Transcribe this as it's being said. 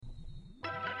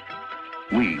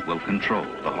We will control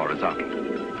the horizontal.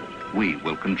 We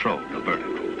will control the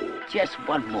vertical. Just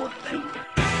one more thing.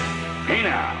 Hey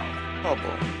now. Oh,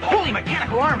 boy. Holy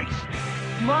mechanical armies!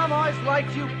 Mom always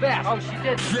liked you best. Oh, she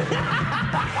did.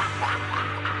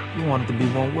 You want it to be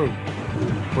one word.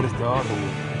 What is the other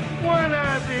word? One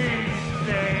of these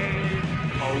days.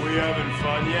 Are we having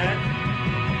fun yet?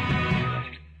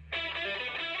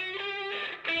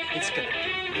 It's gonna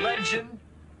be legend.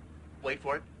 Wait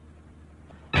for it.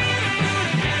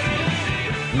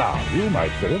 Now, you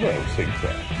might very well think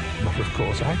that, but of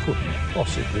course I couldn't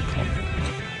possibly comment.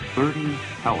 30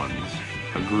 Helens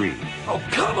agree. Oh,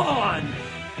 come on!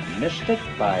 Missed it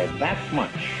by that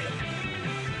much.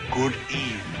 Good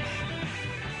evening.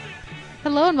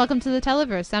 Hello and welcome to the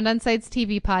Televerse, Sound On Sight's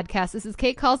TV podcast. This is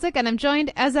Kate Kulzick, and I'm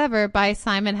joined, as ever, by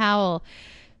Simon Howell.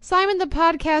 Simon, the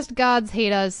podcast gods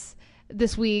hate us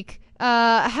this week.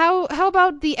 How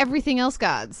about the everything else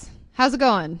gods? How's it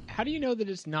going? How do you know that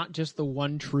it's not just the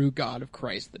one true God of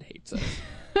Christ that hates us?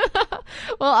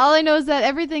 Well, all I know is that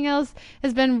everything else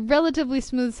has been relatively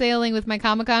smooth sailing with my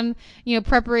Comic-Con,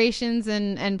 preparations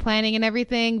and planning and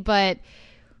everything, but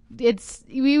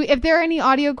if there are any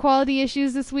audio quality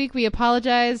issues this week, we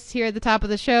apologize here at the top of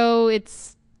the show.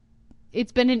 It's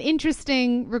been an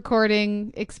interesting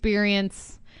recording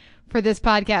experience for this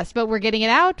podcast, but we're getting it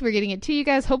out. We're getting it to you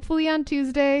guys hopefully on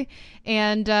Tuesday,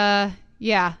 and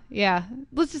yeah.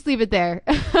 Let's just leave it there.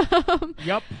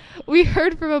 Yep. We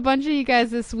heard from a bunch of you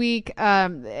guys this week,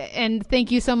 and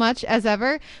thank you so much, as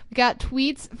ever. We got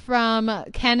tweets from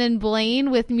Ken and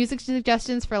Blaine with music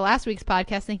suggestions for last week's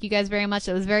podcast. Thank you guys very much.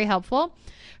 That was very helpful.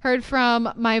 Heard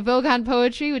from my Vogue on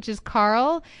Poetry, which is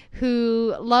Carl,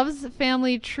 who loves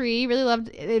Family Tree, really loved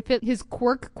it, fit his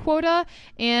quirk quota,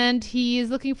 and he is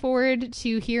looking forward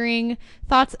to hearing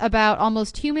thoughts about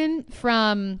Almost Human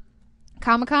from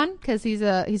Comic-Con, because he's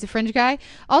a fringe guy.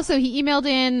 Also, he emailed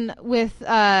in with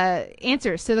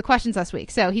answers to the questions last week.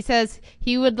 So he says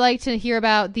he would like to hear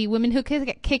about the Women Who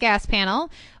Kick Ass panel,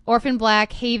 Orphan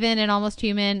Black, Haven, and Almost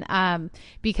Human,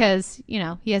 because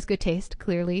he has good taste,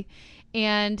 clearly.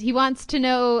 And he wants to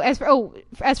know as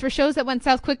for shows that went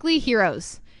south quickly,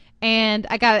 Heroes. And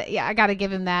I gotta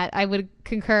give him that. I would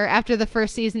concur. After the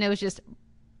first season, it was just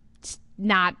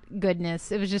not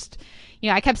goodness. It was just,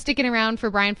 I kept sticking around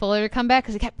for Brian Fuller to come back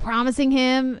because I kept promising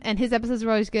him, and his episodes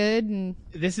were always good. And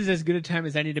this is as good a time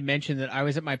as I need to mention that I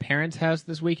was at my parents' house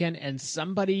this weekend, and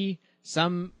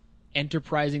some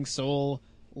enterprising soul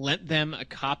lent them a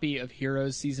copy of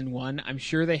Heroes Season 1. I'm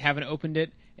sure they haven't opened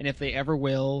it, and if they ever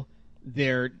will,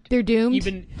 they're doomed.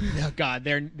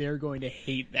 They're going to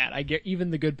hate that. I get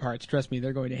even the good parts. Trust me,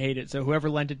 they're going to hate it. So whoever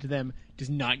lent it to them does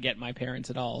not get my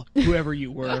parents at all. Whoever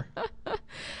you were.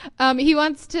 He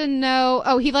wants to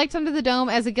know. He likes Under the Dome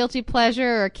as a guilty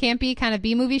pleasure or campy kind of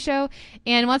B-movie show,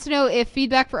 and wants to know if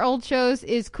feedback for old shows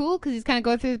is cool because he's kind of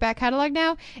going through the back catalog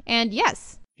now. And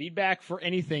yes, feedback for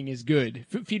anything is good.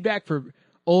 Feedback for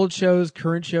old shows,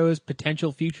 current shows,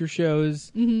 potential future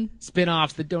shows,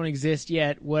 spin-offs that don't exist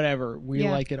yet, whatever. We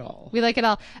like it all. We like it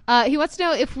all. He wants to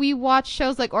know if we watch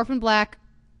shows like Orphan Black,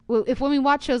 when we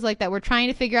watch shows like that, we're trying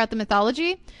to figure out the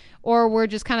mythology, or we're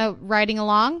just kind of riding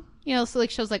along. So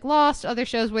like shows like Lost, other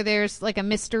shows where there's like a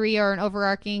mystery or an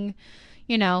overarching,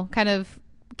 kind of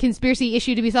conspiracy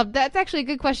issue to be solved. That's actually a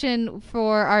good question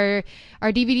for our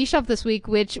DVD shelf this week,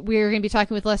 which we're going to be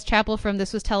talking with Les Chappell from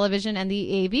This Was Television and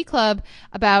the AV Club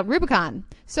about Rubicon.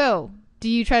 So, do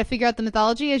you try to figure out the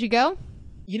mythology as you go?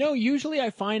 Usually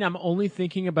I find I'm only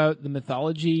thinking about the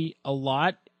mythology a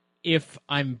lot if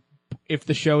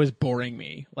the show is boring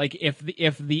me. Like if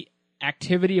the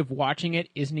activity of watching it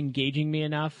isn't engaging me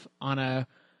enough on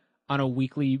a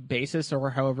weekly basis, or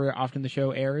however often the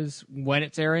show airs when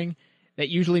it's airing. That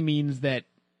usually means that,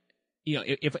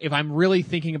 if I'm really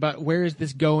thinking about where is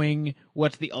this going,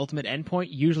 what's the ultimate endpoint,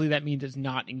 usually that means it's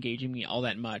not engaging me all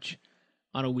that much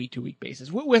on a week-to-week basis,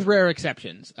 with rare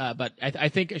exceptions. But I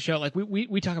think a show like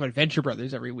we talk about Venture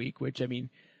Brothers every week, which,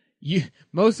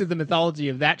 most of the mythology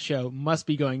of that show must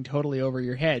be going totally over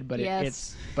your head, but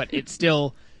yes. it's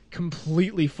still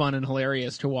completely fun and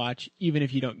hilarious to watch, even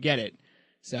if you don't get it.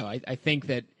 So I think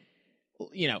that,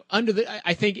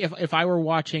 I think if I were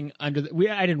watching I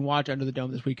didn't watch Under the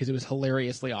Dome this week because it was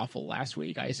hilariously awful last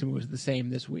week. I assume it was the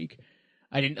same this week.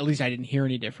 I didn't hear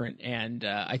any different. And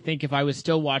I think if I was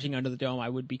still watching Under the Dome, I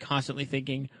would be constantly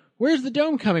thinking, where's the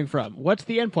dome coming from? What's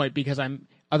the endpoint? Because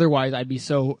otherwise I'd be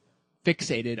so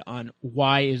fixated on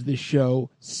why is this show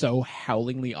so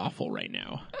howlingly awful right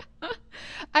now.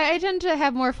 I tend to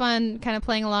have more fun kind of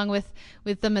playing along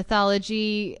with the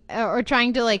mythology or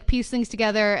trying to like piece things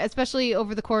together, especially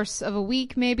over the course of a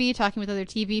week, maybe talking with other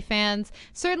TV fans.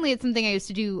 Certainly it's something I used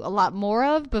to do a lot more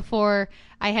of before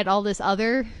I had all this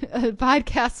other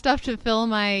podcast stuff to fill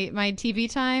my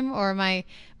TV time or my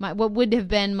what would have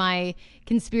been my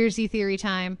conspiracy theory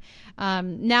time.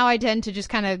 Now I tend to just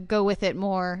kind of go with it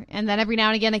more, and then every now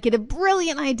and again I get a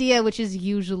brilliant idea, which is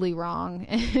usually wrong.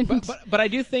 But I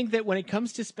do think that when it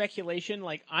comes to speculation,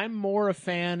 like I'm more a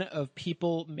fan of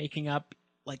people making up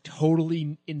like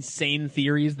totally insane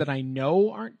theories that I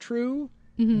know aren't true,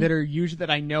 that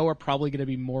I know are probably going to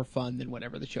be more fun than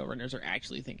whatever the showrunners are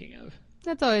actually thinking of.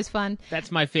 That's always fun.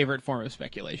 That's my favorite form of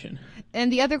speculation.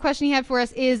 And the other question he had for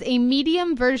us is a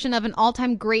medium version of an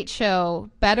all-time great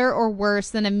show better or worse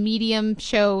than a medium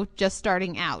show just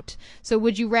starting out? So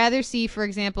would you rather see, for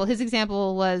example, his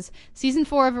example was season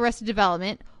 4 of Arrested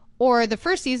Development or the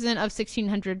first season of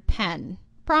 1600 Penn?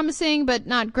 Promising, but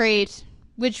not great.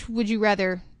 Which would you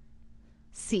rather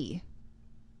see?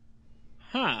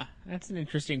 Huh. That's an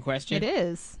interesting question. It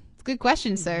is. It's a good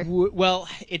question, sir. Well,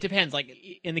 it depends. Like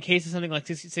in the case of something like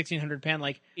 1600 Penn,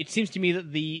 like it seems to me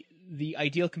that the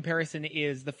ideal comparison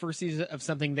is the first season of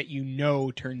something that you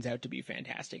know turns out to be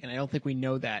fantastic, and I don't think we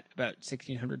know that about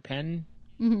 1600 Penn.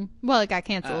 Mm-hmm. Well, it got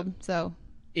canceled, so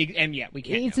and yeah, we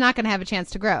can't. It's not going to have a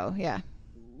chance to grow. Yeah.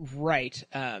 Right.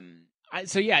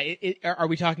 So yeah, are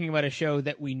we talking about a show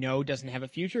that we know doesn't have a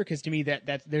future? Because to me,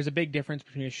 that there's a big difference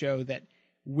between a show that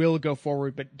will go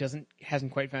forward but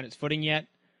hasn't quite found its footing yet,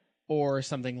 or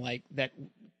something like that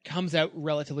comes out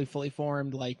relatively fully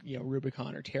formed, like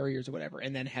Rubicon or Terriers or whatever,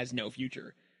 and then has no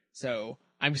future. So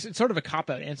it's sort of a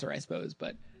cop-out answer, I suppose.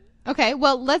 But okay,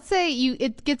 well, let's say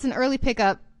it gets an early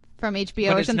pickup from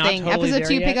HBO or something, totally episode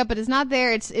 2 yet? pickup, but it's not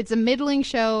there. It's a middling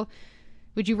show.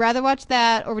 Would you rather watch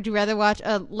that, or would you rather watch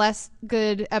a less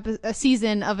good a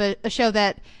season of a show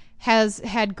that has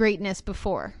had greatness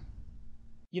before?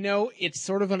 It's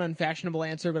sort of an unfashionable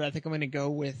answer, but I think I'm going to go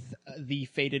with the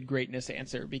faded greatness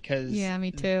answer because yeah,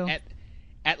 me too.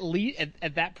 At least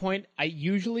at that point, I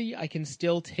can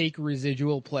still take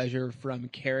residual pleasure from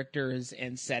characters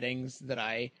and settings that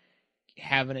I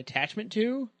have an attachment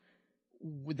to,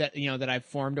 that I've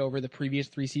formed over the previous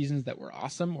 3 seasons that were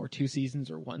awesome, or 2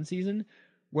 seasons or 1 season.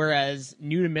 Whereas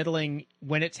new to middling,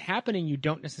 when it's happening, you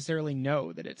don't necessarily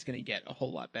know that it's going to get a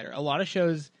whole lot better. A lot of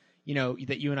shows,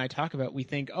 that you and I talk about, we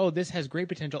think, oh, this has great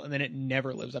potential, and then it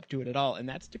never lives up to it at all, and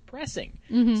that's depressing.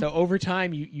 Mm-hmm. So over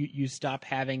time, you stop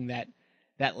having that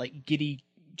like giddy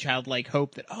childlike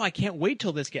hope that, oh, I can't wait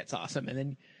till this gets awesome, and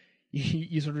then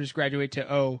you sort of just graduate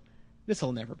to, oh, this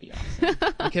will never be awesome,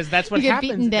 because that's what you get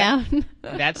happens. Beaten down.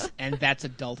 That's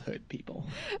adulthood, people.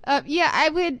 Yeah, I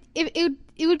would.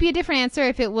 It would be a different answer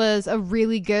if it was a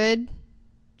really good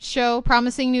show,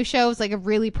 promising new shows, like a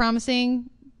really promising,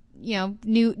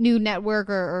 new network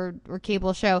or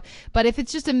cable show. But if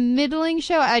it's just a middling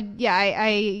show,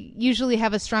 I usually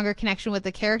have a stronger connection with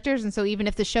the characters, and so even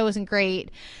if the show isn't great,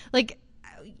 like.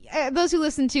 Those who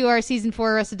listen to our season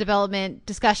 4 Arrested Development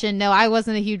discussion know I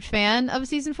wasn't a huge fan of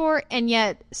season 4, and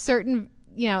yet certain,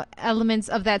 elements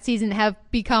of that season have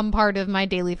become part of my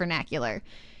daily vernacular.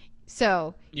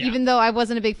 So even though I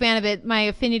wasn't a big fan of it, my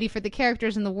affinity for the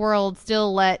characters in the world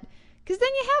still because then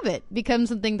you have it become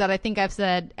something that I think I've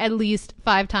said at least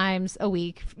 5 times a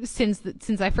week since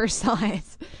I first saw it.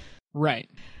 Right.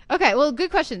 Okay, well,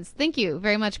 good questions. Thank you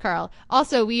very much, Carl.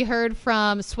 Also, we heard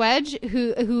from Swedge,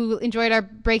 who enjoyed our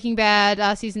Breaking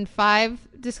Bad season 5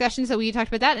 discussion. So we talked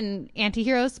about that and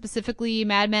anti-heroes, specifically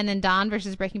Mad Men and Don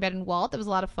versus Breaking Bad and Walt. That was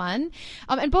a lot of fun.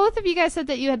 And both of you guys said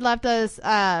that you had left us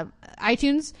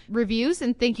iTunes reviews,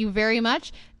 and thank you very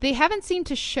much. They haven't seemed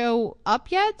to show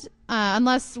up yet,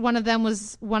 unless one of them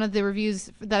was one of the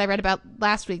reviews that I read about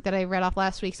last week, that I read off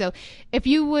last week. So if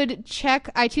you would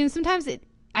check iTunes, sometimes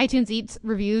iTunes eats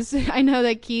reviews. I know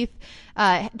that Keith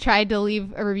tried to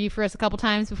leave a review for us a couple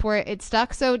times before it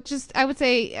stuck. So I would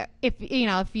say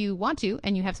if you want to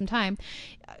and you have some time,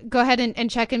 go ahead and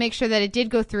check and make sure that it did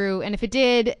go through. And if it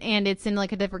did and it's in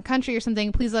like a different country or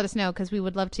something, please let us know, because we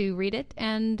would love to read it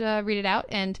and read it out.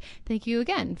 And thank you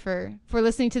again for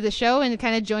listening to the show and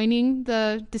kind of joining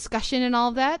the discussion and all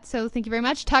of that. So thank you very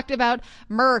much. Talked about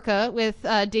Murica with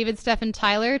David, Steph, and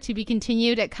Tyler, to be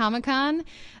continued at Comic-Con.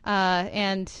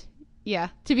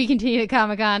 To be continued at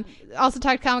Comic-Con. Also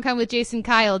talked Comic-Con with Jason,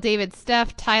 Kyle, David,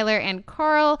 Steph, Tyler, and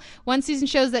Carl. 1 season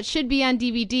shows that should be on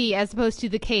DVD as opposed to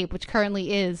The Cape, which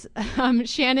currently is.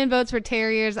 Shannon votes for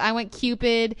Terriers. I went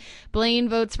Cupid. Blaine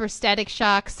votes for Static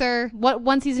Shock. Sir, what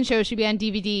 1 season show should be on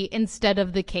DVD instead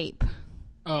of The Cape?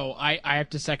 Oh, I have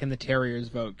to second the Terriers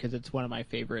vote, because it's one of my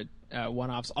favorite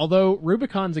one-offs. Although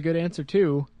Rubicon's a good answer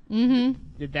too. Mm-hmm.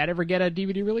 Did that ever get a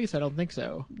DVD release? I don't think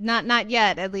so. Not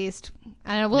yet, at least.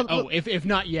 I don't know. If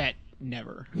not yet,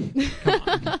 never.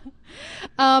 Come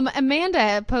on.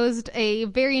 Amanda posed a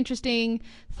very interesting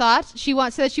thought. She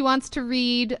wants to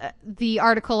read the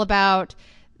article about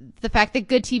the fact that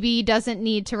good TV doesn't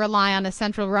need to rely on a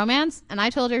central romance, and I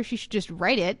told her she should just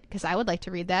write it because I would like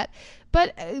to read that.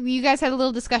 But you guys had a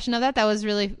little discussion of that. That was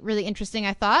really, really interesting,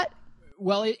 I thought.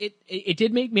 Well, it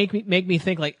did make me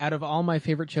think, like, out of all my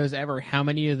favorite shows ever, how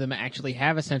many of them actually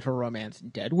have a central romance?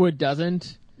 Deadwood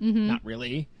doesn't. Mm-hmm. Not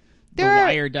really. There The are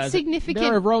Wire doesn't. significant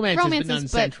There are romances but none but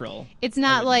central. It's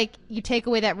not like you take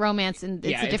away that romance and it's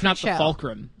a different it's not show. the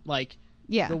fulcrum. Like,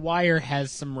 yeah. The Wire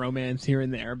has some romance here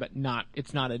and there, but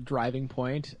it's not a driving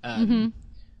point.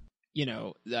 You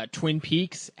know, Twin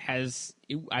Peaks has,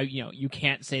 you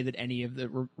can't say that any of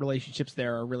the relationships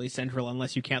there are really central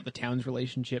unless you count the town's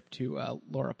relationship to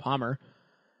Laura Palmer.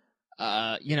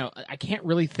 I can't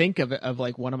really think of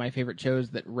like one of my favorite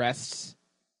shows that rests,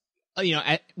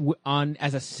 on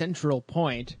as a central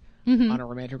point on a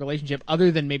romantic relationship, other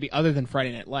than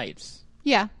Friday Night Lights.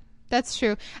 Yeah, that's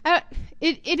true.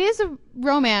 It is a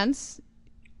romance.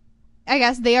 I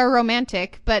guess they are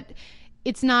romantic, but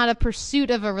it's not a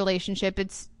pursuit of a relationship.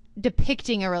 It's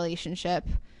depicting a relationship.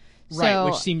 Right,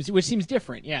 which seems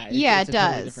different. Yeah. It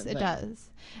does. It does.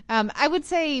 I would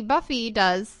say Buffy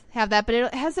does have that, but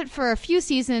it has it for a few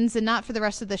seasons and not for the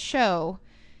rest of the show.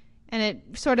 And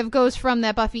it sort of goes from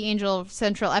that Buffy Angel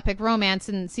central epic romance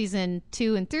in season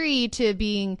 2 and 3 to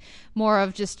being more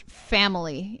of just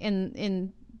family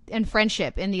and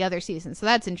friendship in the other seasons. So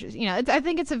that's interesting. I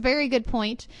think it's a very good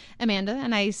point, Amanda,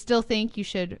 and I still think you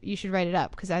should write it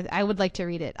up because I would like to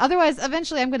read it. Otherwise,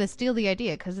 eventually I'm going to steal the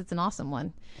idea because it's an awesome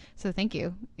one. So thank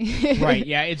you. Right.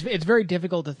 Yeah. It's very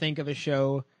difficult to think of a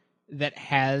show that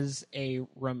has a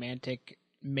romantic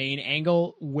main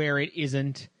angle where it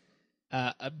isn't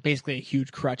basically a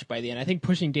huge crutch by the end. I think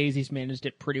Pushing Daisies managed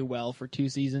it pretty well for 2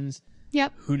 seasons.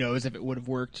 Yep. Who knows if it would have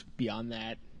worked beyond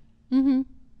that. Mm-hmm.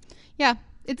 Yeah.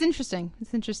 It's interesting.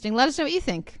 Let us know what you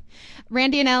think.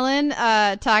 Randy and Ellen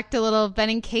talked a little Ben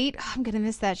and Kate. Oh, I'm going to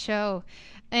miss that show.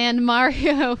 And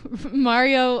Mario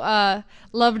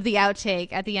loved the outtake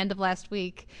at the end of last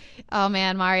week. Oh,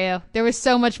 man, Mario. There was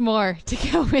so much more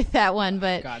to go with that one.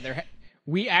 But God, the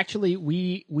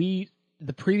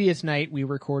previous night we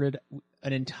recorded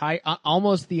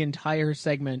almost the entire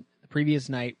segment the previous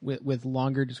night with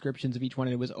longer descriptions of each one.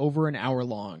 And it was over an hour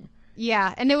long.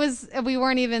 Yeah, and we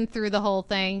weren't even through the whole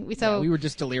thing. We were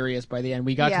just delirious by the end.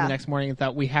 We got to the next morning and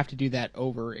thought we have to do that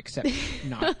over, except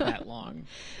not that long.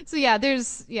 So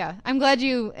I'm glad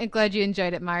you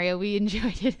enjoyed it, Mario. We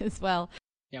enjoyed it as well.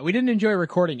 Yeah, we didn't enjoy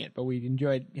recording it, but we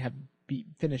enjoyed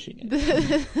finishing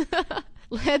it.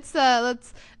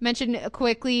 Let's mention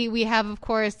quickly. We have, of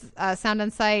course, Sound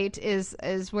on Sight is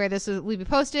where this will be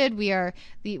posted. We are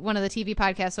one of the TV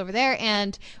podcasts over there,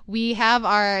 and we have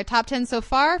our top 10 so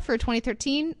far for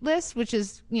 2013 list, which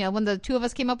is one the two of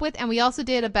us came up with, and we also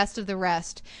did a best of the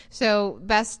rest. So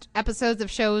best episodes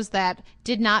of shows that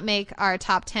did not make our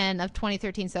top 10 of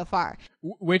 2013 so far.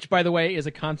 Which, by the way, is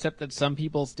a concept that some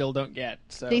people still don't get.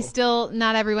 So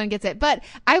not everyone gets it. But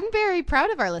I'm very proud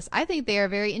of our list. I think they are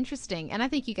very interesting, and I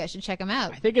think you guys should check them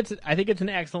out. I think it's an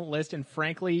excellent list, and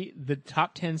frankly, the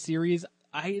top 10 series,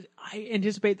 I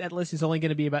anticipate that list is only going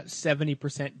to be about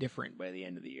 70% different by the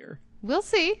end of the year. We'll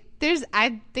see.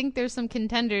 I think there's some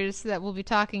contenders that we'll be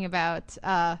talking about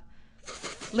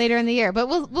later in the year, but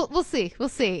we'll see.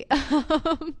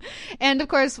 And of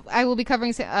course, I will be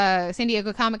covering San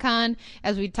Diego Comic-Con,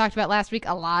 as we talked about last week,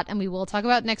 a lot, and we will talk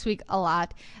about next week a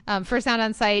lot, for Sound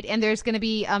on Sight. And there's going to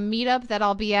be a meetup that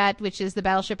I'll be at, which is the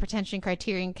Battleship Pretension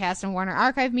Criterion Cast and Warner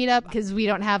Archive meetup, because we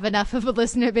don't have enough of a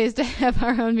listener base to have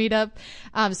our own meetup.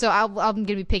 So I'm going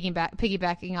to be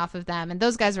piggybacking off of them, and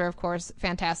those guys are, of course,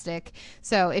 fantastic.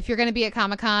 So if you're going to be at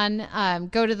Comic-Con,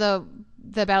 go to the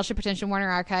Battleship Pretension Warner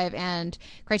Archive and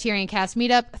Criterion Cast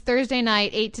meetup Thursday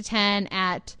night, 8 to 10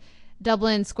 at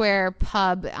Dublin Square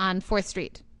Pub on 4th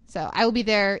Street. So I will be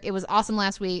there. It was awesome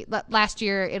last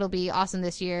year. It'll be awesome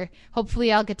this year.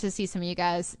 Hopefully I'll get to see some of you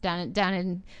guys down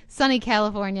in sunny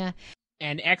California.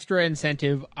 And extra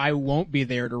incentive, I won't be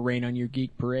there to rain on your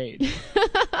geek parade.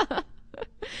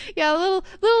 Yeah, a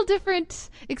little different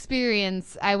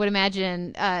experience, I would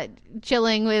imagine,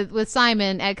 chilling with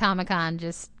Simon at Comic-Con.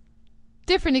 Just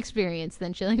different experience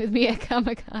than chilling with me at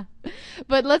Comic-Con.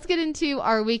 But let's get into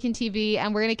our week in TV,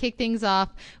 and we're going to kick things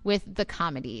off with the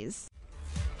comedies.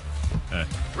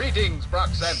 Greetings, Brock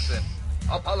Sampson.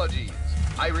 Apologies.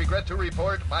 I regret to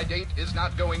report my date is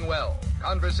not going well.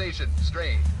 Conversation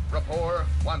strained. Rapport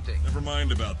wanting. Never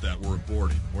mind about that. We're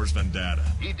aborting. Where's Vendetta?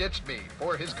 He ditched me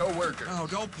for his co-workers. Oh,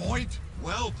 don't point.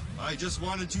 Well, I just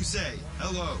wanted to say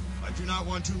hello. I do not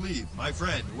want to leave. My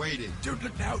friend waiting. Don't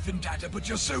look now, Vendetta, but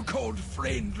your so-called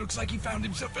friend looks like he found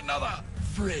himself another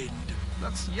friend.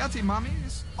 That's Yeti, Mommy.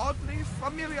 It's oddly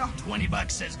familiar.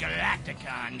 $20 says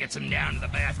Galacticon gets him down to the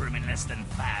bathroom in less than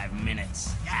 5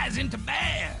 minutes. Guy's into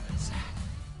bears.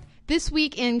 This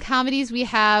week in comedies, we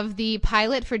have the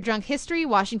pilot for Drunk History,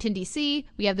 Washington, D.C.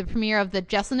 We have the premiere of The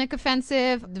Jeselnik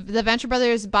Offensive, the Venture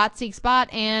Brothers, Bot Seeks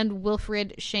Bot, and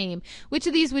Wilfred Shame. Which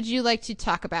of these would you like to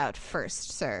talk about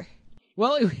first, sir?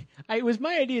 Well, it was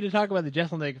my idea to talk about the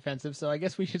Jeselnik Offensive, so I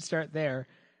guess we should start there.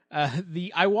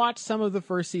 I watched some of the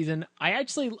first season.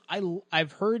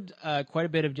 I've heard quite a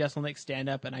bit of Jeselnik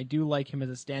stand-up, and I do like him as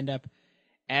a stand-up.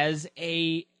 As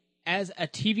a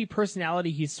TV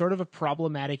personality, he's sort of a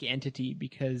problematic entity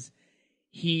because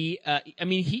he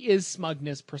is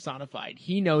smugness personified.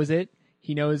 He knows it.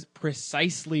 He knows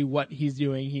precisely what he's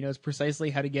doing. He knows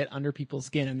precisely how to get under people's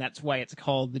skin, and that's why it's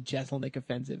called the Jeselnik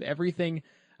Offensive. Everything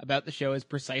about the show is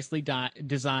precisely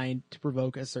designed to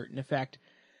provoke a certain effect.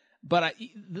 But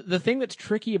the thing that's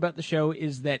tricky about the show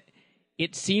is that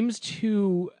it seems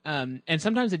to, and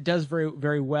sometimes it does very,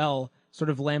 very well, sort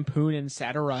of lampoon and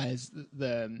satirize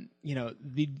the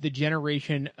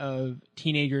generation of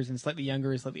teenagers and slightly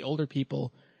younger and slightly older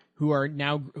people who have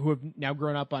now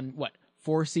grown up on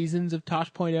 4 seasons of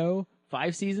Tosh.0,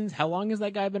 5 seasons. How long has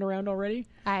that guy been around already?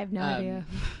 I have no idea.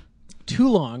 Too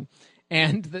long.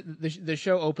 And the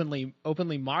show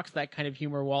openly mocks that kind of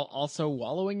humor while also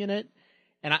wallowing in it.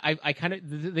 And I kind of,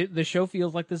 the show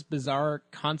feels like this bizarre,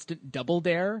 constant double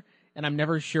dare, and I'm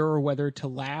never sure whether to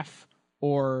laugh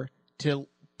or to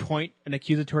point an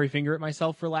accusatory finger at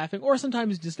myself for laughing, or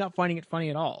sometimes just not finding it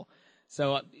funny at all.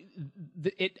 So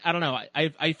I don't know.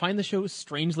 I find the show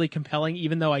strangely compelling,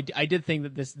 even though I did think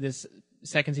that this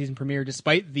second season premiere,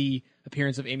 despite the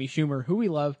appearance of Amy Schumer, who we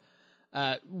love,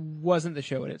 wasn't the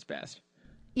show at its best.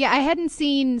 Yeah, I hadn't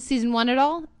seen season 1 at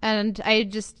all, and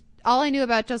all I knew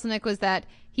about Jeselnik was that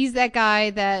he's that guy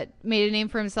that made a name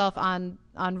for himself on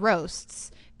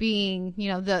roasts, being,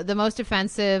 the most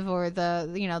offensive or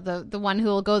the one who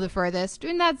will go the furthest.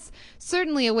 And that's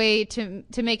certainly a way to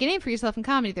make a name for yourself in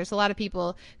comedy. There's a lot of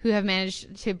people who have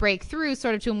managed to break through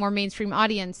sort of to a more mainstream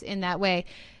audience in that way.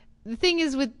 The thing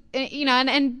is with,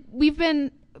 and we've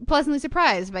been pleasantly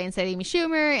surprised by Inside Amy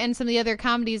Schumer and some of the other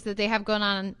comedies that they have going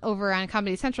on over on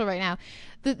Comedy Central right now.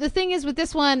 The thing is with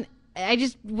this one, I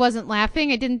just wasn't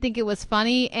laughing. I didn't think it was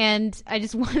funny, and I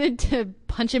just wanted to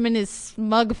punch him in his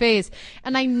smug face.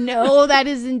 And I know that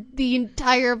isn't the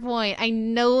entire point. I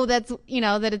know that's,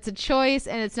 that it's a choice,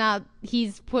 and it's not,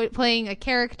 he's playing a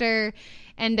character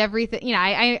and everything.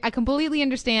 I completely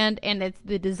understand, and it's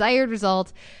the desired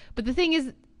result. But the thing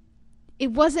is,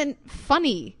 it wasn't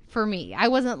funny for me. I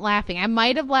wasn't laughing. I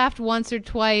might have laughed once or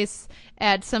twice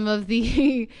at some of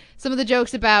the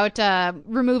jokes about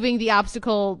removing the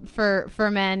obstacle for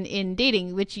men in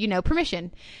dating, which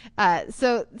permission.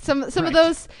 So some right. Of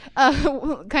those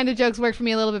kind of jokes worked for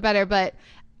me a little bit better. But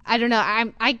I don't know.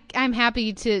 I'm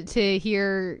happy to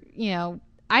hear.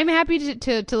 I'm happy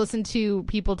to listen to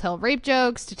people tell rape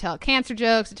jokes, to tell cancer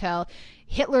jokes, to tell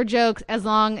Hitler jokes, as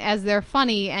long as they're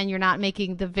funny and you're not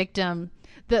making the victim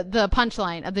the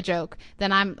punchline of the joke.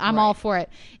 Then I'm right. All for it.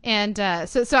 And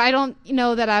so I don't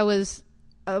know that I was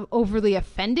overly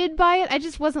offended by it. I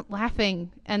just wasn't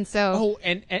laughing. And so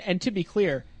and to be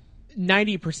clear,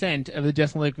 90% of the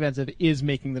Jeselnik Offensive is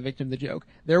making the victim the joke.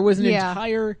 There was an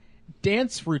entire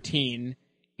dance routine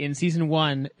in season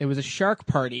 1. It was a shark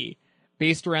party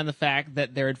based around the fact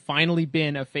that there had finally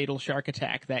been a fatal shark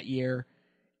attack that year.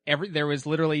 There was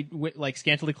literally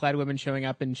scantily clad women showing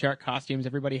up in shark costumes.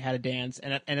 Everybody had a dance,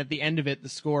 and at the end of it, the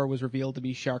score was revealed to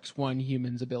be sharks 1,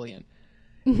 humans 1 billion,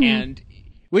 and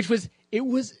it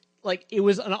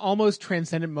was an almost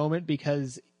transcendent moment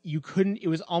because it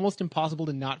was almost impossible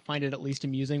to not find it at least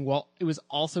amusing, while it was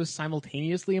also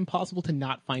simultaneously impossible to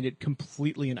not find it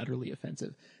completely and utterly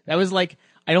offensive. That was I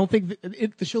don't think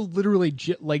the show literally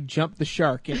jumped the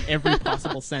shark in every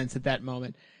possible sense at that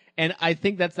moment. And I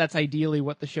think that's ideally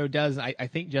what the show does. I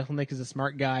think Jeselnik is a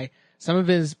smart guy. Some of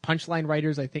his punchline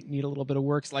writers, I think, need a little bit of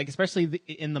work. Especially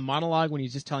in the monologue when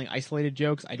he's just telling isolated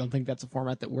jokes. I don't think that's a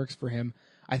format that works for him.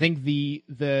 I think the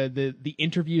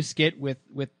interview skit with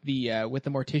the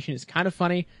mortician is kind of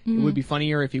funny. Mm-hmm. It would be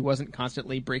funnier if he wasn't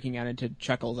constantly breaking out into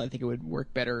chuckles. I think it would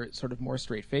work better, sort of more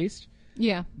straight faced.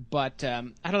 Yeah. But I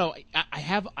don't know. I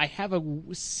have a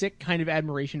sick kind of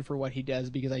admiration for what he does,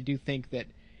 because I do think that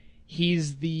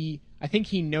I think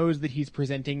he knows that he's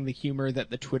presenting the humor that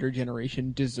the Twitter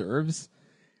generation deserves,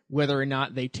 whether or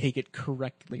not they take it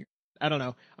correctly. I don't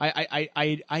know.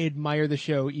 I admire the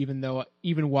show even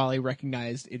while I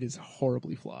recognize it is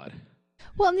horribly flawed.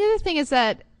 Well, and the other thing is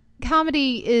that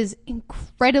comedy is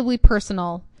incredibly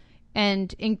personal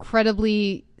and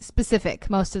incredibly specific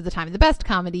most of the time. The best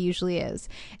comedy usually is.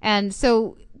 And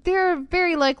so there are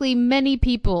very likely many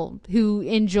people who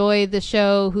enjoy the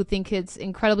show, who think it's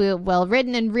incredibly well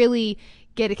written and really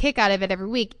get a kick out of it every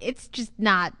week. It's just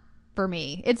not for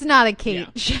me. It's not a Kate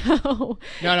show.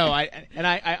 No.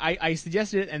 I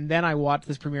suggested it, and then I watched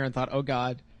this premiere and thought, oh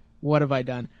God, what have I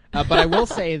done? But I will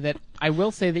say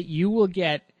that you will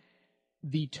get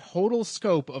the total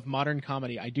scope of modern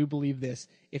comedy. I do believe this.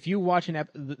 If you watch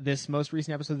this most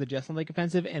recent episode of the Jesselyn Lake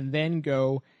Offensive, and then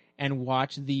go and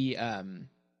watch the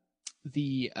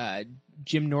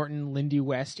Jim Norton Lindy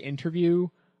West interview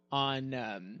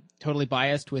on Totally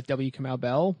Biased with W. Kamau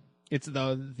Bell, it's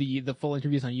the full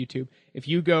interviews on YouTube.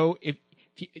 If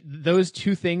those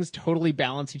two things totally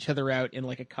balance each other out in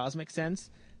like a cosmic sense.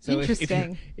 So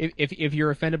interesting. If you're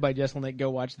offended by Jesselyn Lake,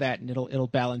 go watch that, and it'll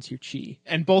balance your chi.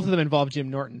 And both of them involve Jim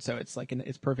Norton, so it's like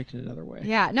it's perfect in another way.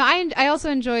 Yeah. No, I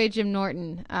also enjoy Jim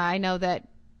Norton. I know that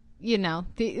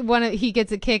he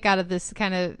gets a kick out of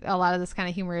a lot of this kind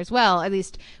of humor as well. At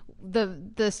least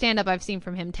the stand up I've seen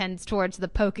from him tends towards the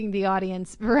poking the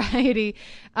audience variety.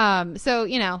 So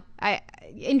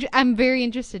I'm very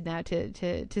interested now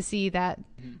to see that.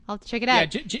 I'll check it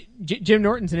out. Yeah, Jim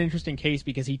Norton's an interesting case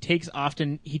because he takes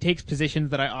positions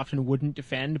that I often wouldn't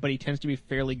defend, but he tends to be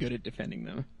fairly good at defending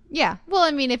them. Yeah. Well, I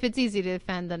mean, if it's easy to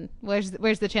defend, then where's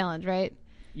the challenge, right?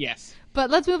 Yes. But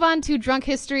let's move on to Drunk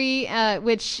History,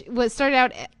 which started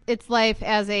out its life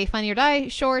as a Funny or Die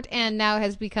short and now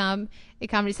has become a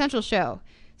Comedy Central show.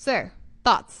 Sir,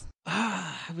 thoughts?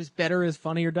 It was better as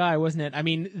Funny or Die, wasn't it? I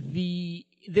mean,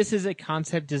 this is a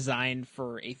concept designed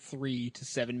for a 3 to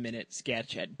 7 minute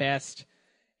sketch at best.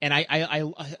 And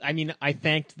I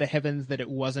thanked the heavens that it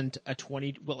wasn't a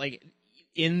 20, well, like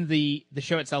in the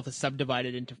show itself is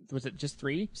subdivided into, was it just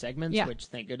 3 segments? Yeah. Which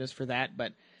thank goodness for that.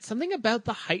 But something about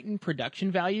the heightened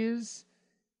production values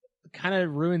kind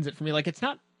of ruins it for me. Like, it's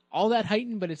not all that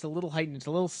heightened, but it's a little heightened. It's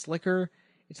a little slicker.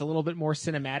 It's a little bit more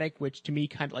cinematic, which to me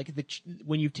kind of like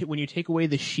when you take away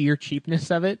the sheer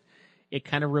cheapness of it, it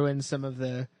kind of ruins some of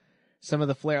the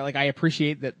flair. Like, I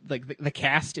appreciate that, like the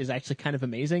cast is actually kind of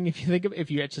amazing if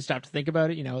you actually stop to think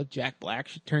about it. Jack Black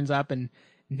turns up and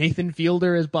Nathan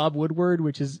Fielder as Bob Woodward,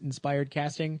 which is inspired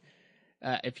casting.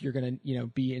 If you're gonna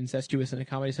be incestuous in a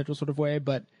Comedy Central sort of way,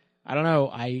 but I don't know.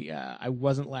 I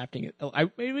wasn't laughing.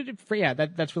 That's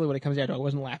really what it comes down to. I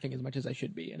wasn't laughing as much as I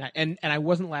should be, and I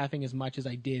wasn't laughing as much as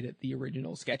I did at the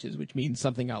original sketches, which means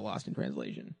something got lost in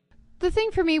translation. The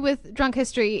thing for me with Drunk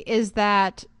History is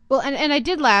that, well, and I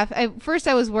did laugh. First,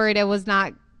 I was worried I was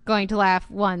not going to laugh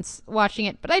once watching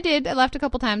it, but I did. I laughed a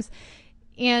couple times,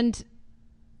 and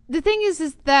the thing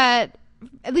is that,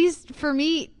 at least for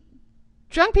me,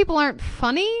 drunk people aren't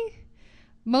funny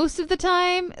most of the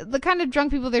time. The kind of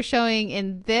drunk people they're showing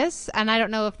in this, and I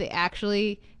don't know if they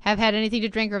actually have had anything to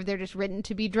drink or if they're just written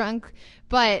to be drunk,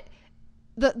 but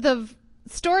the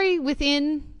story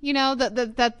within,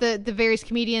 that the various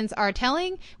comedians are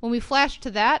telling, when we flash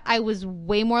to that, I was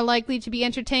way more likely to be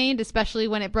entertained, especially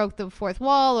when it broke the fourth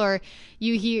wall, or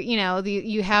you hear,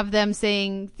 you have them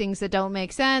saying things that don't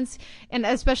make sense, and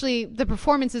especially the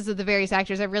performances of the various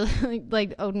actors. I really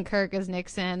liked Odenkirk as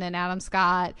Nixon and Adam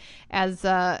Scott as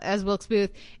Wilkes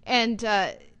Booth, and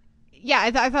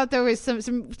I thought there was some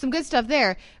good stuff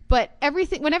there, but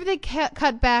everything, whenever they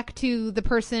cut back to the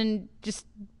person just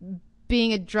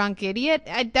being a drunk idiot,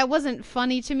 that wasn't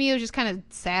funny to me. It was just kind of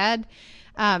sad.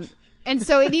 And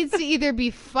so it needs to either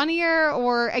be funnier,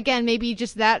 or again, maybe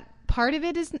just that part of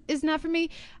it is not for me.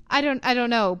 I don't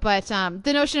know. But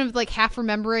the notion of like half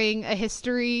remembering a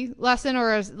history lesson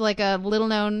or like a little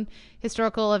known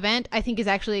historical event, I think is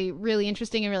actually really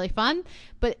interesting and really fun.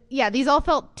 But yeah, these all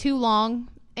felt too long,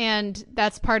 and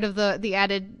that's part of the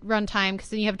added runtime, because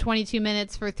then you have 22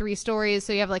 minutes for 3 stories,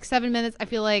 so you have like 7 minutes. I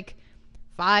feel like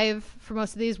 5 for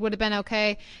most of these would have been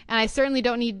okay. And I certainly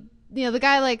don't need, the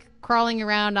guy like crawling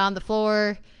around on the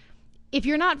floor. If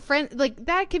you're not friends, like,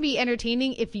 that can be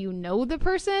entertaining if you know the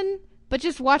person, but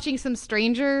just watching some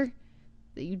stranger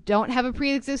that you don't have a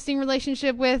pre-existing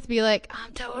relationship with be like,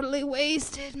 I'm totally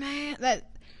wasted, man. That's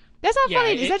not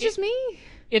funny. Is that just me?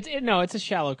 It's a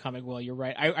shallow comic. Well, you're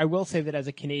right. I will say that as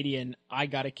a Canadian, I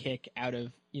got a kick out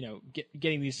of,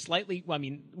 getting these slightly, well, I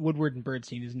mean, Woodward and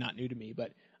Bernstein is not new to me,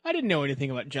 but I didn't know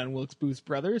anything about John Wilkes Booth's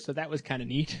brother, so that was kind of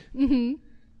neat. Mm-hmm.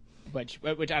 which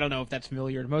I don't know if that's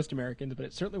familiar to most Americans, but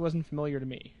it certainly wasn't familiar to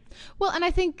me. Well, and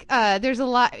I think there's a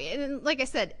lot. And like I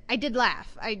said, I did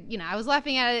laugh. I was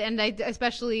laughing at it, and I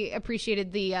especially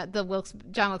appreciated the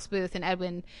John Wilkes Booth and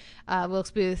Edwin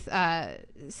Wilkes Booth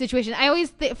situation. I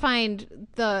always find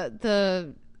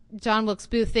the John Wilkes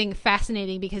Booth thing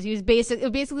fascinating because it would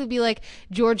basically be like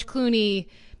George Clooney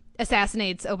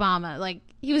assassinates Obama. Like,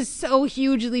 he was so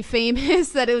hugely famous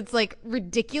that it was like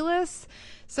ridiculous.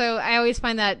 So I always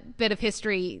find that bit of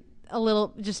history a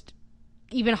little just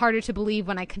even harder to believe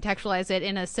when I contextualize it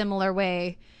in a similar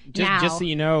way now. Just so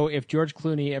you know, if George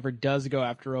Clooney ever does go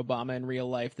after Obama in real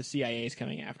life, the CIA is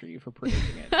coming after you for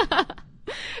predicting it.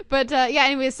 But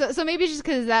anyways, so maybe it's just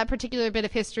because that particular bit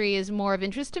of history is more of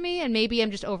interest to me, and maybe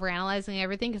I'm just overanalyzing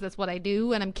everything because that's what I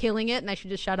do, and I'm killing it, and I should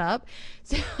just shut up.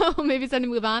 So maybe it's time to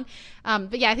move on.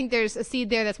 But yeah, I think there's a seed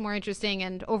there that's more interesting,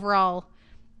 and overall,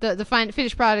 the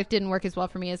finished product didn't work as well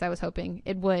for me as I was hoping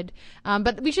it would.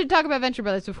 But we should talk about Venture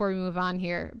Brothers before we move on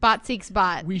here. Bot seeks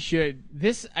bot. We should.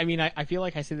 I feel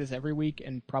like I say this every week,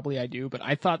 and probably I do, but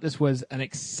I thought this was an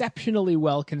exceptionally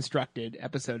well-constructed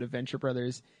episode of Venture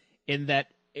Brothers in that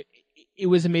it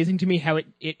was amazing to me how it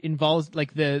involves,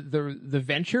 like, the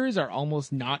Ventures are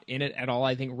almost not in it at all.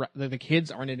 I think the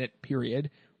kids aren't in it, period.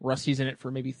 Rusty's in it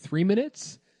for maybe 3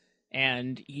 minutes.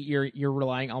 And you're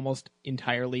relying almost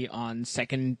entirely on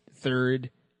second, third,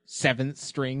 seventh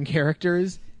string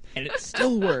characters, and it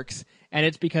still works. And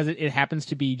it's because it happens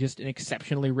to be just an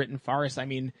exceptionally written farce. I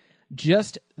mean,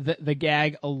 just the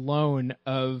gag alone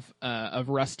of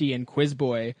Rusty and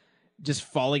Quizboy just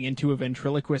falling into a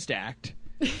ventriloquist act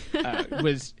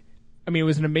was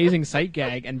an amazing sight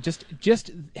gag, and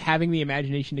just having the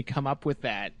imagination to come up with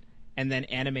that and then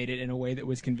animate it in a way that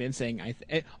was convincing.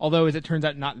 Although, as it turns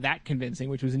out, not that convincing,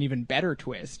 which was an even better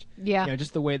twist. Yeah.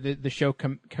 Just the way the show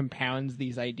compounds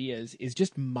these ideas is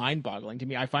just mind-boggling to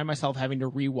me. I find myself having to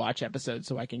rewatch episodes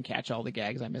so I can catch all the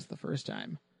gags I missed the first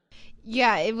time.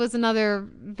 Yeah, it was another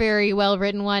very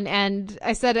well-written one. And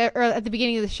I said at the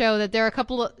beginning of the show that there are a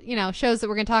couple of, shows that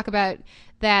we're going to talk about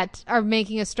that are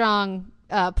making a strong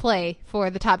play for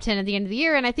the top 10 at the end of the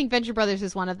year, and I think Venture Brothers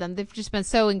is one of them. They've just been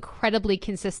so incredibly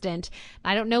consistent.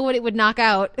 I don't know what it would knock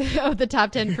out of the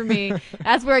top 10 for me.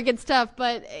 That's where it gets tough,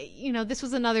 but this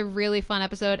was another really fun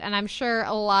episode, and I'm sure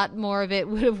a lot more of it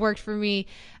would have worked for me,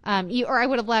 or I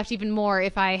would have laughed even more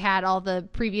if I had all the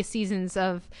previous seasons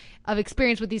of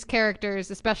experience with these characters,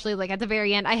 especially like at the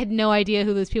very end. I had no idea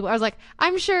who those people are. I was like,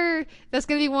 I'm sure that's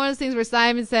going to be one of those things where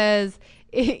Simon says,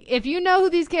 if you know who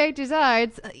these characters are,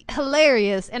 it's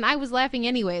hilarious, and I was laughing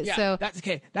anyways. Yeah, so that's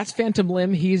okay. That's Phantom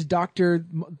Limb. He's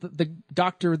the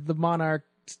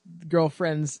Monarch's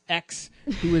girlfriend's ex,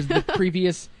 who was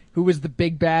who was the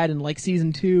big bad in like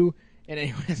season 2. And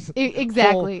anyways,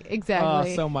 exactly.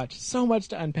 So much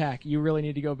to unpack. You really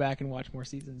need to go back and watch more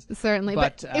seasons. Certainly,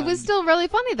 but it was still really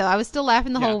funny though. I was still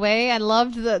laughing the whole way. I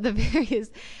loved the various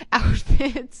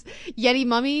outfits, Yeti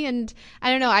Mummy, and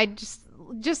I don't know. I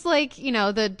just like,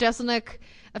 the Jeselnik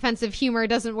offensive humor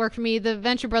doesn't work for me. The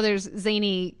Venture Brothers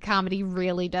zany comedy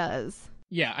really does.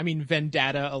 Yeah, I mean,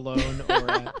 Vendetta alone,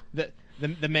 or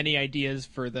the many ideas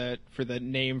for the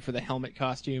name for the helmet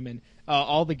costume, and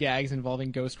all the gags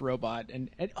involving Ghost Robot, and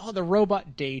the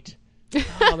robot date.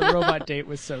 Oh, the robot date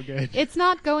was so good. It's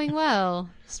not going well.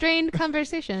 Strained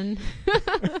conversation.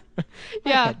 Yeah,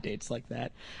 I've had dates like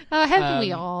that. Haven't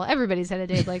we all? Everybody's had a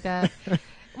date like that.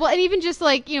 Well, and even just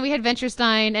like, we had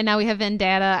Venturestein, and now we have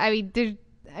Vendetta. I mean,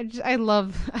 I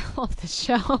love this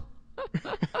show.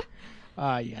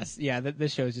 Yes. Yeah,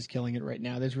 this show is just killing it right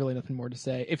now. There's really nothing more to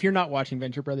say. If you're not watching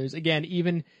Venture Brothers, again,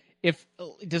 even if,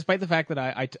 despite the fact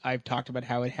that I've talked about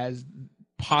how it has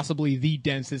possibly the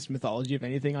densest mythology of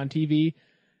anything on TV,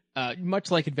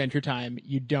 much like Adventure Time,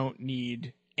 you don't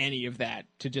need any of that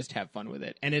to just have fun with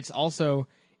it. And it's also,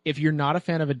 if you're not a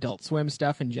fan of Adult Swim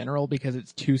stuff in general because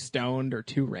it's too stoned or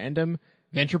too random,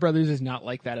 Venture Brothers is not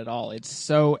like that at all. It's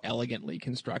so elegantly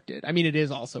constructed. I mean, it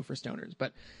is also for stoners,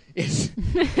 but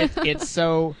it's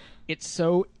so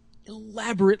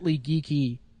elaborately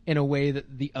geeky in a way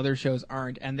that the other shows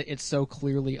aren't, and that it's so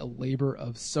clearly a labor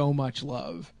of so much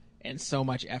love and so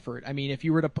much effort. I mean, if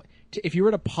you were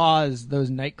to pause those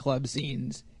nightclub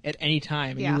scenes at any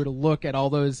time, and you were to look at all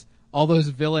those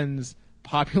villains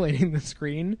populating the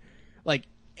screen, like,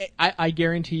 I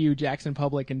guarantee you Jackson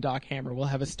Public and Doc Hammer will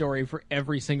have a story for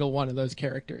every single one of those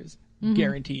characters. Mm-hmm.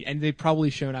 Guaranteed. And they've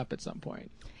probably shown up at some point.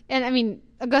 And I mean,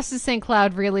 Augustus St.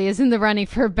 Cloud really is in the running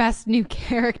for best new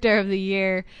character of the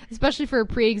year, especially for a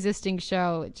pre-existing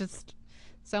show. It's just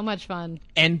so much fun.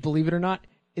 And believe it or not,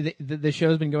 the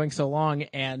show's been going so long,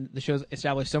 and the show's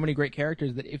established so many great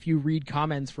characters that if you read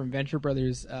comments from Venture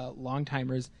Brothers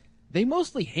long-timers, they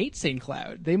mostly hate St.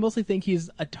 Cloud. They mostly think he's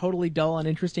a totally dull,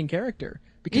 uninteresting character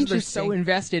because they're so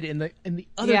invested in the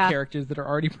other characters that are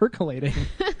already percolating.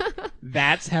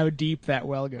 That's how deep that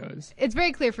well goes. It's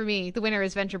very clear for me. The winner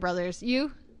is Venture Brothers.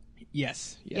 You?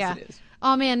 Yes, it is.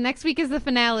 Oh man, next week is the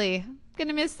finale.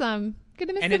 Gonna miss them.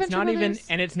 And it's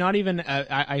not even.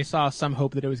 I saw some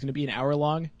hope that it was going to be an hour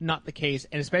long. Not the case,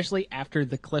 and especially after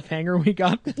the cliffhanger we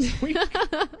got this week.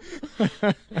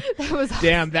 That was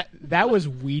damn. That was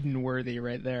Whedon worthy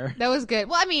right there. That was good.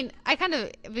 Well, I mean, I kind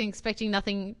of been expecting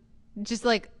nothing, just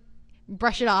like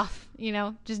brush it off.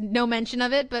 Just no mention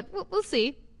of it. But we'll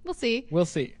see. We'll see. We'll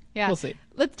see. Yeah, we'll see.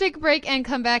 Let's take a break and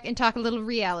come back and talk a little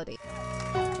reality.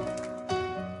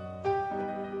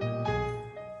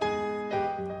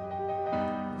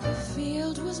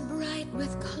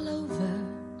 With clover,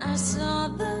 I saw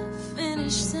the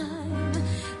finish sign.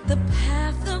 The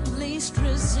path of least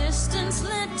resistance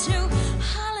led to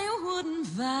Hollywood and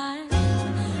Vine.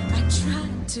 I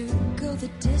tried to go the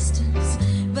distance,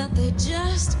 but they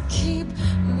just keep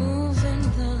moving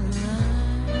the line.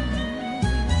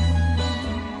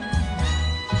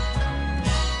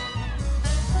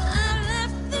 I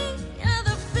left the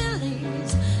other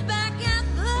fillies back at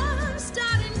the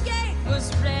starting gate.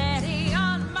 Was ready.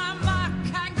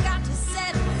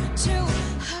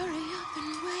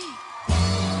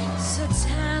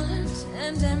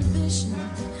 And ambition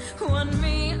won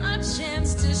me a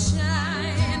chance to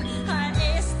shine. I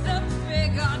aced the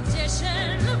big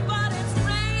audition, but it's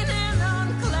raining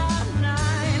on cloud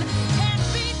nine. Can't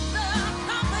beat the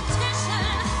competition,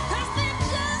 'cause they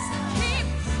just keep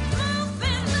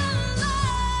moving the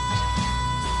line.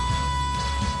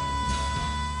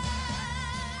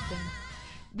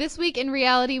 This week in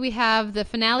reality, we have the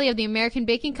finale of the American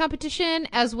Baking Competition,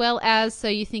 as well as So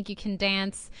You Think You Can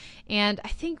Dance. And I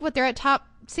think they're at top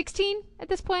 16 at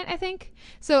this point, I think.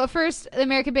 So first, the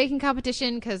American Baking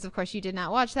Competition, because of course you did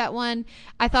not watch that one.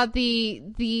 I thought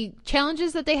the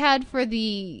challenges that they had for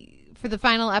the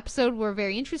final episode were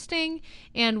very interesting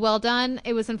and well done.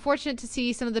 It was unfortunate to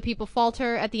see some of the people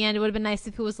falter at the end. It would have been nice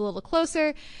if it was a little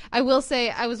closer. I will say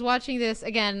I was watching this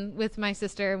again with my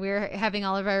sister. We were having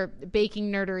all of our baking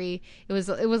nerdery. It was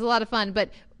a lot of fun,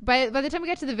 but by the time we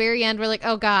got to the very end, we're like,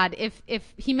 oh God, if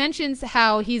he mentions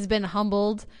how he's been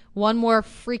humbled one more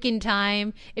freaking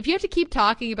time, if you have to keep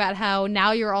talking about how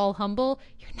now you're all humble,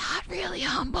 you're not really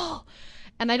humble.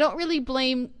 And I don't really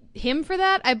blame him for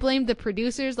that. I blame the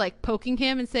producers, like poking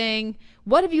him and saying,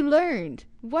 what have you learned?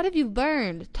 What have you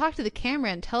learned? Talk to the camera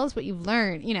and tell us what you've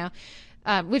learned,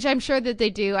 which I'm sure that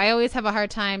they do. I always have a hard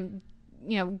time,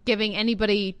 giving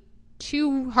anybody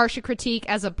too harsh a critique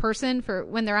as a person for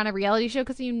when they're on a reality show,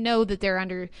 because that they're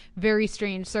under very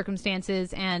strange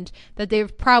circumstances and that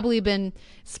they've probably been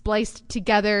spliced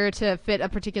together to fit a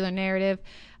particular narrative.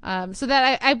 So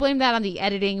that I blame that on the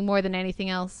editing more than anything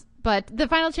else. But the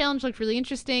final challenge looked really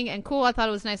interesting and cool. I thought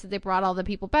it was nice that they brought all the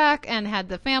people back and had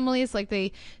the families like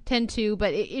they tend to,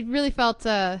 but it really felt,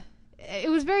 it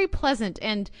was very pleasant.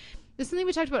 And there's something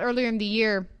we talked about earlier in the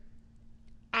year,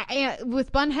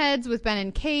 with Bunheads, with Ben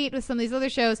and Kate, with some of these other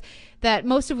shows, that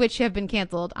most of which have been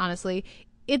canceled, honestly.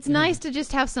 It's nice to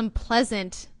just have some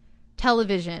pleasant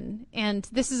television, and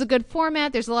this is a good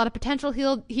format. There's a lot of potential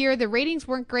here. The ratings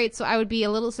weren't great, so I would be a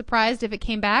little surprised if it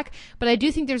came back, but I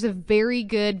do think there's a very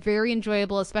good, very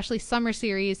enjoyable, especially summer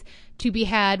series to be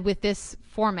had with this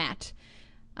format.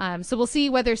 So we'll see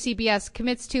whether CBS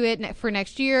commits to it for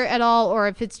next year at all, or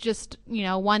if it's just,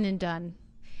 one and done.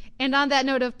 And on that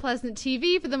note of pleasant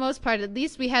TV, for the most part at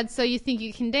least, we had So You Think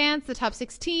You Can Dance, the top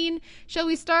 16. Shall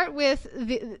we start with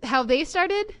how they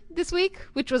started this week,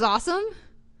 which was awesome?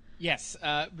 Yes,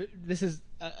 this is,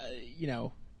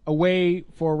 a way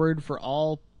forward for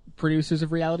all producers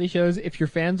of reality shows. If your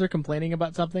fans are complaining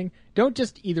about something, don't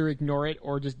just either ignore it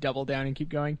or just double down and keep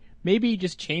going. Maybe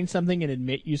just change something and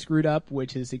admit you screwed up,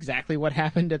 which is exactly what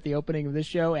happened at the opening of this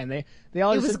show. And they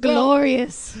all it was said,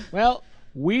 glorious. Well,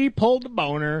 we pulled the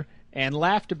boner and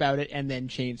laughed about it and then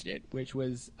changed it, which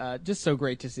was just so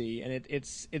great to see. And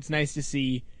it's nice to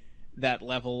see that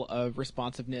level of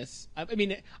responsiveness. I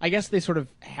mean, I guess they sort of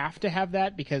have to have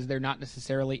that because they're not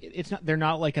necessarily, they're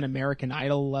not like an American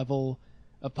Idol level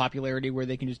of popularity where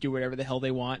they can just do whatever the hell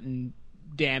they want and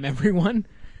damn everyone.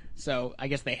 So I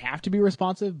guess they have to be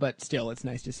responsive, but still, it's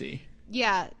nice to see.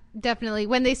 Yeah, definitely.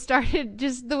 When they started,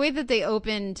 just the way that they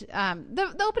opened,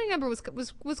 the opening number was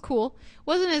cool.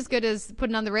 Wasn't as good as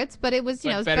Putting on the Ritz, but it was,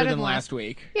 it was better than last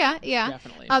week. Yeah.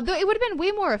 Definitely. Though it would have been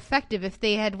way more effective if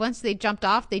they had, once they jumped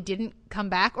off, they didn't come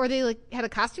back, or they had a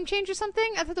costume change or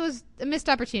something. I thought that was a missed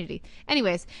opportunity.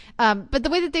 Anyways, but the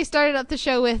way that they started up the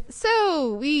show with,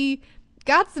 so we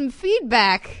got some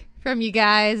feedback from you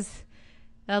guys.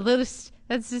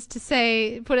 That's just to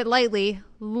say, put it lightly,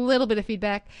 a little bit of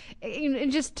feedback,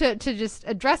 and just to just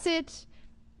address it.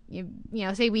 You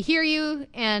know, say we hear you,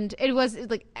 and it was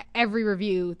like every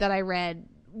review that I read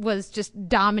was just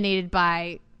dominated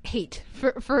by hate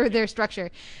for their structure.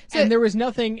 So, and there was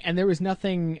nothing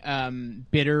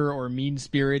bitter or mean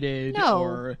spirited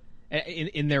or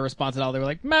in their response at all. They were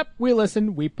like, "Map, we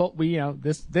listened, we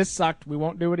this sucked, we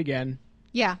won't do it again."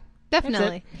 Yeah,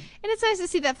 definitely, and it's nice to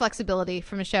see that flexibility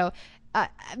from a show.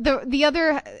 The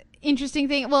other interesting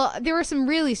thing, well, there were some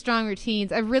really strong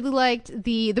routines. I really liked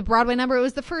the Broadway number. It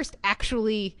was the first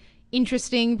actually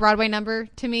interesting Broadway number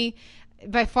to me.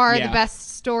 By far the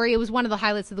best story. It was one of the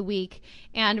highlights of the week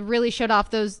and really showed off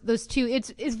those two.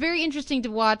 It's very interesting to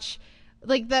watch.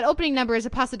 Like, that opening number is a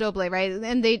Paso Doble, right?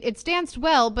 And it's danced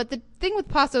well, but the thing with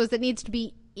Paso is it needs to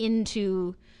be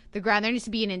into the ground. There needs to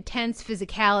be an intense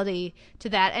physicality to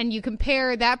that. And you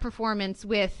compare that performance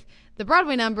with the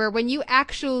Broadway number when you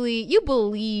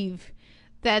believe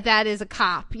that is a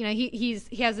cop. You know, he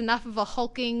has enough of a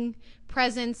hulking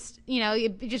presence, you know,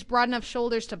 just broad enough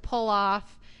shoulders to pull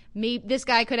off. Maybe this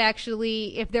guy could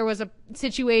actually, if there was a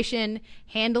situation,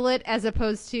 handle it, as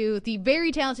opposed to the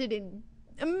very talented and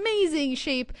amazing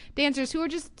shape dancers who are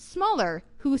just smaller,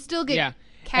 who still get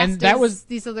cast as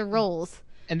these other roles.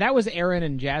 And that was Aaron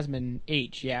and Jasmine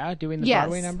H, doing the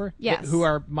Broadway number? Yes. Who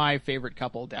are my favorite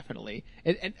couple, definitely.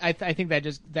 And I think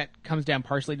that comes down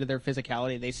partially to their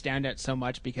physicality. They stand out so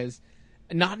much because,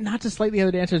 not to slight the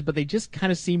other dancers, but they just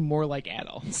kind of seem more like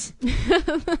adults.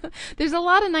 There's a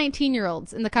lot of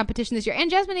 19-year-olds in the competition this year. And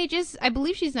Jasmine H I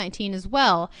believe she's 19 as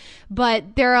well.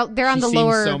 But they're on the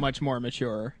lower... so much more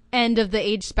mature. End of the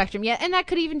age spectrum. Yeah, and that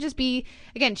could even just be,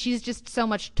 again, she's just so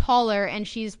much taller, and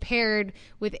she's paired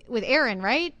with Aaron,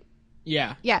 right?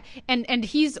 Yeah. Yeah, and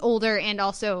he's older and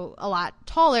also a lot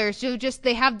taller, so just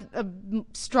they have a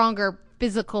stronger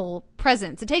physical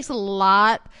presence. It takes a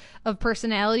lot of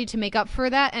personality to make up for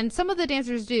that, and some of the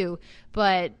dancers do,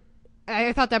 but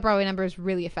I thought that Broadway number is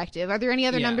really effective. Are there any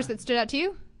other numbers that stood out to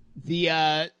you?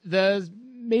 The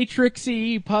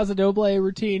Matrixy Paso Doble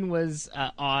routine was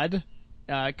odd.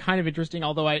 Kind of interesting,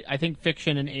 although I think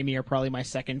Fiction and Amy are probably my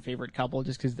second favorite couple,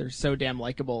 just because they're so damn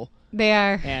likable. They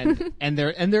are, and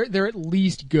they're at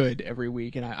least good every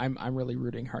week, and I'm really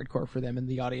rooting hardcore for them, and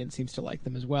the audience seems to like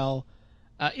them as well.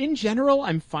 In general,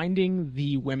 I'm finding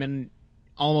the women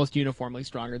almost uniformly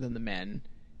stronger than the men,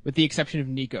 with the exception of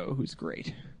Nico, who's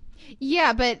great.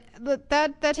 Yeah, but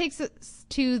that takes us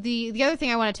to the other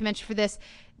thing I wanted to mention for this.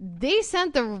 They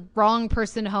sent the wrong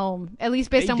person home, at least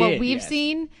based on what we've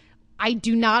seen. I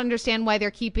do not understand why they're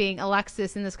keeping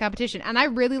Alexis in this competition. And I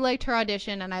really liked her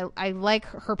audition, and I like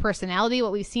her personality,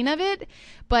 what we've seen of it.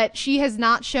 But she has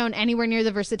not shown anywhere near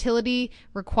the versatility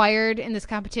required in this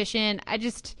competition.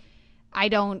 I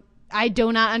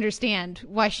do not understand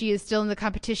why she is still in the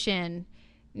competition,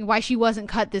 why she wasn't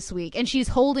cut this week. And she's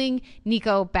holding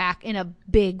Nico back in a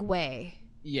big way.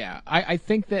 Yeah, I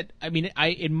think that,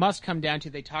 it must come down to,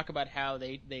 they talk about how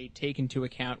they take into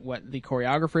account what the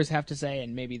choreographers have to say,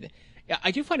 and maybe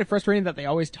I do find it frustrating that they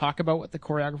always talk about what the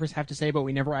choreographers have to say, but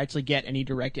we never actually get any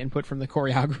direct input from the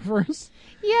choreographers.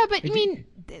 Yeah, but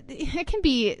it can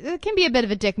be a bit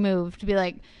of a dick move to be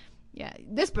like, yeah,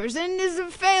 this person is a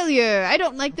failure. I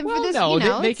don't like them for this. No,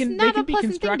 it's not a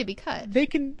pleasant thing to be cut. They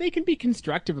can be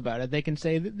constructive about it. They can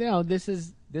say,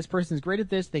 this person's great at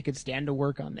this. They could stand to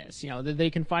work on this. They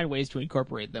can find ways to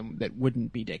incorporate them that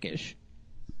wouldn't be dickish.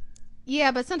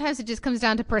 Yeah, but sometimes it just comes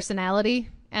down to personality,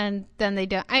 and then they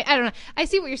don't. I don't know. I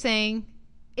see what you're saying.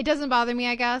 It doesn't bother me,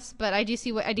 I guess, but I do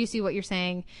see what you're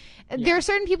saying. Yeah. There are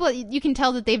certain people that you can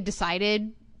tell that they've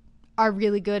decided are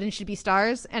really good and should be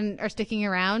stars and are sticking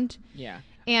around. Yeah.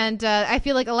 And I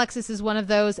feel like Alexis is one of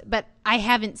those, but I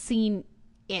haven't seen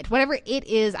it. Whatever it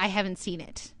is, I haven't seen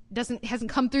it. Hasn't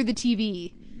come through the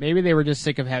TV. Maybe they were just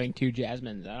sick of having two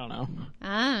Jasmines. I don't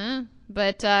know.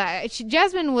 But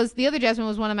the other Jasmine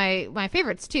was one of my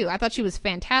favorites too. I thought she was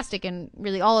fantastic in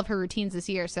really all of her routines this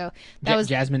year. So that was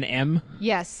Jasmine M.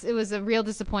 Yes, it was a real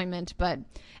disappointment. But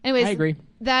anyways, I agree.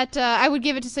 That I would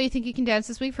give it to So You Think You Can Dance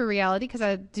this week for Reality, because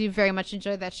I do very much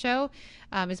enjoy that show,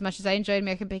 as much as I enjoyed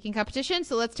American Baking Competition.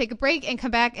 So let's take a break and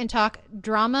come back and talk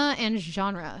drama and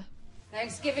genre.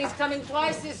 Thanksgiving's coming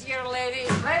twice this year, ladies.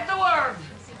 Spread the word.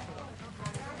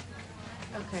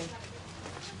 Okay.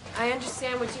 I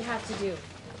understand what you have to do.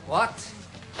 What?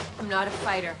 I'm not a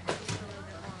fighter.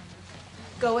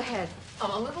 Go ahead.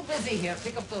 I'm a little busy here.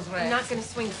 Pick up those rags. I'm not going to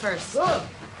swing first. Good.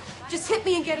 Just hit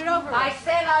me and get it over with. I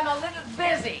said I'm a little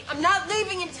busy. I'm not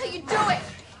leaving until you do it.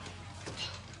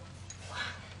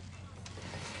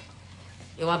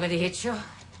 You want me to hit you?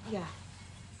 Yeah.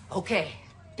 Okay.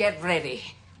 Get ready.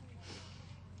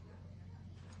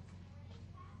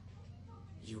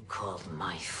 called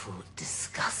my food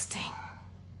disgusting.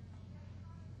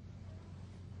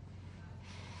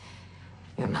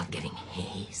 You're not getting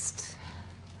hazed.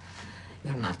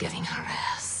 You're not getting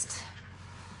harassed.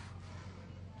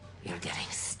 You're getting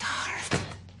starved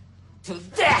to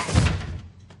death.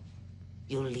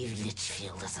 You leave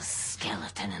Litchfield as a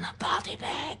skeleton in a body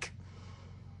bag.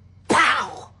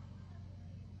 Pow!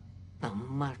 Now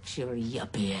march your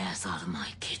yuppie ass out of my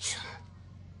kitchen.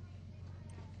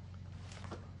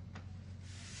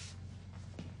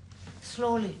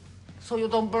 Slowly, so you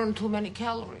don't burn too many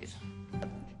calories.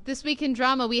 This week in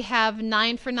drama, we have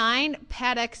 9 for 9,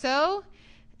 Pat XO.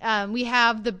 We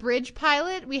have the Bridge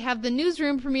pilot. We have the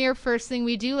newsroom premiere, First Thing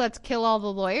We Do, Let's Kill All the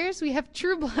Lawyers. We have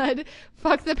True Blood,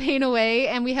 Fuck the Pain Away.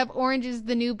 And we have Orange is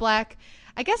the New Black.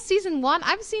 I guess season 1.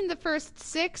 I've seen the first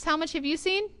 6. How much have you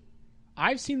seen?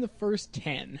 I've seen the first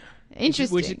 10.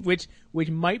 Interesting. Which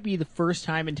might be the first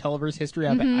time in Televerse history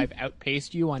I've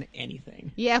outpaced you on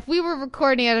anything. Yeah, if we were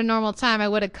recording at a normal time, I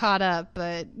would have caught up.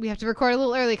 But we have to record a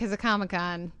little early because of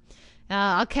Comic-Con.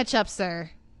 I'll catch up, sir.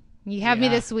 You have me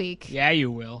this week. Yeah,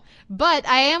 you will. But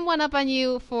I am one up on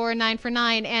you for 9 for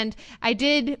 9, and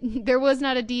there was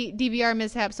not a DVR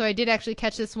mishap, so I did actually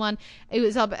catch this one. It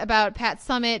was about Pat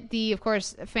Summitt, the, of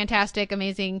course, fantastic,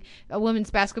 amazing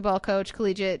women's basketball coach,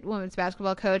 collegiate women's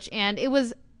basketball coach, and it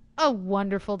was a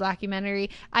wonderful documentary.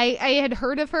 I had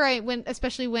heard of her,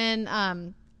 especially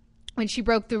when she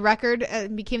broke the record,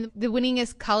 became the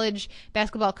winningest college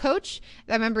basketball coach.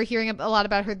 I remember hearing a lot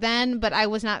about her then, but I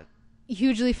was not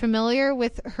hugely familiar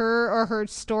with her or her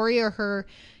story or her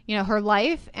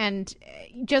life. And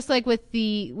just like with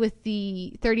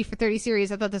the 30 for 30 series,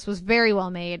 I thought this was very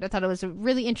well made. I thought it was a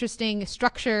really interesting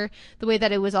structure, the way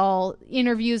that it was all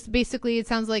interviews. Basically, it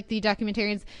sounds like the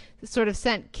documentarians sort of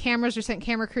sent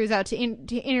camera crews out to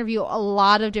interview a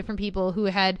lot of different people who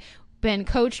had been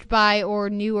coached by or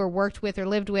knew or worked with or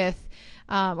lived with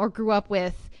or grew up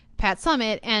with Pat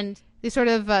Summitt, and they sort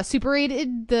of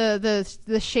superated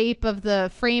the shape of the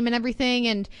frame and everything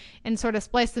and sort of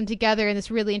spliced them together in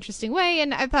this really interesting way,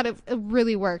 and I thought it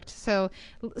really worked. So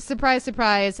surprise,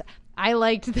 surprise, I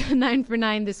liked the 9 for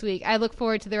 9 this week. I look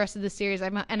forward to the rest of the series,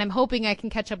 and I'm hoping I can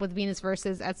catch up with Venus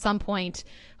Versus at some point.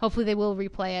 Hopefully they will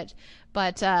replay it.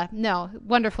 But no,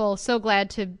 wonderful. So glad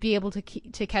to be able to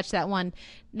catch that one.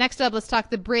 Next up, let's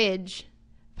talk The Bridge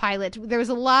pilot. There was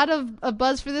a lot of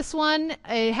buzz for this one.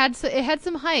 It had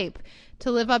some hype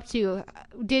to live up to.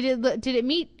 Did it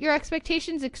meet your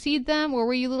expectations, exceed them, or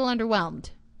were you a little underwhelmed?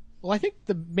 Well, I think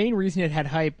the main reason it had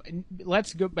hype.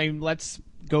 Let's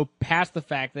go past the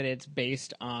fact that it's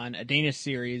based on a Danish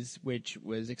series, which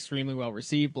was extremely well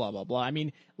received. Blah blah blah. I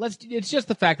mean, it's just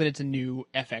the fact that it's a new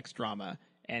FX drama,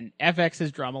 and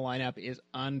FX's drama lineup is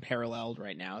unparalleled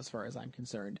right now, as far as I'm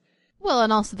concerned. Well,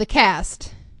 and also the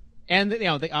cast. And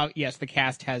yes, the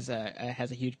cast has a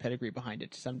huge pedigree behind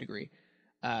it to some degree,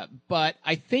 but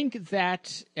I think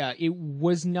that it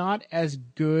was not as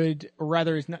good, or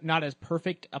rather, is not as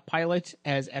perfect a pilot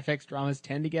as FX dramas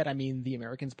tend to get. I mean, The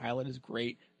Americans pilot is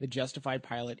great, the Justified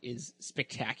pilot is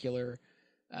spectacular,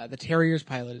 the Terriers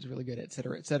pilot is really good,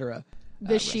 etc., etc.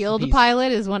 The Shield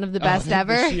pilot is one of the best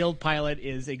ever. The Shield pilot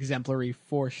is exemplary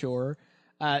for sure.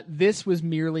 This was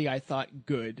merely, I thought,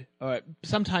 good,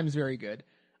 sometimes very good.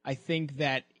 I think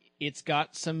that it's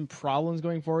got some problems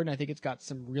going forward, and I think it's got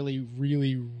some really,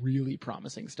 really, really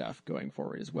promising stuff going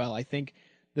forward as well. I think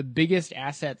the biggest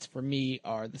assets for me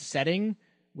are the setting,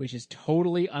 which is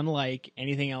totally unlike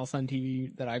anything else on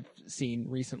TV that I've seen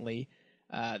recently.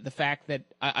 The fact that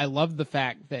I love the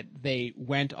fact that they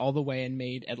went all the way and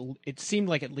made it seemed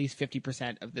like at least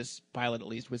 50% of this pilot at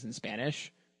least was in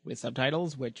Spanish with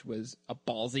subtitles, which was a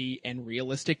ballsy and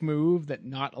realistic move that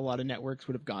not a lot of networks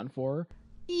would have gone for.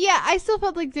 Yeah, I still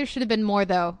felt like there should have been more,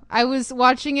 though. I was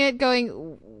watching it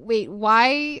going, wait,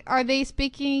 why are they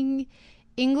speaking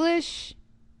English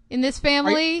in this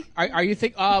family? Are you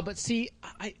think? But see,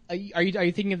 are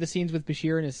you thinking of the scenes with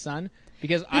Bashir and his son?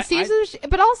 Because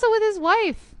but also with his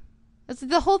wife.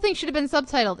 The whole thing should have been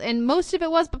subtitled, and most of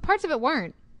it was, but parts of it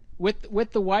weren't.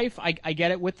 With the wife, I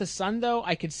get it. With the son, though,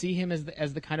 I could see him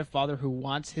as the kind of father who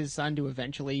wants his son to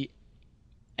eventually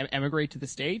emigrate to the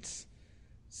States.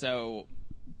 So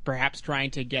perhaps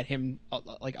trying to get him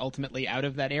ultimately out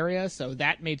of that area. So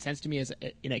that made sense to me as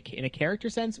in a character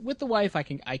sense. With the wife, I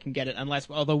can get it,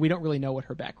 although we don't really know what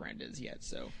her background is yet.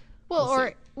 So we'll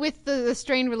see. With the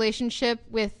strained relationship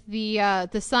with the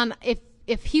son,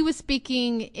 if he was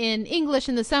speaking in English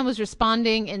and the son was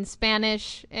responding in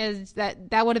Spanish, as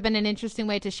that would have been an interesting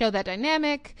way to show that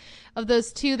dynamic of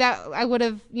those two. That I would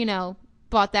have,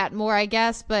 bought that more, I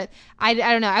guess, but I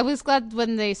don't know. I was glad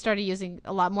when they started using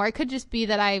a lot more. It could just be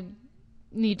that I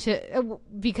need to,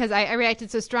 because I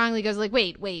reacted so strongly. Goes like,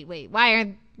 wait,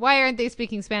 why aren't they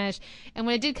speaking Spanish? And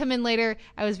when it did come in later,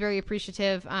 I was very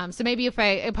appreciative. So maybe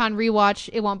upon rewatch,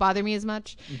 it won't bother me as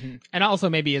much. Mm-hmm. And also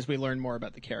maybe as we learn more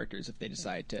about the characters, if they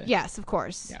decide to. Yes, of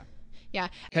course. Yeah.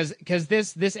 Because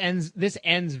this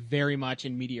ends very much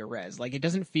in media res. Like, it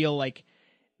doesn't feel like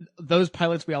those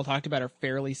pilots we all talked about are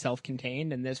fairly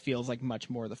self-contained, and this feels like much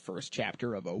more the first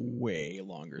chapter of a way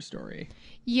longer story.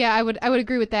 Yeah, I would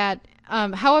agree with that.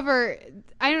 However,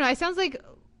 I don't know. It sounds like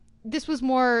this was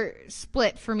more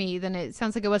split for me than it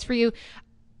sounds like it was for you.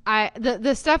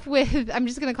 The stuff with, I'm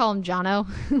just gonna call him Jono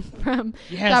from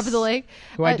Top of the Lake,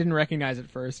 who I didn't recognize at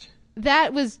first.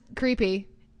 That was creepy.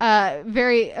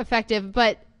 Very effective,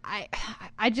 but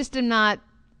I just am not.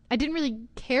 I didn't really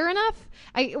care enough.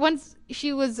 Once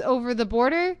she was over the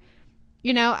border,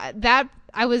 that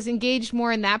I was engaged more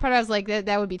in that part. I was like,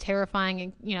 that would be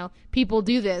terrifying, and people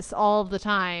do this all the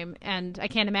time, and I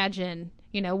can't imagine,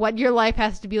 what your life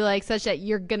has to be like, such that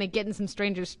you're gonna get in some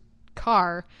stranger's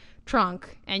car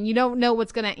trunk and you don't know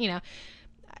what's gonna,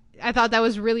 I thought that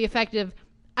was really effective.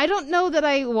 I don't know that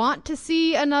I want to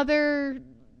see another.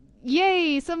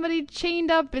 Yay, somebody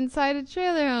chained up inside a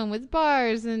trailer home with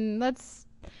bars and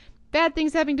bad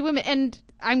things happening to women. And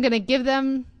I'm going to give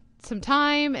them some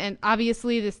time. And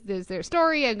obviously this is their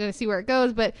story. I'm going to see where it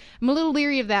goes, but I'm a little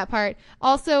leery of that part.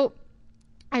 Also,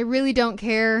 I really don't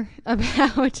care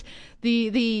about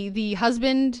the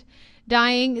husband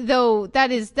dying, though that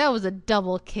was a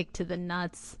double kick to the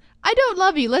nuts. I don't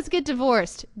love you. Let's get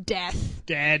divorced. Death.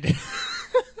 Dead.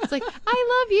 It's like,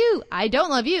 I love you. I don't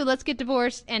love you. Let's get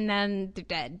divorced. And then they're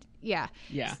dead. Yeah.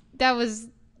 Yeah. That was,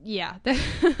 yeah.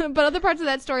 But other parts of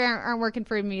that story aren't working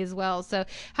for me as well. So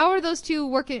how are those two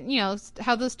working,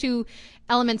 how those two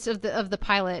elements of the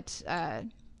pilot,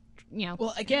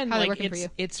 well, again, how like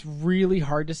it's really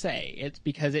hard to say. It's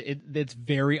because it's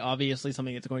very obviously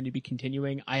something that's going to be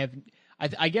continuing.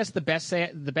 I guess the best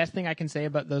thing I can say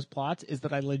about those plots is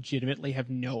that I legitimately have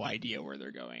no idea where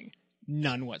they're going.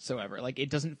 None whatsoever. Like, it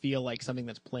doesn't feel like something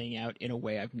that's playing out in a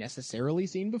way I've necessarily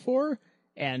seen before.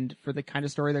 And for the kind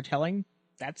of story they're telling,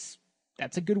 that's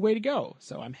a good way to go.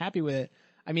 So I'm happy with it.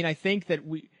 I mean, I think that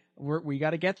we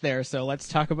got to get there. So let's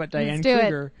talk about Diane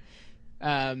Kruger.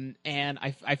 And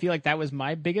I feel like that was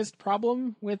my biggest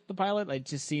problem with the pilot. It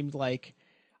just seemed like,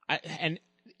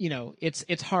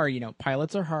 it's hard.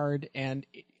 Pilots are hard, and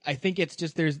I think it's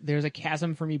just there's a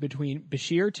chasm for me between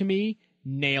Bashir. To me,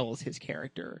 nails his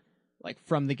character. Like,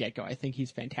 from the get-go, I think he's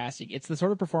fantastic. It's the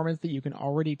sort of performance that you can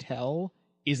already tell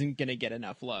isn't going to get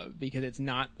enough love, because it's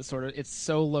not it's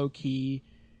so low-key,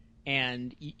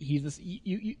 and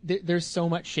there's so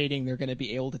much shading they're going to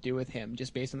be able to do with him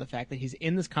just based on the fact that he's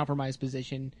in this compromised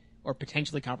position, or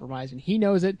potentially compromised, and he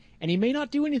knows it, and he may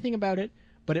not do anything about it,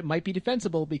 but it might be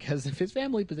defensible because of his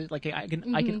family position. Like, I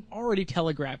can already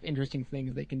telegraph interesting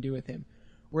things they can do with him.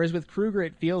 Whereas with Kruger,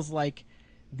 it feels like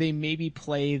they maybe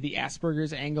play the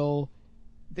Asperger's angle.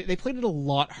 They played it a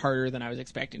lot harder than I was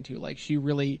expecting to. Like,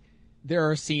 there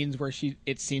are scenes where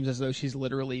it seems as though she's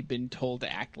literally been told to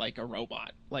act like a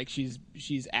robot. Like, she's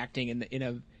acting in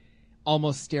a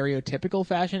almost stereotypical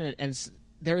fashion. And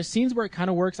there are scenes where it kind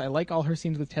of works. I like all her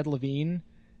scenes with Ted Levine.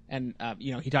 And,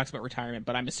 he talks about retirement,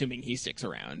 but I'm assuming he sticks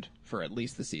around for at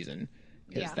least the season.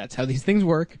 Because that's how these things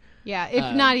work. Yeah,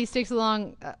 if not, he sticks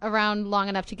around long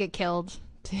enough to get killed.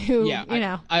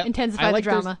 Intensify the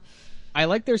drama. I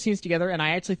like their scenes together, and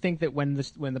I actually think that when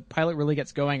the pilot really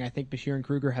gets going, I think Bashir and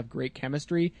Kruger have great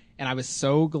chemistry, and I was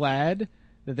so glad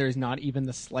that there's not even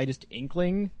the slightest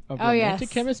inkling of romantic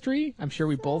chemistry. I'm sure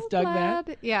we both dug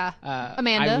that. Yeah,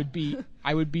 Amanda.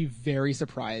 I would be very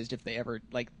surprised if they ever,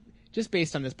 just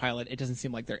based on this pilot, it doesn't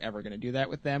seem like they're ever going to do that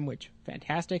with them, which,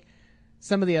 fantastic.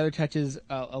 Some of the other touches,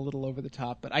 a little over the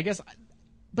top,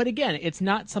 but again, it's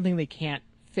not something they can't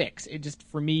fix. It just,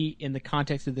 for me, in the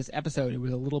context of this episode, it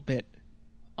was a little bit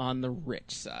on the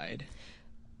rich side.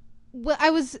 Well, I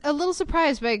was a little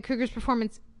surprised by Kruger's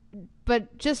performance,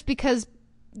 but just because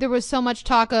there was so much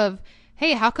talk of,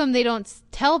 hey, how come they don't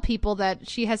tell people that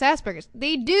she has Asperger's?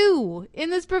 They do in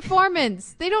this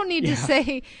performance. They don't need to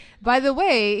say, by the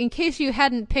way, in case you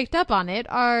hadn't picked up on it,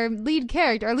 our lead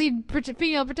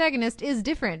female protagonist is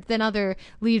different than other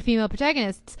lead female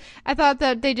protagonists. I thought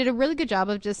that they did a really good job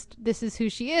of just, this is who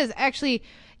she is. Actually,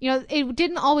 it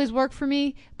didn't always work for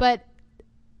me, but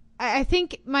I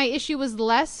think my issue was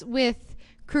less with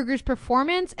Kruger's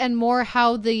performance and more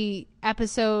how the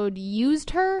episode used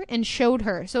her and showed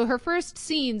her. So her first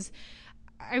scenes,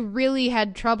 I really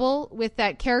had trouble with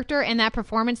that character and that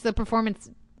performance. The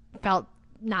performance felt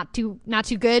not too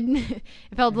good. It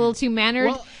felt a little too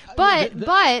mannered. Well,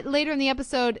 but later in the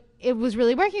episode, it was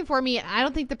really working for me. And I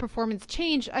don't think the performance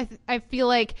changed. I feel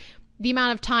like the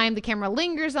amount of time the camera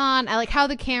lingers on, I like how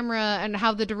the camera and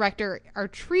how the director are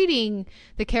treating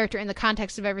the character in the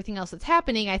context of everything else that's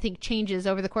happening, I think changes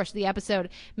over the course of the episode,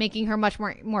 making her much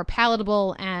more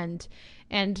palatable and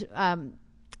at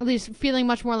least feeling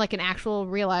much more like an actual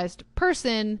realized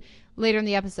person later in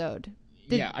the episode.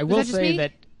 I will say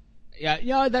that.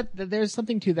 Yeah, that there's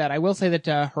something to that. I will say that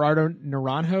Gerardo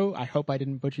Naranjo, I hope I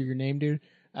didn't butcher your name, dude,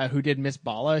 who did Miss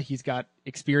Bala, he's got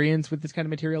experience with this kind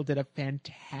of material, did a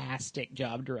fantastic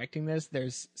job directing this.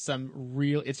 There's some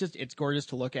real, it's gorgeous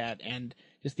to look at, and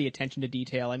just the attention to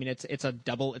detail. I mean, it's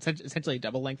essentially a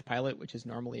double length pilot, which is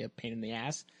normally a pain in the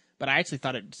ass, but I actually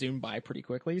thought it zoomed by pretty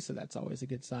quickly, so that's always a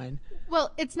good sign.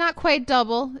 Well, it's not quite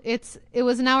double. It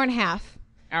was an hour and a half.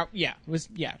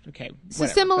 Okay. So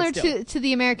similar to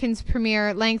the Americans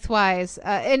premiere lengthwise,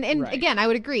 and right. Again, I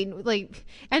would agree. Like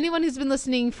anyone who's been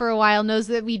listening for a while knows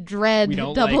that we dread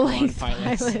double length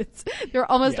pilots. They're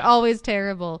almost always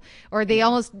terrible, or they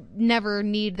almost never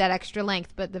need that extra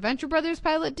length. But the Venture Brothers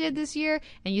pilot did this year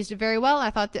and used it very well. I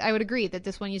thought I would agree that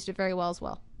this one used it very well as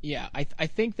well. Yeah, I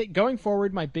think that going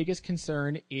forward, my biggest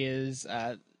concern is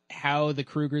how the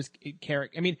Kruger's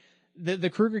character. I mean. The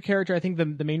Kruger character, I think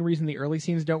the main reason the early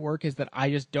scenes don't work is that I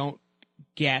just don't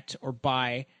get or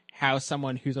buy how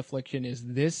someone whose affliction is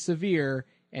this severe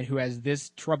and who has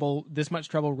this much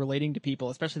trouble relating to people,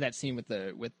 especially that scene with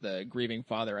the grieving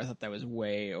father. I thought that was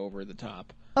way over the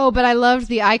top. Oh, but I loved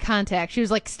the eye contact. She was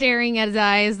like staring at his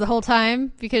eyes the whole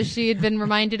time because she had been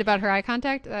reminded about her eye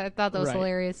contact. I thought that was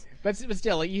hilarious. But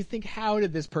still, like, you think, how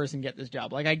did this person get this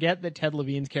job? Like, I get that Ted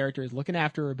Levine's character is looking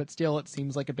after her, but still, it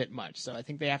seems like a bit much. So I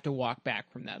think they have to walk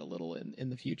back from that a little in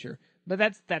the future.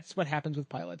 But that's what happens with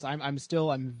pilots.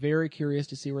 I'm very curious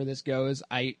to see where this goes.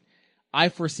 I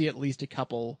foresee at least a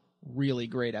couple really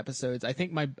great episodes. I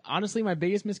think my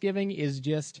biggest misgiving is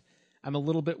just I'm a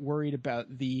little bit worried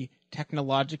about the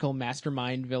technological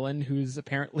mastermind villain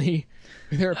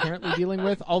they're apparently dealing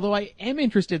with. Although I am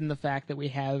interested in the fact that we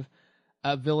have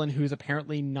a villain who's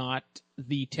apparently not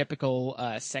the typical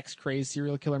sex-crazed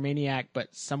serial killer maniac,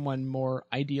 but someone more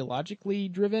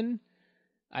ideologically driven.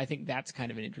 I think that's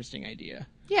kind of an interesting idea.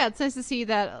 Yeah, it's nice to see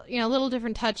that, a little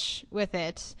different touch with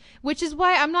it, which is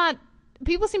why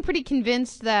people seem pretty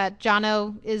convinced that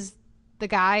Jono is the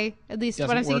guy, at least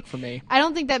what I'm seeing. Doesn't work for me. I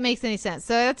don't think that makes any sense.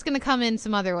 So that's going to come in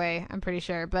some other way, I'm pretty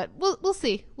sure. But we'll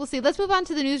see. We'll see. Let's move on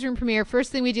to the newsroom premiere.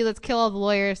 First thing we do, let's kill all the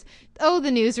lawyers. Oh, the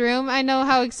newsroom. I know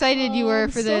how excited you were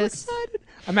for this. Excited.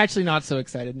 I'm actually not so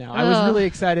excited now. I was really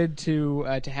excited to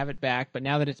have it back, but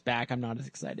now that it's back, I'm not as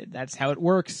excited. That's how it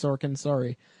works, Sorkin.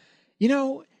 Sorry. You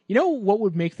know what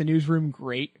would make the newsroom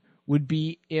great would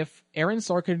be if Aaron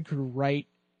Sorkin could write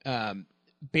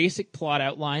basic plot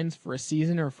outlines for a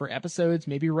season or for episodes,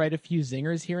 maybe write a few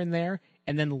zingers here and there,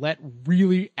 and then let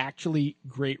really actually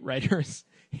great writers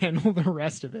handle the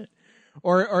rest of it.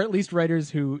 Or at least writers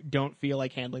who don't feel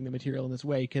like handling the material in this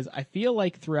way, because I feel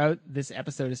like throughout this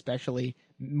episode especially,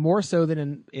 more so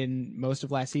than in most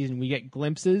of last season, we get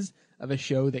glimpses of a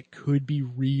show that could be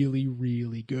really,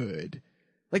 really good.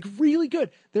 Like, really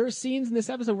good. There are scenes in this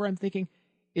episode where I'm thinking,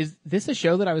 is this a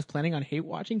show that I was planning on hate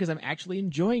watching? Because I'm actually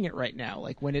enjoying it right now.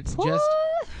 Like, when it's just...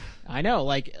 I know,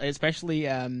 like, especially,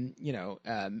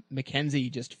 Mackenzie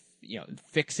just,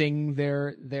 fixing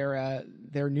their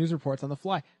news reports on the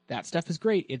fly. That stuff is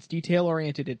great. It's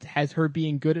detail-oriented. It has her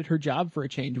being good at her job for a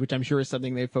change, which I'm sure is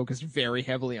something they've focused very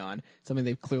heavily on, something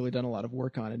they've clearly done a lot of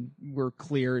work on, and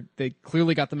they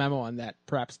clearly got the memo on that,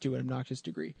 perhaps to an obnoxious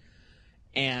degree.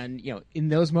 And, in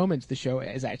those moments, the show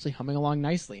is actually humming along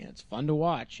nicely, and it's fun to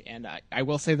watch. And I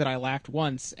will say that I laughed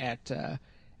once at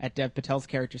Dev Patel's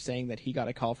character saying that he got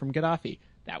a call from Gaddafi.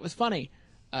 That was funny.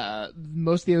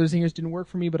 Most of the other zingers didn't work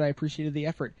for me, but I appreciated the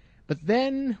effort. But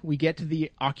then we get to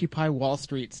the Occupy Wall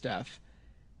Street stuff.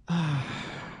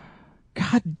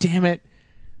 God damn it.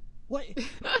 What?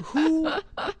 Who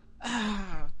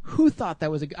thought that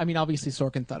was obviously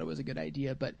Sorkin thought it was a good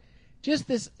idea, but just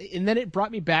this, and then it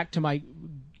brought me back to my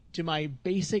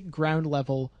basic ground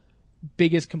level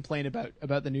biggest complaint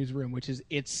about the newsroom, which is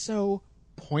it's so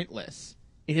pointless.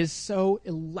 It is so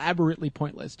elaborately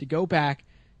pointless to go back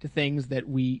to things that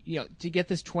to get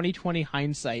this 2020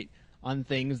 hindsight on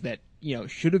things that,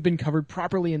 should have been covered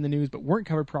properly in the news but weren't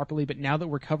covered properly, but now that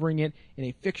we're covering it in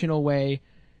a fictional way,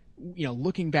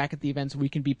 looking back at the events, we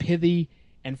can be pithy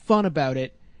and fun about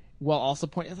it while also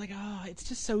it's like, it's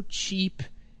just so cheap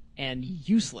and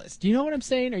useless. Do you know what I'm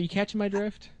saying? Are you catching my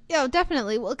drift? Yeah,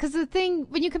 definitely. Well, because the thing,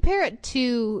 when you compare it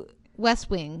to West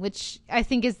Wing, which I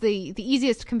think is the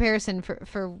easiest comparison for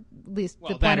at least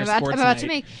the point I'm about to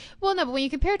make. Well, no, but when you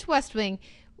compare it to West Wing,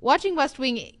 watching West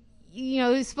Wing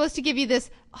it's supposed to give you this,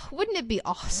 wouldn't it be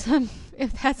awesome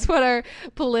if that's what our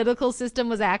political system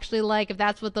was actually like, if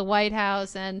that's what the White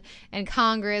House and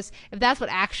Congress, if that's what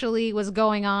actually was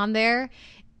going on there.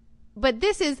 But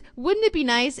wouldn't it be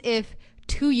nice if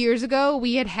 2 years ago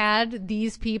we had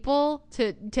these people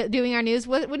to doing our news?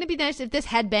 Wouldn't it be nice if this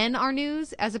had been our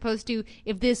news as opposed to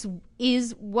if this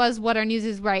was what our news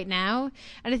is right now?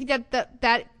 And I think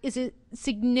that is a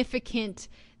significant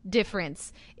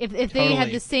difference. If they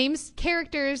had the same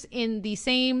characters in the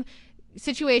same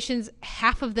situations,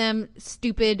 half of them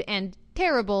stupid and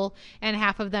terrible and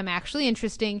half of them actually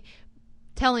interesting,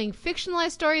 telling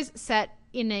fictionalized stories set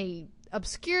in a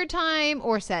obscure time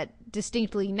or set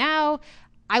distinctly now,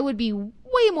 I would be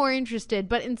way more interested.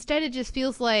 But instead it just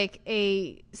feels like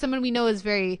someone we know is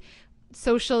very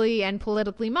socially and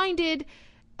politically minded,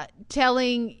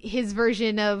 telling his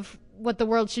version of what the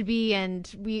world should be, and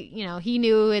he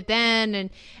knew it then,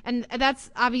 and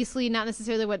that's obviously not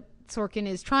necessarily what Sorkin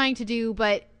is trying to do,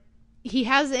 but he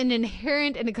has an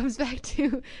inherent, and it comes back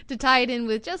to tie it in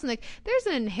with Jeselnik, there's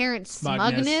an inherent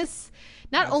smugness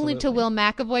not only to Will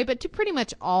McAvoy, but to pretty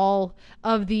much all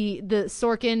of the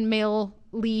Sorkin male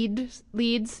leads.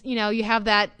 You have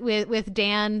that with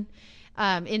Dan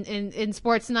in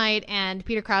Sports Night, and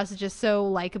Peter Krause is just so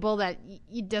likable that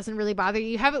it doesn't really bother you.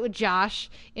 You have it with Josh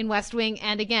in West Wing,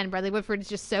 and again, Bradley Whitford is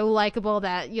just so likable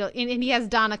that and he has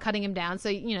Donna cutting him down, so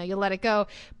you let it go.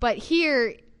 But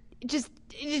here, it's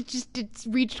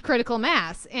reached critical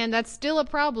mass, and that's still a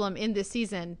problem in this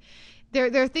season.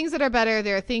 There are things that are better.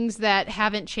 There are things that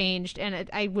haven't changed, and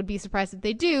I would be surprised if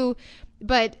they do.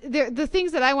 But the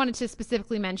things that I wanted to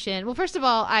specifically mention, well, first of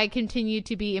all, I continue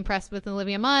to be impressed with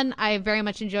Olivia Munn. I very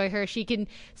much enjoy her. She can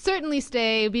certainly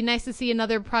stay. It would be nice to see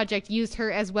another project use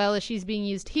her as well as she's being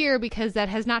used here, because that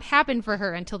has not happened for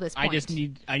her until this point.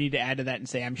 I need to add to that and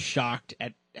say I'm shocked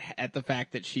at the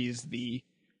fact that she's the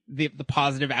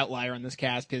positive outlier on this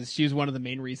cast, because she was one of the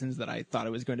main reasons that I thought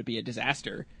it was going to be a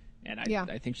disaster. And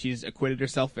I think she's acquitted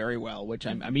herself very well, which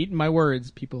I'm eating my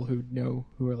words, people who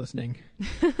are listening.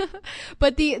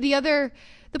 But the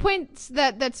points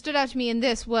that stood out to me in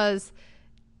this was,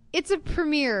 it's a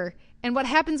premiere, and what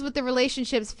happens with the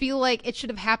relationships feel like it should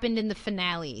have happened in the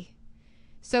finale.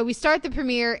 So we start the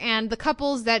premiere, and the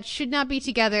couples that should not be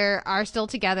together are still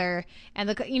together, and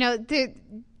the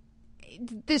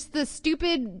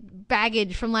stupid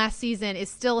baggage from last season is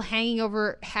still hanging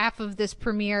over half of this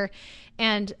premiere,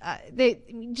 and I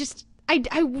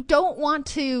don't want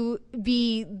to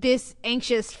be this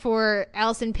anxious for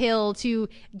Alison Pill to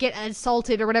get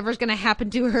assaulted or whatever's going to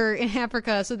happen to her in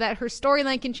Africa, so that her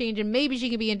storyline can change and maybe she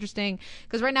can be interesting,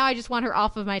 because right now I just want her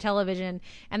off of my television,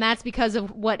 and that's because of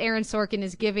what Aaron Sorkin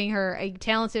is giving her, a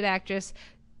talented actress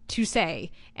to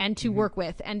say and to work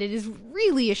with, and it is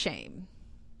really a shame.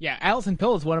 Yeah, Alison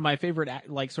Pill is one of my favorite,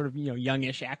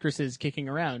 youngish actresses kicking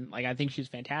around. Like, I think she's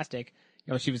fantastic.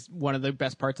 She was one of the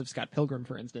best parts of Scott Pilgrim,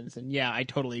 for instance. And yeah, I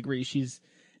totally agree. She's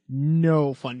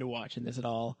no fun to watch in this at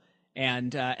all.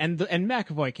 And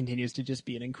McAvoy continues to just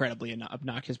be an incredibly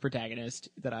obnoxious protagonist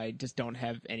that I just don't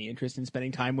have any interest in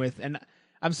spending time with. And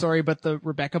I'm sorry, but the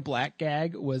Rebecca Black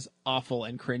gag was awful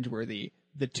and cringeworthy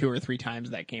the 2 or 3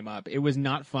 times that came up. It was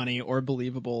not funny or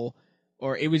believable,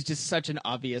 or it was just such an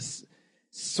obvious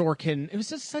Sorkin. It was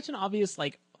just such an obvious,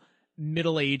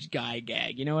 middle-aged guy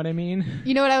gag. You know what I mean?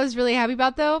 You know what I was really happy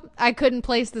about, though? I couldn't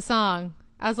place the song.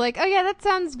 I was like, oh yeah, that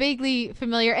sounds vaguely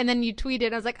familiar. And then you tweeted,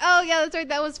 and I was like, oh yeah, that's right,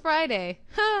 that was Friday.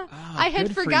 I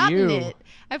had forgotten it.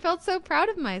 I felt so proud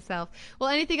of myself. Well,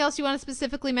 anything else you want to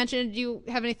specifically mention? Do you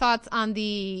have any thoughts on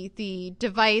the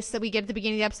device that we get at the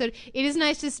beginning of the episode? It is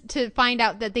nice to find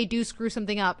out that they do screw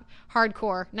something up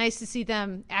hardcore. Nice to see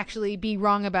them actually be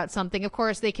wrong about something. Of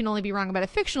course, they can only be wrong about a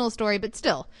fictional story, but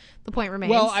still, the point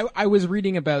remains. Well, I was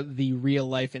reading about the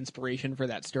real-life inspiration for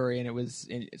that story, and it was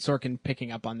Sorkin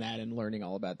picking up on that and learning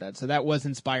all about that. So that was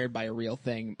inspired by a real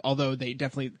thing, although they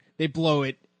blow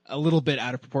it a little bit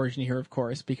out of proportion here, of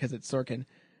course, because it's Sorkin.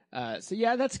 So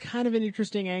yeah, that's kind of an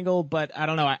interesting angle, but I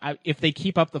don't know. If they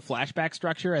keep up the flashback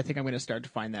structure, I think I'm going to start to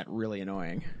find that really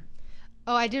annoying.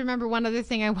 Oh, I did remember one other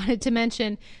thing I wanted to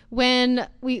mention. When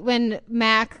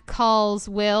Mac calls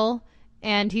Will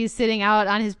and he's sitting out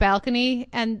on his balcony,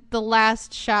 and the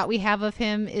last shot we have of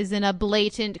him is in a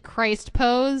blatant Christ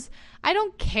pose. I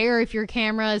don't care if your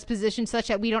camera is positioned such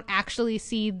that we don't actually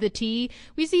see the T.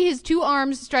 We see his 2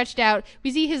 arms stretched out.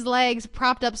 We see his legs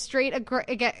propped up straight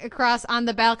across on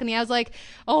the balcony. I was like,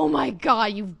 oh my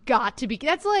God, you've got to be.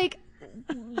 That's like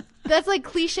that's like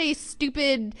cliche,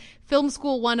 stupid film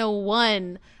school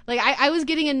 101. Like, I was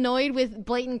getting annoyed with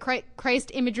blatant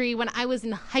Christ imagery when I was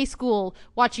in high school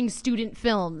watching student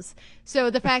films. So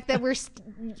the fact that we're,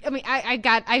 I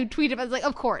tweeted, I was like,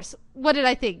 of course. What did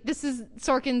I think? This is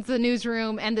Sorkin's The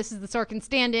Newsroom, and this is the Sorkin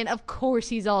stand-in. Of course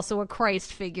he's also a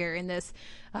Christ figure in this.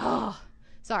 Oh,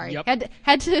 sorry. Yep.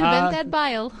 Had to invent that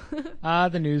bile.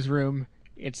 The Newsroom.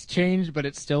 It's changed, but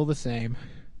it's still the same.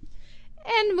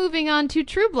 And moving on to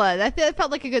True Blood. That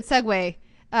felt like a good segue.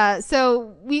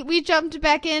 So we jumped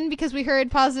back in because we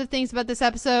heard positive things about this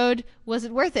episode. Was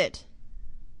it worth it?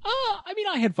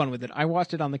 I had fun with it. I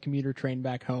watched it on the commuter train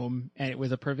back home, and it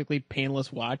was a perfectly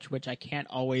painless watch, which I can't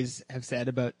always have said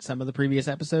about some of the previous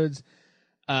episodes.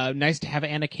 Nice to have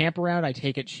Anna Camp around. I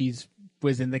take it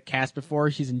was in the cast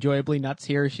before. She's enjoyably nuts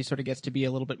here. She sort of gets to be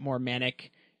a little bit more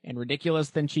manic and ridiculous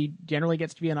than she generally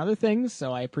gets to be on other things,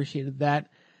 so I appreciated that.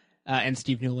 And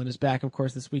Steve Newland is back, of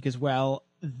course, this week as well.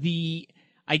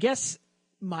 I guess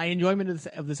my enjoyment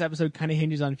of this episode kind of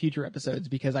hinges on future episodes,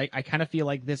 because I kind of feel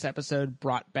like this episode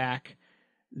brought back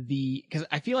because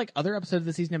I feel like other episodes of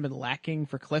the season have been lacking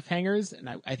for cliffhangers,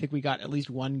 and I think we got at least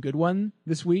one good one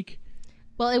this week.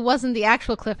 Well, it wasn't the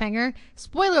actual cliffhanger.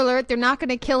 Spoiler alert, they're not going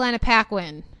to kill Anna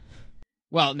Paquin.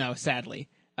 Well, no, sadly.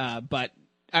 But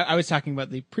I was talking about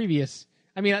the previous.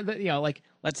 I mean,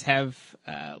 let's have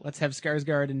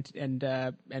Skarsgård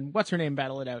and what's her name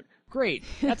battle it out. Great,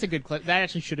 that's a good clip. That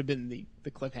actually should have been the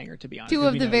cliffhanger, to be honest. Two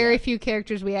of the very few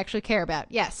characters we actually care about.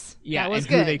 Yes, yeah, that was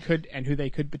good. Who they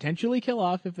could potentially kill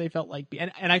off if they felt like.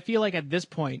 And I feel like at this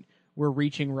point we're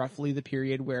reaching roughly the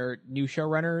period where new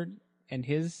showrunner and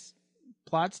his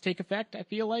plots take effect. I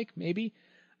feel like maybe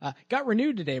got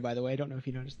renewed today. By the way, I don't know if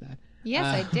you noticed that. Yes,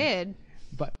 I did.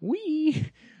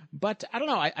 But I don't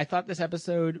know. I thought this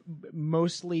episode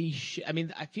mostly.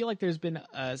 I feel like there's been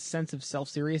a sense of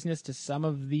self-seriousness to some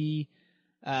of the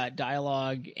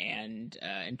dialogue and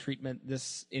treatment.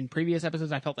 In previous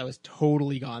episodes, I felt that was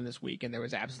totally gone this week, and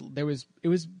there was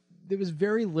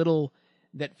very little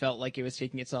that felt like it was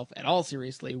taking itself at all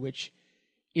seriously, which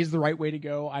is the right way to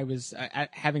go. I was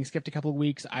having skipped a couple of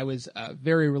weeks. I was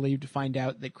very relieved to find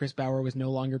out that Chris Bauer was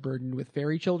no longer burdened with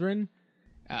fairy children.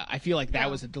 I feel like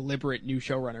that was a deliberate new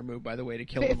showrunner move, by the way, to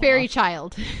kill them fairy off.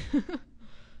 child.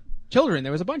 Children,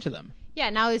 there was a bunch of them. Yeah,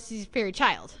 now he's fairy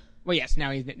child. Well, yes,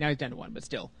 now he's down to one, but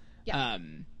still. Yeah.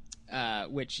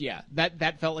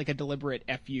 That felt like a deliberate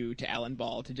FU to Alan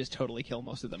Ball to just totally kill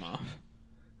most of them off.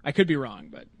 I could be wrong,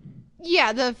 but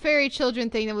yeah, the fairy children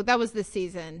thing that was this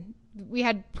season. We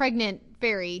had pregnant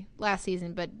fairy last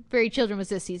season, but fairy children was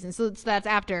this season, so that's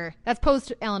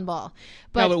post Alan Ball.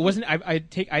 But no, it wasn't.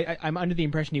 I'm under the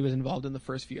impression he was involved in the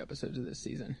first few episodes of this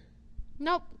season.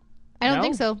 Nope, I don't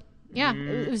think so. Yeah,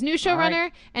 it was new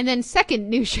showrunner and then second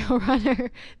new showrunner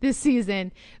this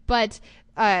season. But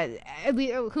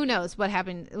who knows what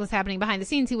was happening behind the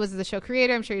scenes. He was the show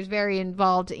creator. I'm sure he was very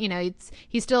involved.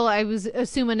 He's still, I was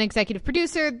assuming, an executive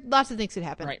producer. Lots of things could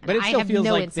happen. Right, but it still feels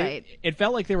like insight. It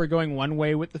felt like they were going one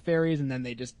way with the fairies, and then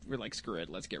they just were like, screw it,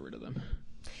 let's get rid of them.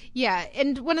 Yeah,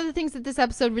 and one of the things that this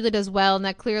episode really does well, and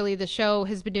that clearly the show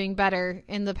has been doing better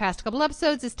in the past couple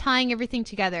episodes, is tying everything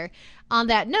together. On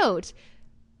that note,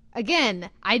 again,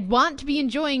 I'd want to be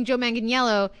enjoying Joe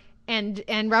Manganiello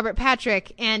and Robert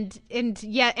Patrick and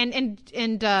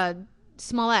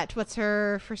Smollett. What's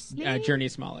her first name? Journey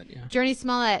Smollett. Yeah. Journey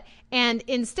Smollett. And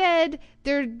instead,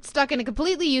 they're stuck in a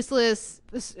completely useless.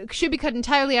 Should be cut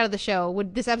entirely out of the show.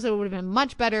 This episode would have been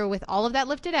much better with all of that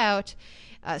lifted out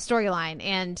storyline.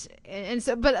 And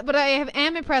so, but I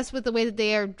am impressed with the way that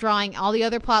they are drawing all the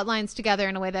other plot lines together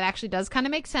in a way that actually does kind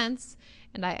of make sense.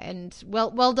 And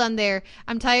well done there.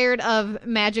 I'm tired of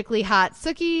magically hot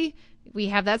Sookie. We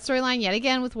have that storyline yet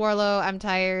again with Warlow. I'm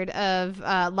tired of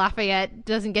Lafayette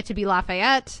doesn't get to be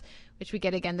Lafayette, which we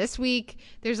get again this week.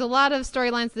 There's a lot of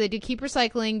storylines that they do keep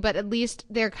recycling, but at least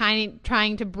they're kind of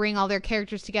trying to bring all their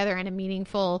characters together in a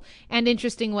meaningful and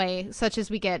interesting way, such as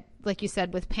we get, like you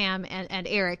said, with Pam and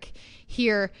Eric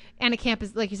here. Anna Camp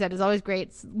is, like you said, is always great.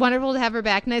 It's wonderful to have her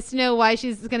back. Nice to know why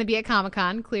she's going to be at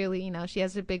Comic-Con. Clearly, she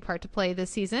has a big part to play this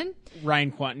season.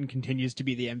 Ryan Quanten continues to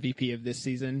be the MVP of this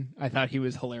season. I thought he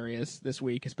was hilarious this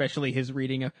week, especially his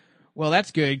reading of, well,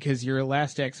 that's good because your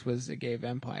last ex was a gay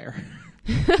vampire.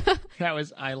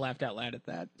 I laughed out loud at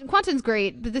that. Quentin's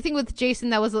great, but the thing with Jason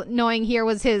that was annoying here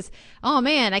was his, oh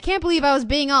man, I can't believe I was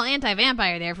being all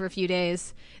anti-vampire there for a few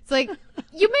days. It's like,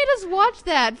 you made us watch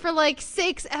that for like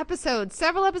 6 episodes,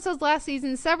 several episodes last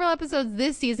season, several episodes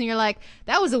this season. You're like,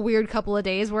 that was a weird couple of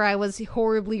days where I was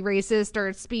horribly racist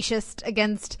or speciest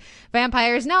against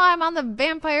vampires. Now I'm on the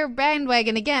vampire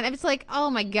bandwagon again. It's like, oh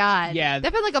my God. Yeah.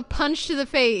 That felt like a punch to the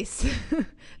face.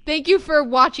 Thank you for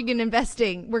watching and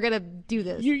investing. We're going to do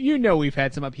this. You know we've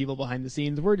had some upheaval behind the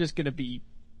scenes. We're just going to be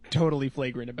totally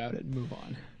flagrant about it and move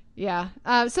on. Yeah.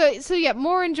 So yeah,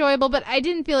 more enjoyable, but I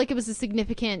didn't feel like it was a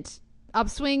significant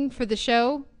upswing for the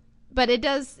show. But it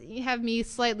does have me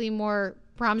slightly more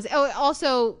promising. Oh,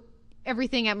 also,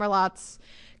 everything at Merlotte's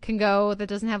can go that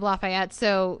doesn't have Lafayette.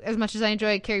 So as much as I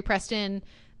enjoy Carrie Preston,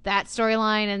 that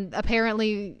storyline, and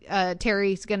apparently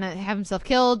Terry's going to have himself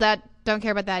killed, don't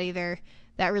care about that either.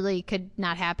 That really could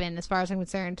not happen as far as I'm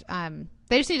concerned.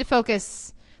 They just need to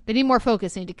focus. They need more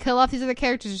focus. They need to kill off these other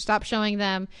characters or stop showing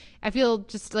them. I feel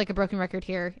just like a broken record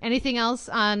here. Anything else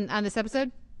on this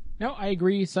episode? No, I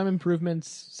agree. Some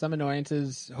improvements, some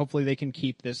annoyances. Hopefully they can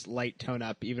keep this light tone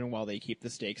up even while they keep the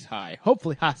stakes high.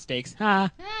 Hopefully, stakes. Yeah,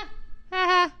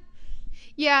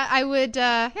 I would,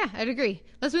 I'd agree.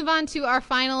 Let's move on to our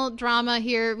final drama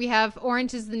here. We have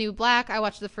Orange is the New Black. I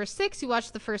watched the first 6. You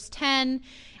watched the first 10.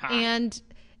 And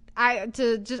I'm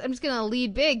just going to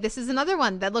lead big. This is another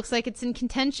one that looks like it's in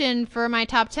contention for my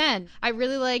top 10. I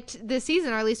really liked this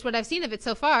season, or at least what I've seen of it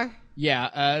so far.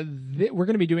 Yeah, we're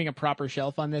going to be doing a proper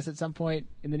shelf on this at some point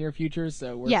in the near future,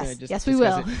 so we're going to just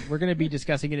discuss it. We're going to be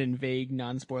discussing it in vague,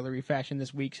 non-spoilery fashion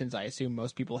this week, since I assume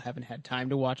most people haven't had time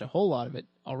to watch a whole lot of it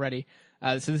already.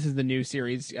 So this is the new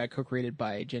series co-created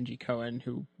by Genji Cohen,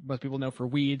 who most people know for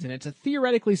Weeds, and it's a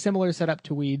theoretically similar setup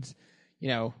to Weeds. You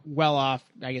know, well off,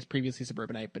 I guess previously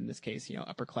suburbanite, but in this case, you know,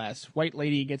 upper class white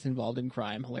lady gets involved in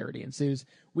crime, hilarity ensues.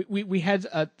 We had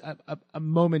a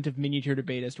moment of miniature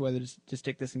debate as to whether to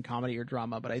stick this in comedy or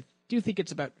drama, but I do think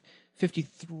it's about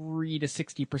 53 to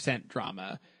 60%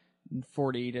 drama, and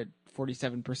 40 to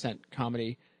 47%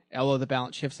 comedy, although the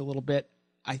balance shifts a little bit.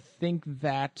 I think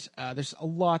that there's a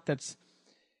lot that's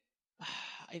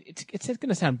it's going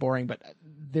to sound boring, but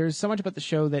there's so much about the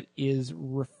show that is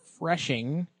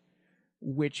refreshing,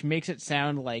 which makes it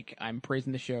sound like I'm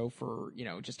praising the show for, you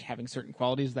know, just having certain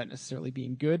qualities without necessarily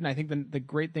being good. And I think the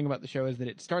great thing about the show is that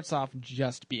it starts off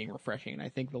just being refreshing. And I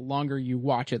think the longer you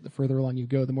watch it, the further along you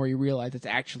go, the more you realize it's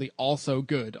actually also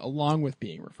good along with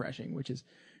being refreshing, which is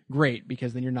great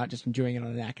because then you're not just enjoying it on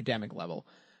an academic level.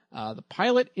 The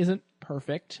pilot isn't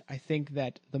perfect. I think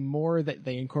that the more that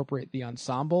they incorporate the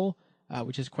ensemble,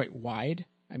 which is quite wide,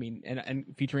 I mean, and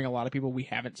featuring a lot of people we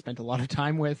haven't spent a lot of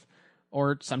time with,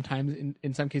 or sometimes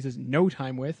in some cases no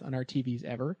time with on our TVs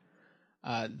ever.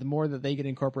 The more that they get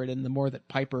incorporated and the more that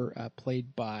Piper,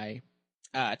 played by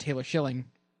Taylor Schilling,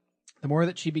 the more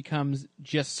that she becomes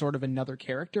just sort of another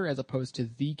character as opposed to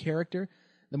the character,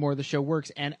 the more the show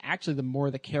works, and actually the more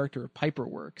the character of Piper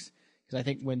works. Because I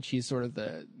think when she's sort of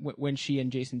when she and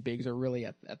Jason Biggs are really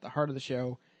at the heart of the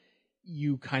show,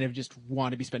 you kind of just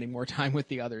want to be spending more time with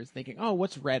the others, thinking, oh,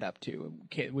 what's Red up to?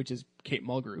 Which is Kate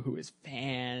Mulgrew, who is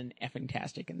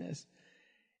fan-effing-tastic in this.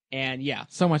 And yeah,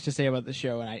 so much to say about the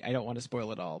show, and I don't want to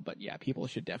spoil it all, but yeah, people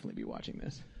should definitely be watching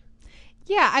this.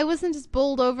 Yeah, I wasn't as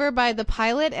bowled over by the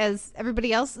pilot as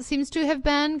everybody else seems to have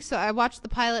been. So I watched the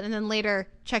pilot and then later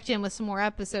checked in with some more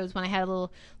episodes when I had a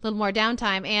little more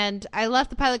downtime. And I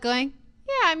left the pilot going,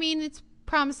 yeah, I mean, it's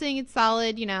promising, it's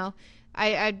solid, you know.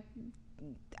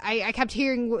 I kept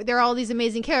hearing there are all these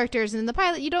amazing characters, and in the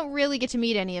pilot you don't really get to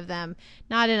meet any of them,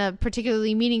 not in a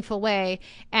particularly meaningful way.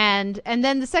 And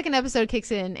then the second episode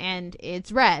kicks in, and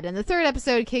it's Red, and the third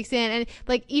episode kicks in, and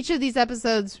like each of these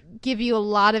episodes give you a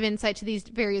lot of insight to these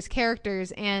various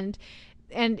characters, and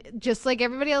just like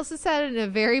everybody else has said in a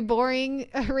very boring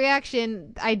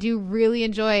reaction, I do really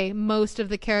enjoy most of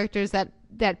the characters that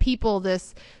people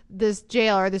this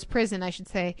jail, or this prison, I should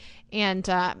say. And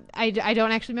I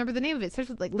don't actually remember the name of it. It starts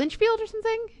with like Lynchfield or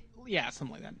something? Yeah,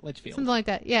 something like that. Litchfield. Something like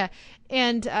that, yeah.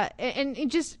 And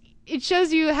it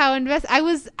shows you how I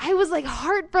was like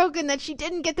heartbroken that she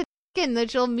didn't get the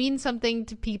that she'll mean something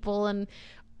to people and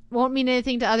won't mean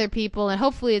anything to other people, and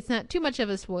hopefully it's not too much of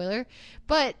a spoiler.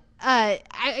 But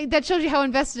that shows you how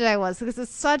invested I was, because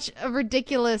it's such a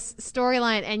ridiculous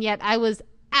storyline, and yet I was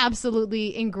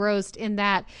absolutely engrossed in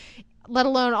that, let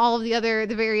alone all of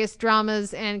the various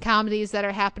dramas and comedies that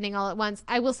are happening all at once.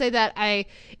 I will say that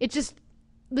it just,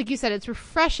 like you said, it's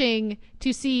refreshing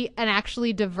to see an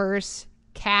actually diverse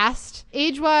cast,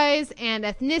 age-wise and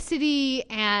ethnicity,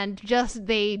 and just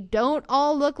they don't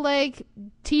all look like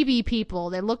TV people.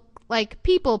 They look like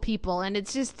people, and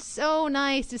it's just so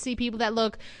nice to see people that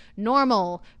look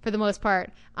normal for the most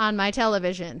part on my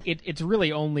television. It's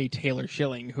really only Taylor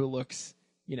Schilling who looks,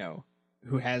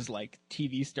 who has like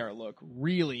TV star look,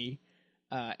 really,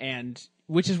 and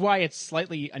which is why it's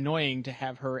slightly annoying to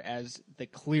have her as the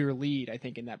clear lead, I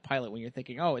think, in that pilot, when you're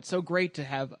thinking, oh, it's so great to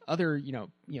have other,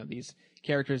 these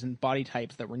characters and body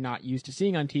types that we're not used to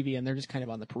seeing on TV, and they're just kind of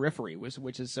on the periphery,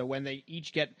 which is so when they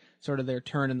each get sort of their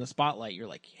turn in the spotlight, you're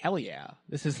like, hell yeah,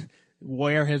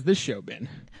 where has this show been?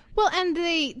 Well, and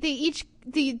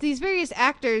these various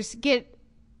actors get,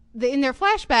 in their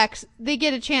flashbacks, they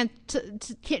get a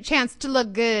chance to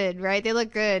look good, right? They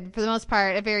look good for the most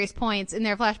part at various points in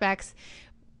their flashbacks.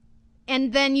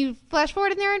 And then you flash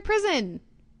forward and they're in prison.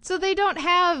 So they don't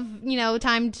have,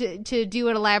 time to do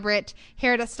an elaborate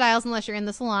hairstyles unless you're in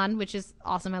the salon, which is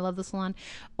awesome. I love the salon.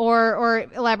 Or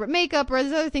elaborate makeup or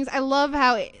those other things. I love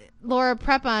how Laura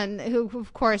Prepon, who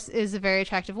of course is a very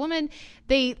attractive woman,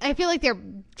 I feel like they're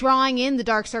drawing in the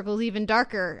dark circles even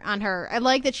darker on her. I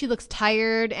like that she looks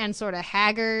tired and sort of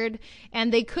haggard,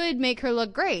 and they could make her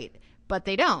look great, but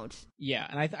they don't. Yeah,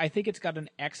 and I think it's got an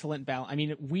excellent balance. I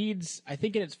mean, Weeds, I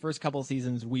think in its first couple of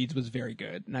seasons, Weeds was very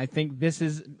good, and I think this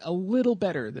is a little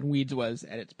better than Weeds was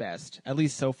at its best, at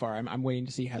least so far. I'm waiting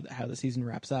to see how the season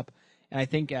wraps up, and I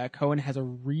think Cohen has a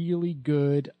really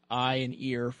good eye and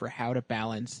ear for how to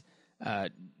balance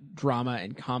drama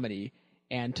and comedy,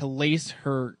 and to lace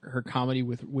her comedy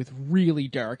with really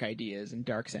dark ideas and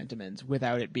dark sentiments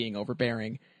without it being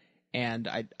overbearing. And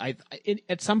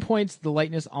at some points the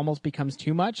lightness almost becomes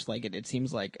too much. Like it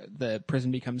seems like the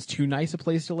prison becomes too nice a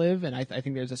place to live. And I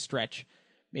think there's a stretch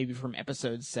maybe from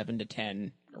episodes 7 to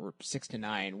 10 or 6 to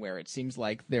 9 where it seems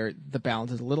like the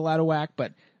balance is a little out of whack,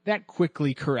 but that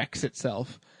quickly corrects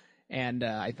itself. And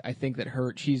I think that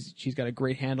she's got a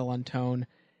great handle on tone.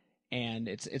 And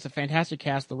it's a fantastic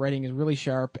cast. The writing is really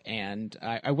sharp, and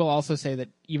I will also say that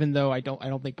even though I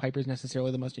don't think Piper's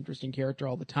necessarily the most interesting character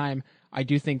all the time, I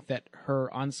do think that her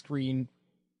on-screen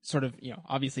sort of,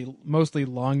 obviously mostly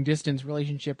long-distance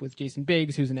relationship with Jason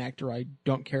Biggs, who's an actor I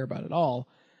don't care about at all,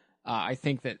 I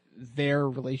think that their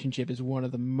relationship is one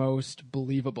of the most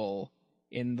believable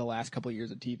in the last couple of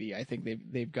years of TV. I think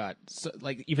they've got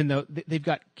even though they've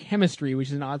got chemistry, which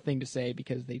is an odd thing to say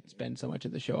because they spend so much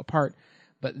of the show apart.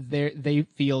 But they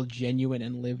feel genuine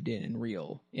and lived in and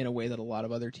real in a way that a lot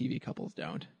of other TV couples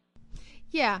don't.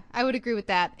 Yeah, I would agree with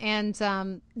that. And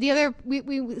the other,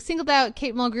 we singled out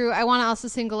Kate Mulgrew. I want to also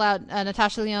single out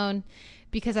Natasha Lyonne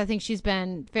because I think she's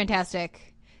been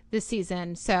fantastic this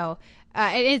season. So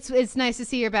it's nice to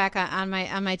see her back on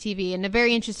my TV, and a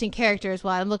very interesting character as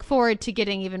well. I look forward to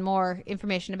getting even more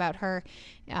information about her.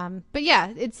 But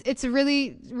yeah, it's a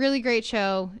really, really great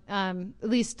show. At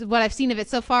least what I've seen of it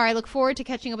so far. I look forward to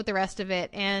catching up with the rest of it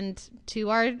and to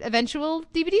our eventual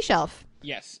DVD shelf.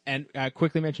 Yes, and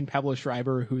quickly mention Pablo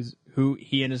Schreiber, who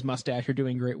he and his mustache are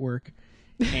doing great work,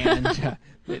 and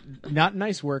not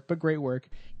nice work, but great work.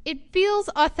 It feels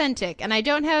authentic, and I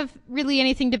don't have really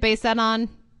anything to base that on,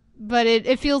 but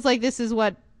it feels like this is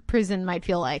what prison might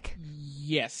feel like.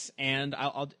 Yes, and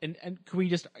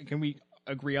can we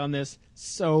agree on this?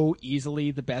 So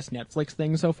easily the best Netflix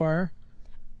thing so far.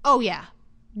 Oh yeah,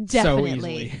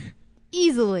 definitely, so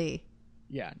easily.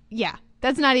 Yeah.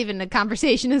 That's not even a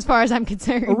conversation as far as I'm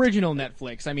concerned. Original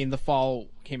Netflix. I mean, The Fall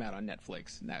came out on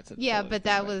Netflix, and that's it. Yeah, but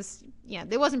that was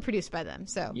it wasn't produced by them,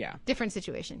 so yeah, different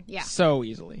situation. Yeah, so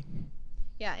easily.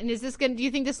 Yeah, and is this do you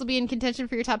think this will be in contention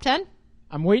for your top 10?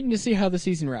 I'm waiting to see how the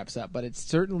season wraps up, but it's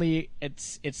certainly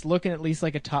it's looking at least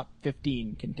like a top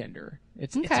 15 contender.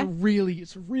 It's a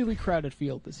really crowded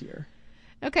field this year.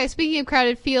 Okay, speaking of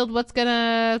crowded field, what's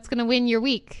gonna win your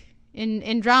week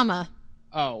in drama?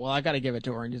 Oh, well, I got to give it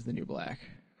to Orange is the New Black,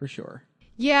 for sure.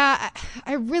 Yeah,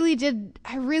 I really did.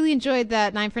 I really enjoyed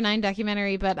that 9 for 9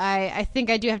 documentary, but I think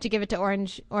I do have to give it to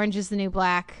Orange. Orange is the New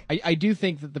Black. I do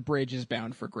think that The Bridge is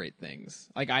bound for great things.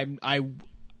 Like, There's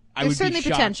would certainly be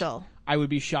shocked. potential. I would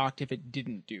be shocked if it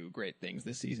didn't do great things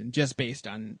this season, just based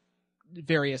on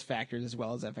various factors as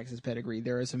well as FX's pedigree.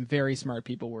 There are some very smart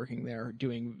people working there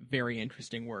doing very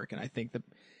interesting work, and I think that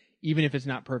even if it's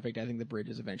not perfect, I think The Bridge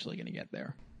is eventually going to get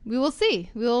there. We will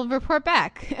see. We will report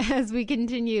back as we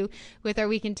continue with our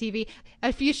Week in TV.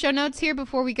 A few show notes here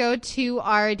before we go to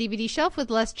our DVD shelf with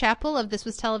Les Chappell of This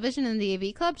Was Television and the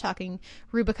AV Club, talking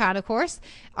Rubicon, of course.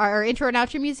 Our intro and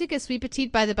outro music is Sweet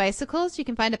Petite by The Bicycles. You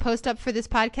can find a post up for this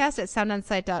podcast at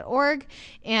soundonsight.org,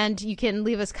 and you can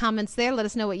leave us comments there. Let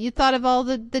us know what you thought of all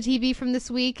the TV from this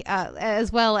week,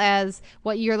 as well as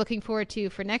what you're looking forward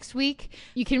to for next week.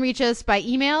 You can reach us by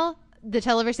email,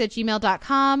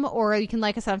 theteleverse@gmail.com, or you can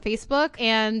like us on Facebook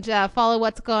and follow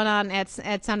what's going on at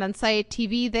Sound On Sight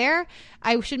TV there.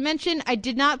 I should mention I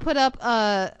did not put up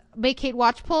a Make Kate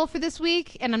Watch poll for this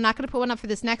week, and I'm not going to put one up for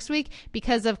this next week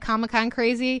because of Comic-Con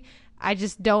crazy. I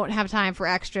just don't have time for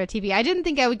extra TV. I didn't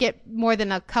think I would get more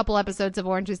than a couple episodes of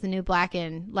Orange is the New Black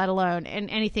in, let alone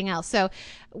anything else. So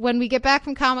when we get back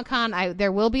from Comic-Con,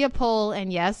 there will be a poll,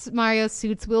 and yes, Mario's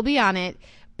Suits will be on it.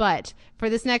 But for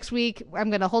this next week, I'm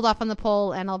going to hold off on the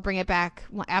poll, and I'll bring it back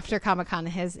after Comic-Con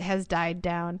has died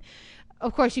down.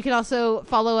 Of course, you can also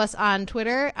follow us on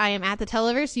Twitter. I am at the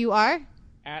Televerse. You are?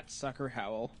 At Sucker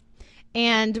Howl.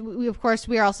 And we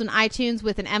are also in iTunes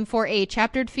with an M4A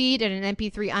chaptered feed and an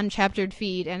MP3 unchaptered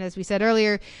feed. And as we said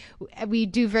earlier, we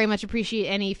do very much appreciate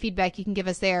any feedback you can give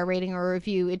us there, a rating or a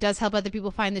review. It does help other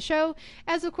people find the show,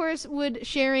 as of course would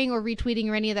sharing or retweeting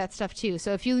or any of that stuff too.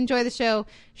 So if you enjoy the show,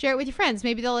 share it with your friends.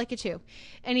 Maybe they'll like it too.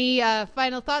 Any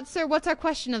final thoughts, sir? What's our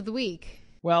question of the week?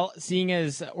 Well, seeing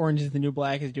as Orange is the New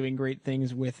Black is doing great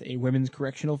things with a women's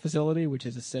correctional facility, which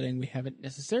is a setting we haven't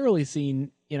necessarily seen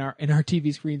in our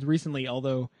TV screens recently,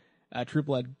 although True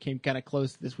Blood came kind of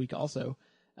close this week also.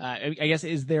 I guess,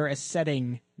 is there a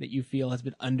setting that you feel has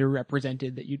been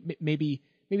underrepresented that you maybe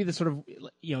the sort of,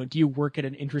 do you work at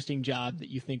an interesting job that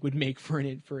you think would make for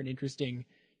an interesting,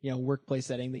 workplace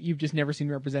setting that you've just never seen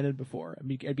represented before?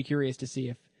 I'd be curious to see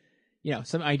if,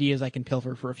 some ideas I can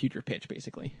pilfer for a future pitch,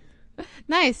 basically.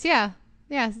 Nice, yeah.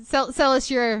 Sell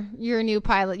us your new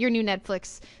pilot, your new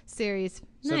Netflix series,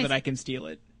 so nice. that I can steal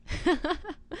it.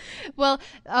 Well,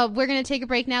 we're going to take a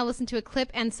break now, listen to a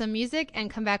clip and some music, and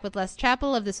come back with Les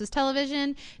Chappell of This Was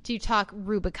Television to talk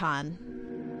Rubicon.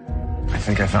 I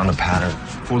think I found a pattern.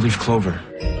 4-leaf clover.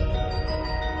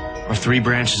 Our 3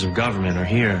 branches of government are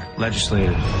here: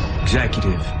 legislative,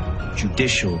 executive,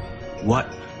 judicial.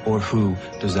 What or who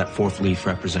does that 4th leaf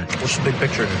represent? What's the big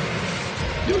picture here?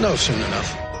 You'll know soon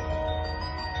enough.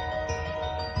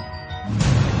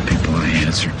 People I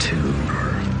answer to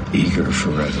are eager for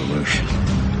resolution.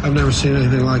 I've never seen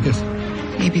anything like it.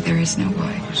 Maybe there is no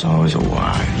why. There's always a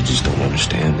why. You just don't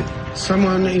understand it.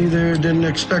 Someone either didn't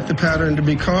expect the pattern to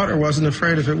be caught or wasn't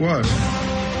afraid if it was.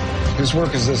 Whose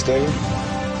work is this, David?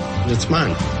 It's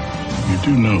mine. You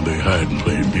do know they hide and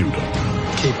play mute up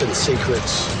there. Keeping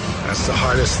secrets. That's the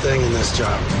hardest thing in this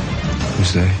job.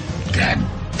 Who's they? That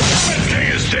thing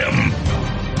is them.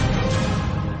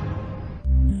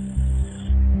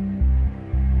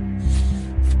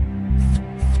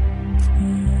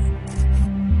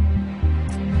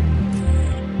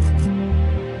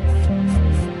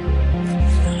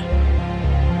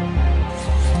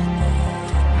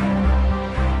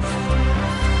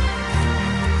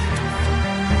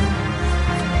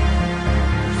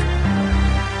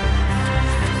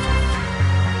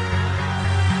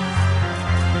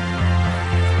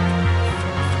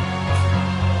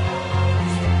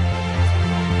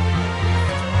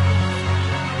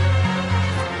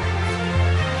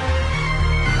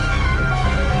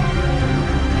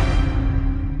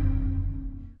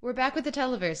 We're back with the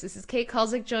Televerse. This is Kate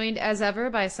Kulzick, joined as ever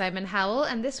by Simon Howell,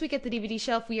 and this week at the DVD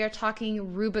Shelf we are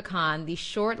talking Rubicon, the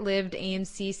short-lived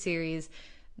AMC series.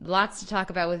 Lots to talk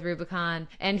about with Rubicon.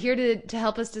 And here to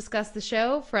help us discuss the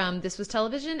show from This Was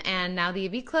Television and now the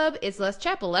AV Club is Les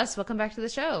Chappell. Les, welcome back to the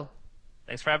show.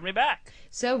 Thanks for having me back.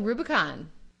 So,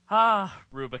 Rubicon.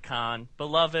 Rubicon.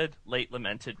 Beloved, late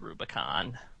lamented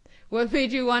Rubicon. What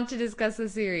made you want to discuss the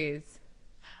series?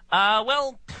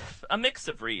 Well, a mix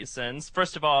of reasons.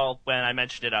 First of all, when I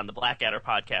mentioned it on the Blackadder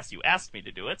podcast, you asked me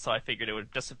to do it, so I figured it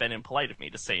would just have been impolite of me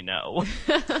to say no.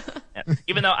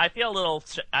 Even though I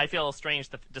feel strange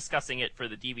discussing it for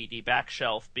the DVD back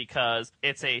shelf because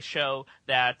it's a show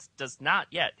that does not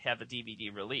yet have a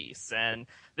DVD release. And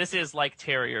this is, like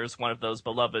Terriers, one of those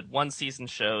beloved one-season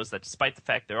shows that, despite the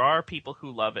fact there are people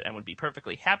who love it and would be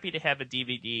perfectly happy to have a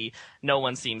DVD, no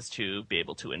one seems to be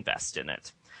able to invest in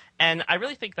it. And I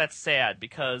really think that's sad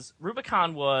because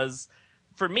Rubicon was,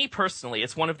 for me personally,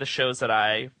 it's one of the shows that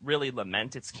I really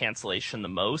lament its cancellation the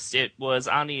most. It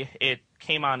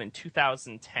came on in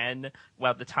 2010,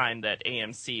 well, the time that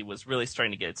AMC was really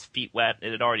starting to get its feet wet.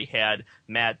 It had already had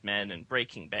Mad Men and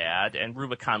Breaking Bad, and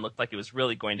Rubicon looked like it was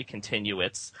really going to continue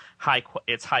its high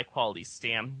quality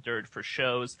standard for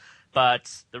shows.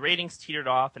 But the ratings teetered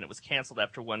off, and it was canceled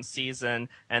after one season.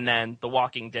 And then The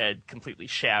Walking Dead completely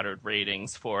shattered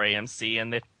ratings for AMC,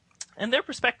 and their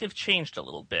perspective changed a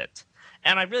little bit.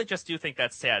 And I really just do think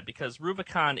that's sad because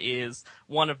Rubicon is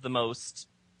one of the most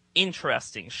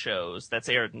interesting shows that's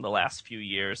aired in the last few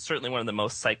years, certainly one of the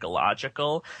most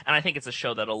psychological, and I think it's a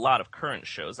show that a lot of current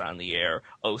shows on the air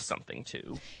owe something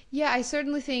to. Yeah, I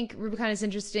certainly think Rubicon is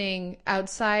interesting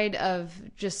outside of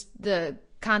just the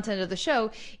content of the show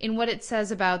in what it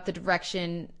says about the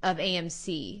direction of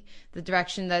AMC, the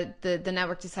direction that the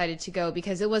network decided to go,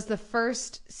 because it was the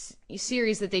first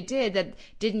series that they did that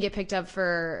didn't get picked up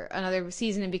for another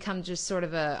season and become just sort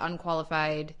of a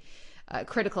unqualified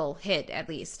critical hit, at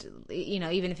least,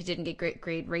 even if it didn't get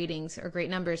great ratings or great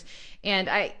numbers. And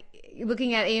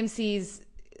looking at AMC's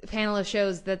panel of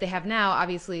shows that they have now,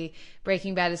 obviously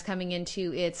Breaking Bad is coming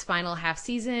into its final half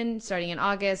season starting in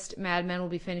August. Mad Men will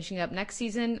be finishing up next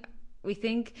season, we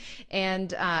think,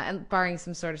 and barring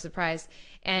some sort of surprise.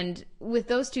 And with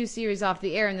those two series off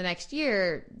the air in the next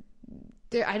year,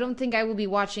 I don't think I will be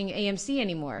watching AMC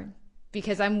anymore,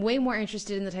 because I'm way more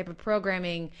interested in the type of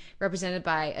programming represented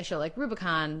by a show like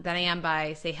Rubicon than I am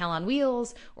by, say, Hell on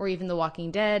Wheels or even The Walking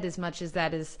Dead, as much as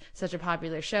that is such a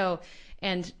popular show.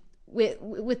 And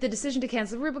with the decision to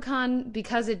cancel Rubicon,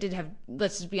 because it did have,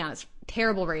 let's just be honest,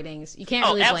 terrible ratings, you can't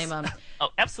really blame them. Oh,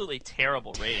 absolutely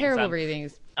terrible ratings. Terrible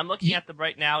ratings. I'm looking at them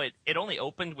right now. It only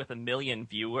opened with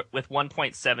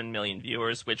 1.7 million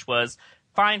viewers, which was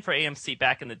fine for AMC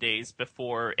back in the days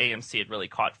before AMC had really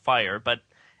caught fire,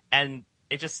 and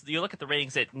it just, you look at the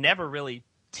ratings, it never really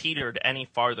teetered any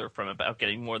farther from about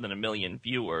getting more than 1 million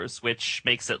viewers, which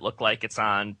makes it look like it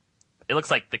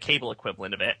looks like the cable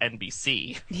equivalent of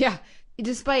NBC. Yeah.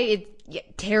 Despite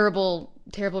terrible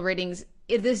ratings,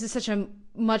 this is such a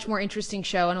much more interesting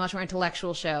show and a much more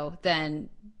intellectual show than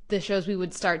the shows we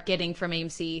would start getting from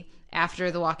AMC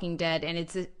after The Walking Dead.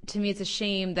 And to me, it's a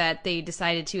shame that they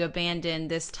decided to abandon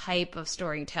this type of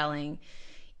storytelling,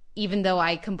 even though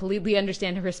I completely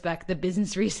understand and respect the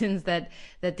business reasons that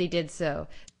they did so.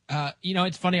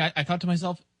 It's funny. I thought to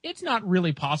myself, it's not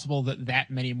really possible that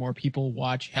many more people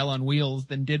watch Hell on Wheels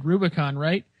than did Rubicon,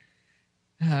 right?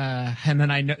 And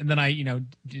then I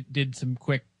did some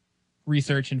quick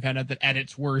research and found out that at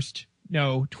its worst,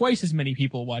 no, twice as many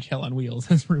people watch Hell on Wheels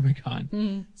as Rubicon.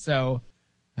 Mm. So,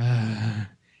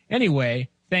 anyway,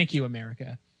 thank you,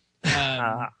 America.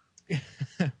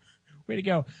 Way to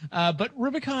go. But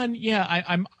Rubicon, yeah,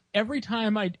 I'm every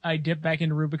time I dip back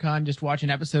into Rubicon, just watch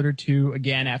an episode or two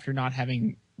again after not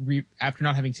having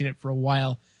seen it for a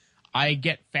while, I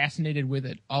get fascinated with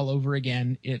it all over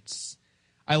again.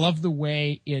 I love the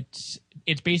way it's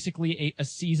basically a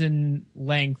season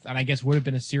length, and I guess would have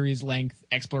been a series length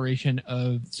exploration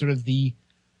of sort of the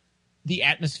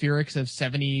atmospherics of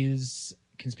 70s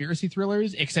conspiracy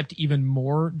thrillers, except even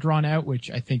more drawn out, which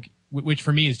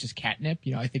for me is just catnip.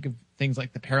 I think of things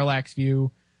like The Parallax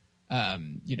View,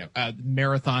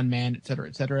 Marathon Man, et cetera,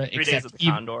 et cetera. 3 Days of the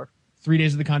Condor. 3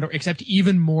 Days of the Condor, except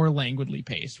even more languidly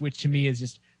paced, which to me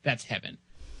is that's heaven.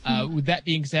 With that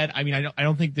being said, I mean, I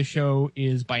don't think the show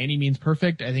is by any means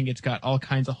perfect. I think it's got all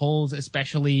kinds of holes,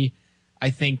 especially I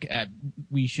think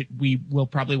we will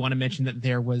probably want to mention that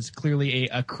there was clearly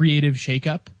a creative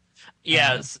shakeup.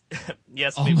 Yes.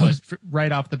 Yes, almost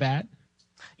right off the bat.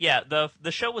 Yeah,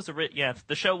 the show was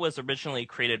originally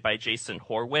created by Jason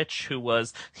Horwich,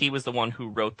 he was the one who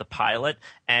wrote the pilot,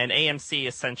 and AMC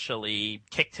essentially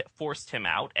forced him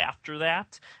out after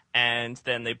that, and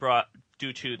then they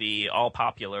due to the all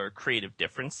popular creative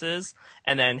differences,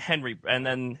 and then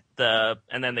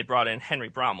they brought in Henry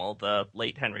Brommel, the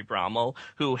late Henry Brommel,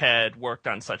 who had worked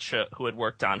on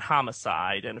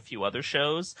Homicide and a few other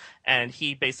shows, and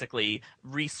he basically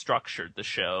restructured the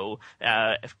show,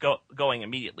 going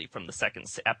immediately from the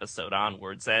second episode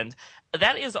onwards. And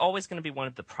that is always going to be one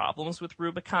of the problems with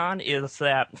Rubicon, is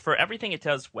that for everything it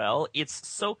does well, it's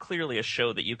so clearly a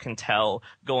show that you can tell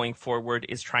going forward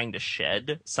is trying to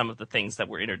shed some of the things that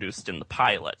were introduced in the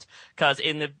pilot. Because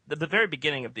in the very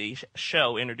beginning of the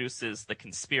show introduces the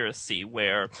conspiracy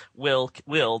where Will,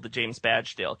 the James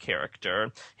Badgedale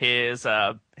character, his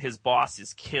boss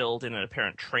is killed in an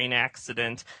apparent train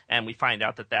accident, and we find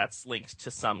out that that's linked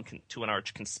to an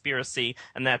arch conspiracy,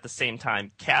 and then at the same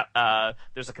time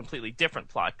there's a completely different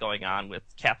plot going on with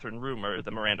Catherine Rumer,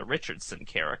 the Miranda Richardson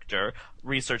character,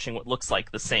 researching what looks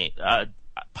like the same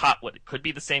what it could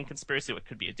be the same conspiracy, what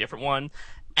could be a different one,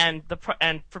 and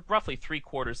for roughly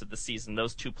 3/4 of the season,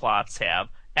 those two plots have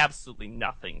absolutely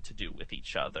nothing to do with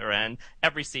each other, and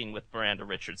every scene with Miranda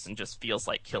Richardson just feels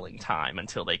like killing time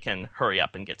until they can hurry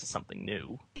up and get to something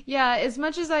new. Yeah, as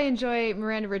much as I enjoy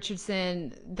Miranda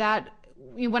Richardson,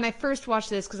 when I first watched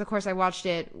this, because of course I watched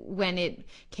it when it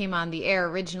came on the air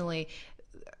originally,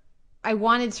 I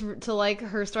wanted to like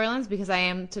her storylines because I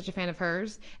am such a fan of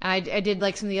hers, and I did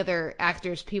like some of the other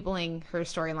actors peopling her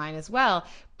storyline as well.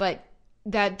 But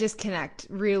that disconnect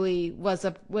really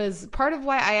was part of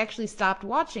why I actually stopped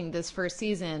watching this first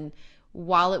season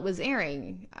while it was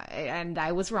airing, and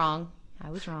I was wrong.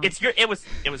 It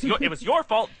was your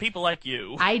fault. People like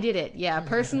you. I did it. Yeah,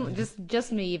 personally,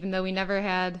 just me. Even though we never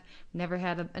had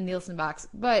a Nielsen box,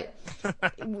 but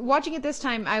watching it this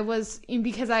time,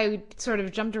 because I sort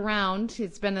of jumped around.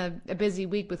 It's been a busy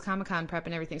week with Comic-Con prep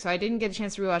and everything, so I didn't get a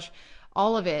chance to rewatch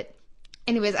all of it.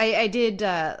 Anyways, I did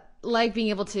like being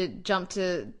able to jump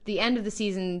to the end of the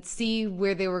season, see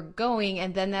where they were going,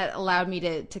 and then that allowed me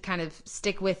to kind of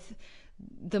stick with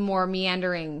the more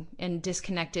meandering and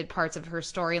disconnected parts of her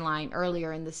storyline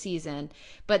earlier in the season.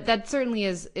 But that certainly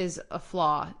is a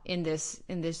flaw in this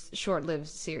short-lived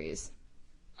series.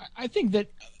 I think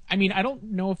that, I don't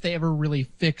know if they ever really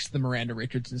fixed the Miranda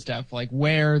Richardson stuff, like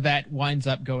where that winds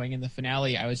up going in the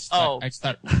finale. I just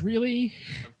thought, really?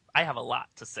 I have a lot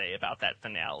to say about that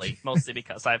finale, mostly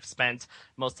because I've spent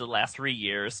most of the last 3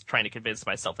 years trying to convince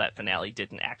myself that finale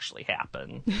didn't actually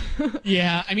happen.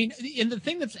 Yeah, and the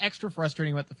thing that's extra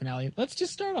frustrating about the finale, let's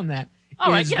just start on that.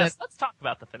 All right, yes, let's talk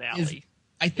about the finale.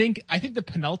 I think the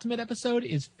penultimate episode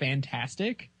is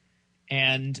fantastic,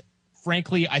 and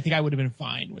frankly, I think I would have been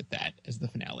fine with that as the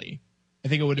finale. I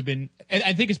think it would have been, and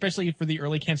I think especially for the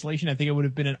early cancellation, I think it would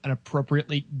have been an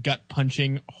appropriately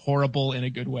gut-punching, horrible in a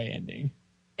good way ending.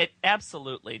 It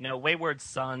absolutely no Wayward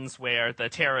Sons, where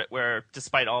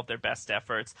despite all of their best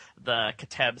efforts, the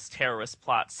Kateb's terrorist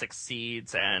plot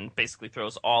succeeds and basically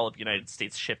throws all of United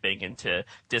States shipping into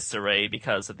disarray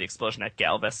because of the explosion at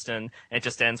Galveston. And it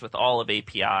just ends with all of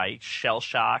API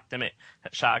shell-shocked.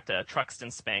 Truxton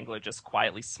Spangler just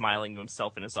quietly smiling to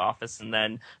himself in his office, and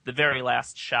then the very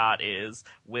last shot is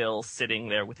Will sitting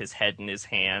there with his head in his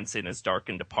hands in his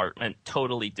darkened apartment,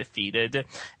 totally defeated.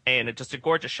 And just a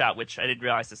gorgeous shot, which I didn't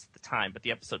realize this at the time, but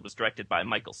the episode was directed by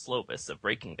Michael Slovis of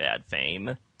Breaking Bad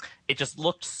fame. It just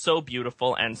looked so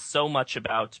beautiful and so much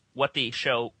about what the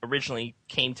show originally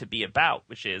came to be about,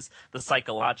 which is the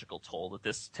psychological toll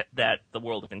that the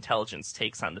world of intelligence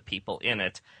takes on the people in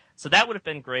it. So that would have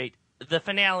been great. The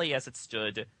finale, as it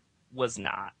stood, was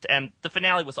not. And the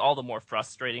finale was all the more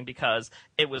frustrating because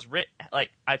it was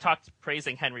I talked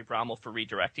praising Henry Brommel for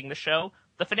redirecting the show.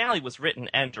 The finale was written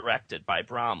and directed by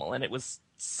Brommel, and it was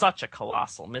such a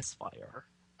colossal misfire.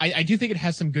 I do think it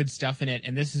has some good stuff in it,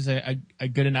 and this is a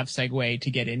good enough segue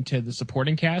to get into the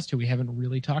supporting cast, who we haven't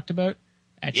really talked about.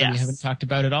 Actually, yes. We haven't talked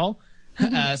about at all.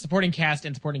 Supporting cast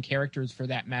and supporting characters, for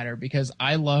that matter, because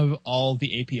I love all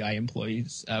the API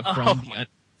employees,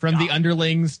 from the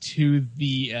underlings to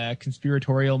the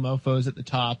conspiratorial mofos at the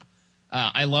top.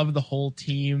 I love the whole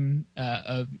team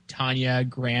of Tanya,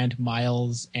 Grant,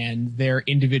 Miles, and their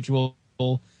individual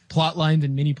plot lines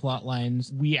and mini plot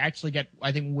lines. We actually get,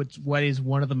 I think, what is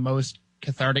one of the most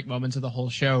cathartic moments of the whole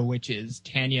show, which is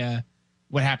Tanya,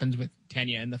 what happens with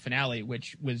Tanya in the finale,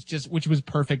 which was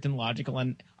perfect and logical.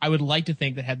 And I would like to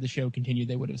think that had the show continued,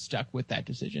 they would have stuck with that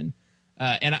decision.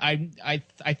 And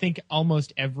I think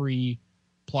almost every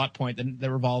plot point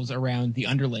that revolves around the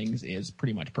underlings is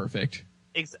pretty much perfect.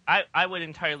 I would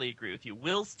entirely agree with you.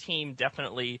 Will's team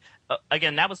definitely,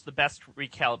 again, that was the best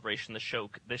recalibration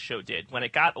the show did. When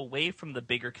it got away from the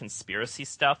bigger conspiracy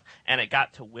stuff and it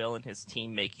got to Will and his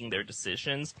team making their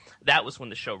decisions, that was when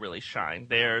the show really shined.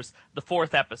 There's the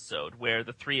 4th episode where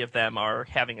the 3 of them are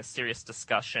having a serious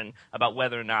discussion about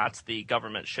whether or not the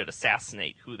government should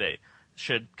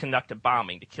should conduct a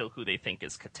bombing to kill who they think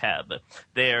is Kateb.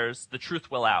 There's The Truth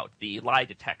Will Out, the lie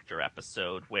detector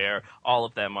episode, where all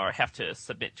of them have to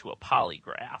submit to a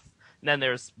polygraph. And then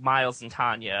there's Miles and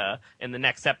Tanya in the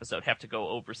next episode have to go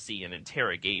oversee an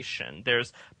interrogation. There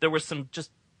were some just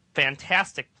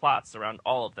fantastic plots around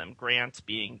all of them. Grant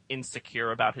being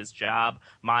insecure about his job,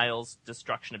 Miles'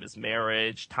 destruction of his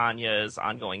marriage, Tanya's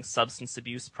ongoing substance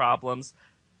abuse problems.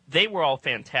 They were all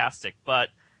fantastic, but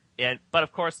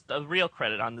of course, the real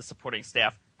credit on the supporting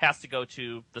staff has to go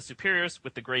to the superiors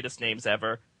with the greatest names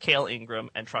ever, Cale Ingram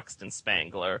and Truxton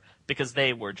Spangler, because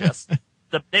they were just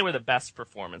they were the best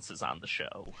performances on the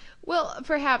show. Well,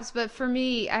 perhaps, but for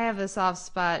me, I have a soft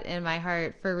spot in my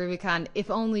heart for Rubicon, if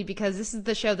only because this is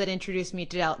the show that introduced me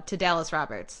to Dallas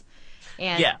Roberts.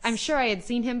 And yes. I'm sure I had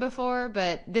seen him before,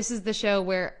 but this is the show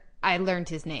where I learned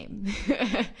his name.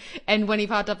 And when he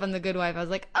popped up on The Good Wife, I was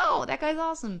like, oh, that guy's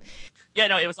awesome. Yeah,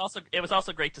 no, it was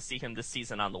also great to see him this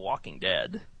season on The Walking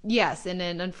Dead. Yes, and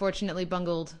an unfortunately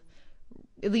bungled,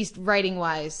 at least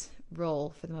writing-wise,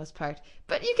 role for the most part.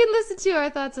 But you can listen to our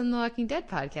thoughts on the Walking Dead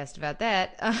podcast about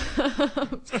that.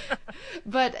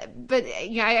 But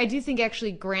yeah, I do think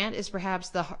actually Grant is perhaps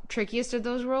the trickiest of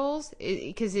those roles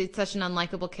because it's such an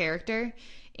unlikable character.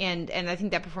 And I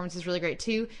think that performance is really great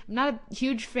too. I'm not a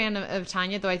huge fan of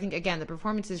Tanya, though I think, again, the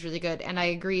performance is really good. And I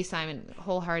agree, Simon,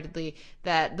 wholeheartedly,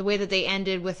 that the way that they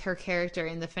ended with her character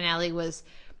in the finale was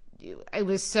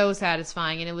so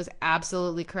satisfying, and it was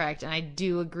absolutely correct. And I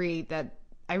do agree that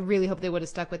I really hope they would have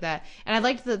stuck with that. And I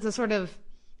liked the sort of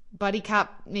buddy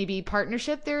cop maybe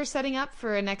partnership they're setting up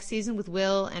for a next season with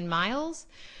Will and Miles.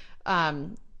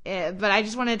 But I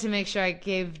just wanted to make sure I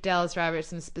gave Dallas Roberts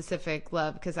some specific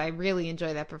love, because I really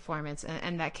enjoy that performance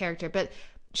and that character. But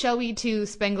shall we to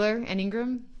Spengler and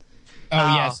Ingram?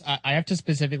 Oh, yes. I have to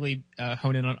specifically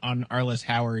hone in on Arliss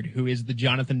Howard, who is the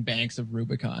Jonathan Banks of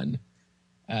Rubicon.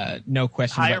 No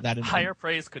question about that. Higher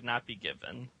praise could not be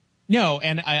given. No,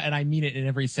 and I mean it in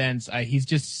every sense. He's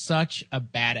just such a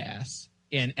badass.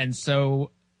 And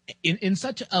so in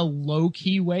such a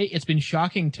low-key way, it's been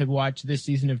shocking to watch this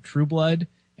season of True Blood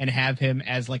and have him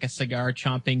as like a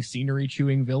cigar-chomping,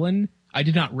 scenery-chewing villain. I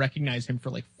did not recognize him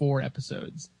for like 4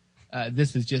 episodes.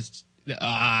 This is just...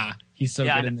 he's so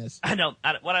good in this. I know.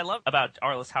 What I love about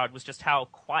Arliss Howard was just how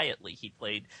quietly he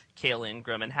played Cale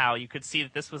Ingram, and how you could see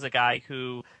that this was a guy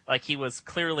who, like, he was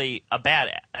clearly a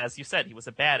badass. As you said, he was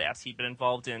a badass. He'd been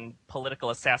involved in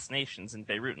political assassinations in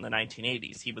Beirut in the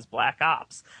 1980s. He was Black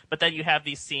Ops. But then you have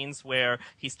these scenes where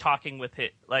he's talking with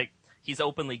it, like, he's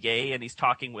openly gay, and he's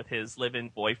talking with his live-in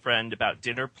boyfriend about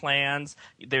dinner plans.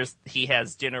 He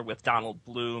has dinner with Donald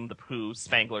Bloom, who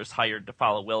Spengler's hired to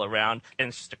follow Will around, and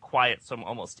it's just a quiet, some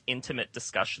almost intimate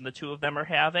discussion the two of them are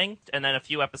having. And then a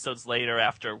few episodes later,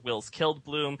 after Will's killed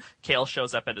Bloom, Cale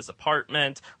shows up at his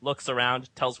apartment, looks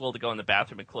around, tells Will to go in the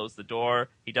bathroom and close the door.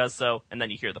 He does so, and then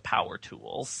you hear the power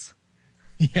tools.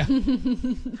 Yeah.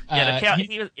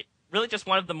 He was really just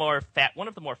one of the more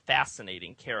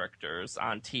fascinating characters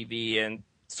on TV, and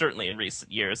certainly in recent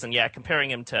years. And yeah,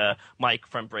 comparing him to Mike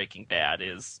from Breaking Bad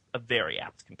is a very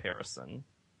apt comparison.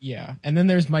 Yeah, and then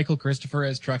there's Michael Christopher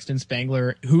as Truxton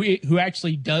Spengler, who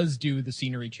actually does do the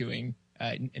scenery chewing,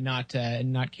 not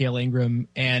Cale Ingram.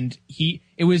 And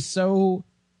it was so,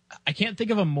 I can't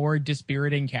think of a more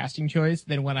dispiriting casting choice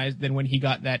than when he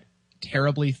got that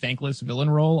terribly thankless villain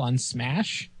role on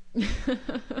Smash.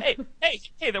 Hey,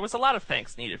 there was a lot of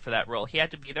thanks needed for that role. He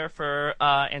had to be there for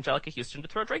Angelica Houston to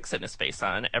throw drinks in his face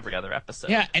on every other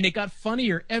episode. Yeah, and it got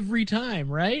funnier every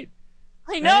time, right?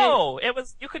 I know. It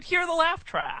was, you could hear the laugh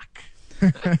track.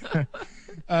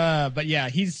 But yeah,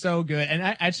 he's so good. And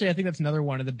I think that's another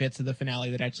one of the bits of the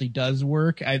finale that actually does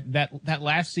work. That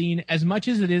last scene, as much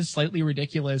as it is slightly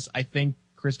ridiculous, I think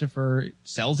Christopher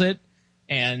sells it.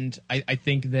 And I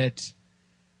think that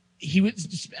he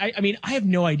was, I mean, I have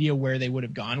no idea where they would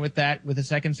have gone with that with the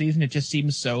second season. It just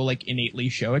seems so like innately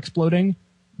show exploding.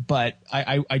 But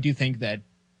I do think that,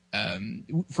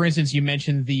 for instance, you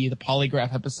mentioned the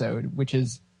polygraph episode, which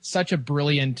is such a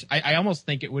brilliant, I almost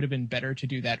think it would have been better to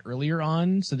do that earlier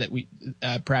on, so that we,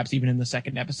 perhaps even in the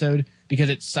second episode, because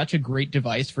it's such a great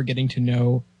device for getting to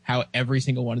know how every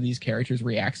single one of these characters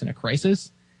reacts in a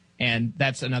crisis. And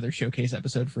that's another showcase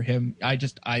episode for him. I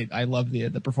love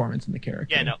the performance and the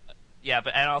character. Yeah, no. Yeah,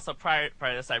 but and also prior to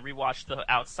this, I rewatched The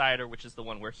Outsider, which is the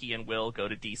one where he and Will go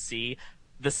to DC.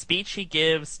 The speech he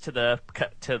gives to the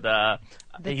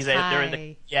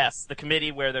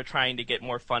committee where they're trying to get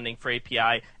more funding for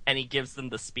API, and he gives them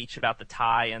the speech about the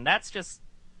tie, and that's just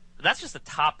a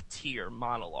top tier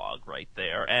monologue right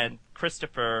there, and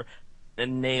Christopher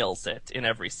nails it in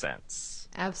every sense.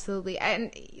 Absolutely.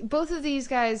 And both of these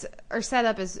guys are set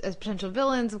up as potential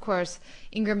villains. Of course,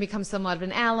 Ingram becomes somewhat of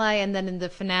an ally, and then in the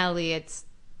finale, it's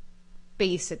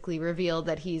basically revealed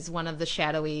that he's one of the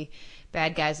shadowy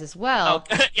bad guys as well.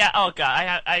 Oh, yeah. Oh,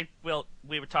 God.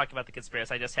 We were talking about the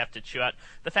conspiracy. I just have to chew out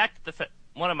the fact that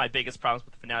one of my biggest problems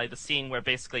with the finale, the scene where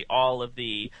basically all of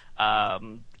the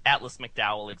Atlas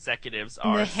McDowell executives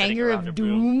are the Hangar of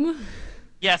Doom.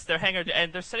 Yes, they're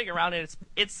and they're sitting around, and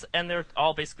and they're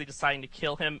all basically deciding to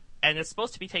kill him, and it's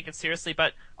supposed to be taken seriously,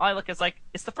 but all I look is like,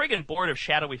 it's the friggin' board of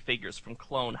shadowy figures from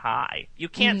Clone High. You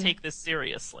can't take this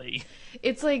seriously.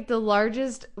 It's like the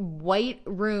largest white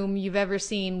room you've ever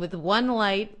seen with one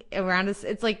light around us.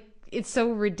 It's like, it's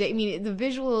so ridiculous. I mean, the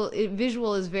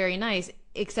visual is very nice,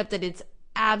 except that it's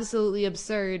absolutely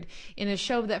absurd in a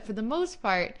show that, for the most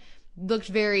part, looked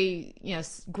very,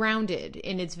 grounded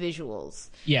in its visuals.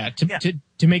 Yeah,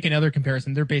 to make another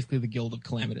comparison, they're basically the Guild of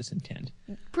Calamitous Intent.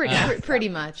 Pretty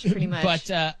much. But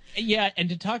and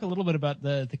to talk a little bit about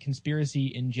the conspiracy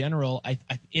in general,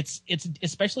 it's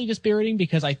especially dispiriting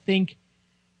because I think,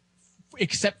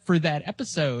 except for that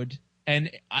episode, and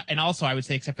also I would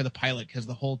say except for the pilot, because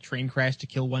the whole train crash to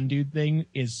kill one dude thing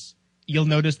is. You'll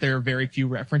notice there are very few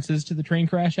references to the train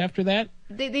crash after that.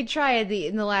 They try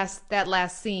in that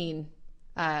last scene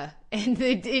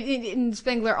And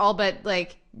Spengler all but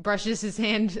like brushes his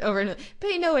hand over and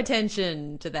pay no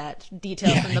attention to that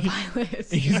detail from the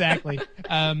pilot. Exactly.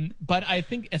 But I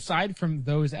think aside from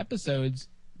those episodes,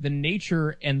 the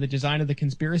nature and the design of the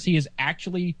conspiracy is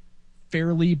actually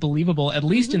fairly believable, at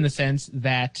least in the sense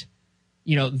that,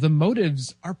 you know, the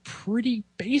motives are pretty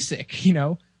basic, you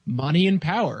know, money and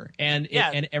power, and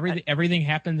everything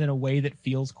happens in a way that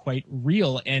feels quite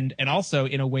real, and also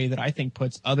in a way that I think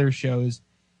puts other shows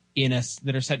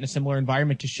that are set in a similar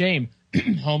environment to shame.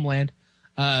 Homeland.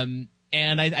 And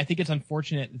I think it's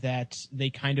unfortunate that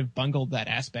they kind of bungled that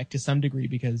aspect to some degree,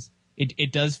 because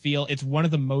it does feel it's one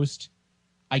of the most,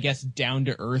 I guess, down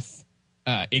to earth,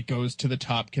 it goes to the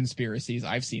top conspiracies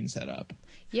I've seen set up.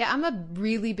 Yeah, I'm a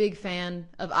really big fan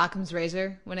of Occam's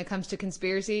razor when it comes to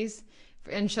conspiracies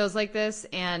in shows like this,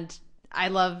 and I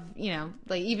love, you know,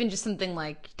 like even just something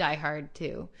like Die Hard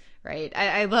too, right?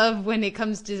 I love when it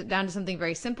comes down to something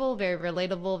very simple, very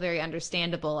relatable, very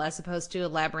understandable, as opposed to a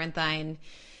labyrinthine,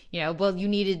 you know, well, you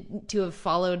needed to have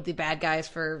followed the bad guys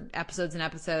for episodes and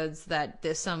episodes, that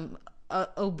there's some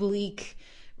oblique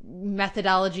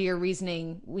methodology or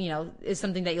reasoning, you know, is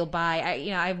something that you'll buy.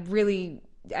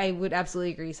 I would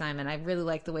absolutely agree, Simon. I really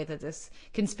like the way that this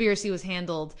conspiracy was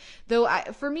handled. Though,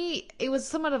 for me, it was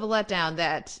somewhat of a letdown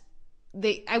that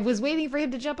I was waiting for him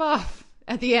to jump off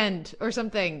at the end or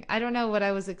something. I don't know what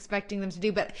I was expecting them to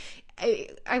do, but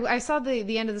I saw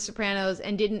the end of The Sopranos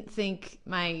and didn't think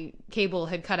my cable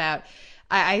had cut out.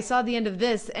 I saw the end of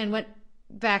this and went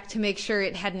back to make sure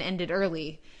it hadn't ended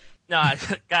early. No,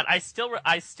 God, I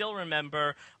still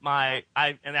remember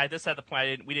this at the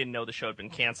point we didn't know the show had been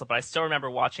canceled, but I still remember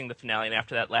watching the finale, and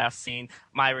after that last scene,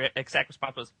 my exact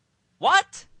response was,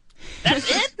 "What? That's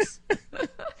it?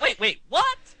 Wait,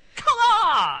 what? Come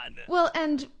on!" Well,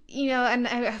 and you know,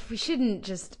 and we shouldn't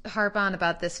just harp on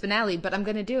about this finale, but I'm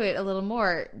going to do it a little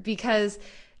more, because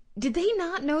did they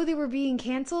not know they were being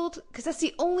canceled? Because that's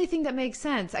the only thing that makes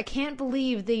sense. I can't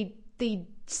believe they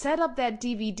set up that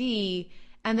DVD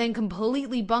and then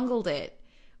completely bungled it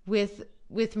with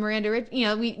Miranda. You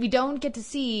know, we don't get to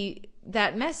see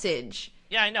that message.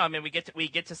 Yeah, I know. I mean, we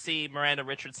get to see Miranda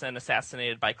Richardson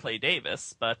assassinated by Clay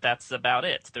Davis, but that's about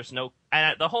it. There's no,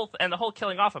 and the whole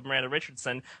killing off of Miranda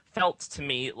Richardson felt to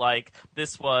me like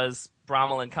this was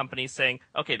Bromwell and company saying,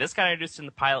 "Okay, this got introduced in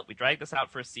the pilot. We dragged this out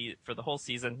for the whole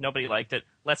season. Nobody liked it.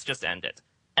 Let's just end it."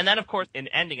 And then, of course, in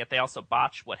ending it, they also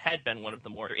botched what had been one of the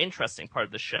more interesting part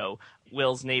of the show,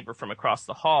 Will's neighbor from across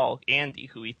the hall, Andy,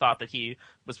 who he thought that he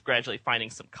was gradually finding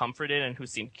some comfort in and who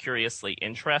seemed curiously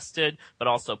interested, but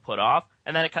also put off.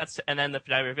 And then it cuts to, and then the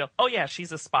finale reveal, oh yeah,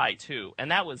 she's a spy too. And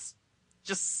that was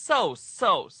just so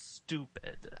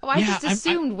stupid. Oh, I just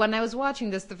assumed when I was watching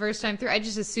this the first time through, I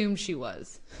just assumed she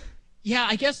was. Yeah,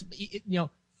 I guess, you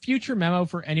know, future memo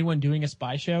for anyone doing a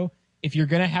spy show, if you're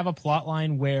going to have a plot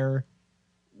line where,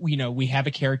 you know, we have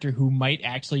a character who might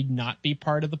actually not be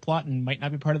part of the plot and might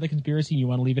not be part of the conspiracy, and you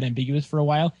want to leave it ambiguous for a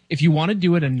while, if you want to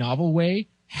do it a novel way,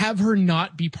 have her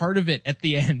not be part of it at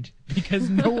the end,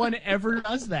 because no one ever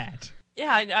does that.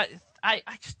 Yeah, I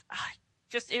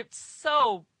just it's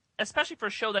so, especially for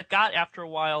a show that got, after a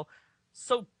while,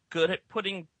 so good at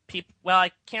putting people, well,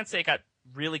 I can't say it got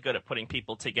really good at putting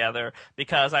people together,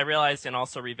 because I realized in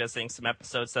also revisiting some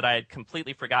episodes that I had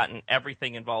completely forgotten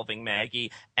everything involving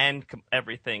Maggie and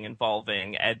everything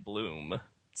involving Ed Bloom.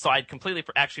 So I'd completely,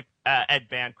 Ed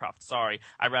Bancroft, sorry.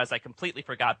 I realized I completely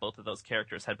forgot both of those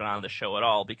characters had been on the show at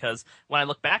all, because when I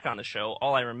look back on the show,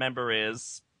 all I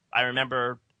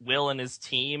remember Will and his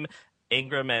team,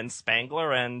 Ingram and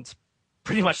Spangler, and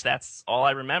pretty much that's all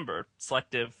I remember.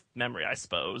 Selective memory, I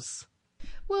suppose.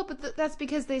 Well, but that's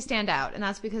because they stand out, and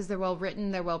that's because they're well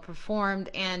written, they're well performed,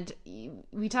 and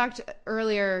we talked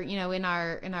earlier, you know, in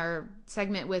our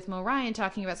segment with Mo Ryan,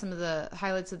 talking about some of the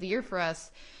highlights of the year for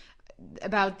us,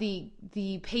 about the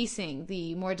pacing,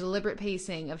 the more deliberate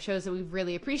pacing of shows that we've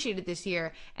really appreciated this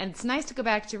year, and it's nice to go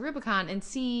back to Rubicon and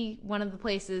see one of the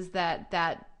places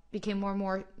that became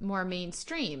more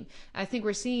mainstream. I think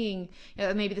we're seeing,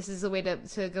 maybe this is a way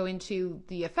to go into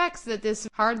the effects that this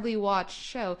hardly watched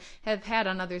show have had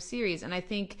on other series, and I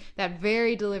think that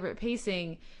very deliberate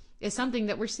pacing is something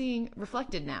that we're seeing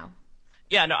reflected now.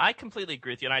 Yeah, no, I completely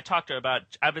agree with you, and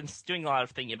I've been doing a lot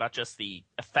of thinking about just the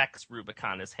effects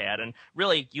Rubicon has had, and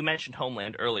really, you mentioned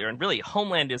Homeland earlier, and really,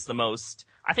 Homeland is the most,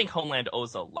 I think Homeland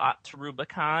owes a lot to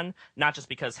Rubicon, not just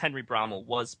because Henry Bromwell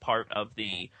was part of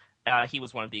the, he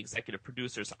was one of the executive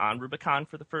producers on Rubicon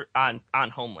on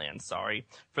Homeland,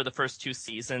 for the first two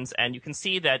seasons, and you can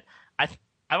see that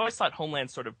I've always thought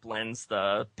Homeland sort of blends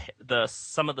the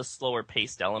some of the slower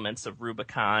paced elements of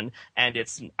Rubicon and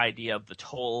its idea of the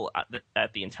toll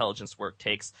that the intelligence work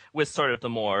takes with sort of the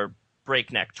more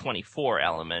breakneck 24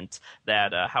 element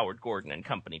that Howard Gordon and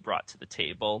company brought to the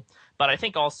table. But I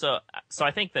think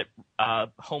I think that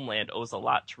Homeland owes a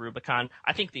lot to Rubicon.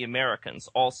 I think The Americans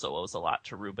also owes a lot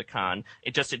to Rubicon,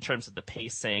 just in terms of the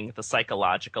pacing, the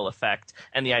psychological effect,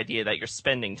 and the idea that you're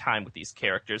spending time with these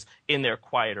characters in their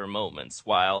quieter moments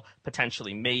while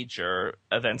potentially major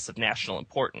events of national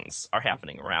importance are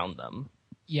happening around them.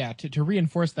 Yeah, to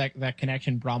reinforce that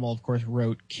connection, Brommel, of course,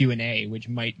 wrote Q&A, which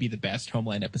might be the best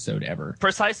Homeland episode ever.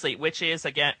 Precisely, which is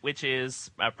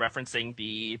referencing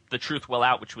the Truth Will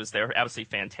Out, which was their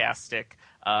absolutely fantastic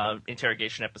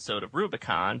interrogation episode of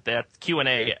Rubicon. That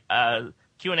Q&A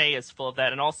is full of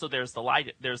that, and also there's the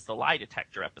lie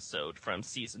detector episode from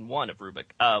season 1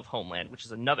 of Homeland, which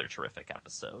is another terrific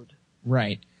episode.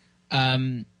 Right.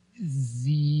 I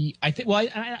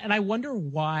wonder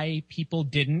why people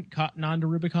didn't cotton on to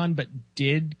Rubicon, but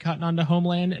did cotton on to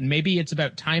Homeland. And maybe it's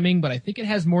about timing, but I think it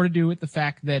has more to do with the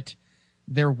fact that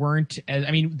there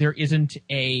isn't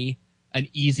an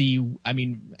easy.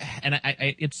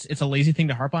 It's a lazy thing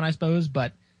to harp on, I suppose,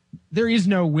 but there is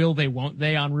no will they, won't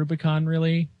they on Rubicon,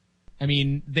 really. I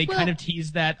mean, they kind of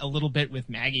tease that a little bit with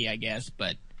Maggie, I guess,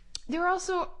 but there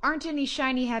also aren't any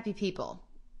shiny, happy people.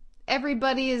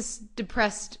 Everybody is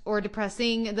depressed or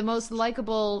depressing. The most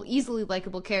easily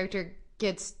likable character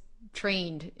gets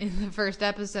trained in the first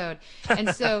episode.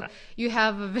 And so you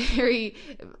have a very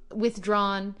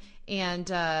withdrawn and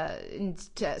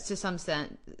to some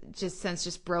sense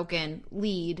just broken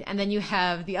lead. And then you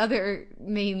have the other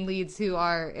main leads who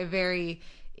are a very,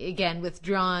 again,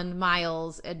 withdrawn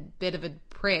Miles, a bit of a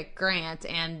prick, Grant,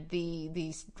 and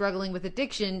the struggling with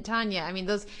addiction, Tanya. I mean,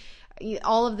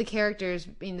 all of the characters,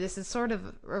 this is sort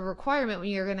of a requirement when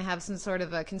you're going to have some sort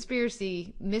of a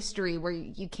conspiracy mystery where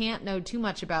you can't know too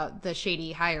much about the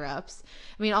shady higher-ups.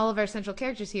 I mean, all of our central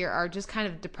characters here are just kind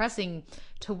of depressing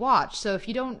to watch. So if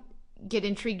you don't get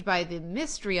intrigued by the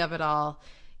mystery of it all,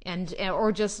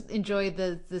 or just enjoy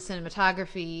the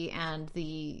cinematography and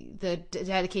the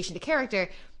dedication to character,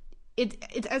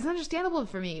 it's understandable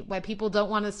for me why people don't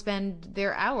want to spend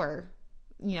their hour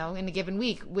in a given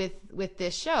week with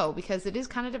this show, because it is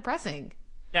kind of depressing.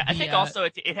 Yeah, I think also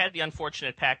it had the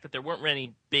unfortunate fact that there weren't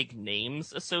any big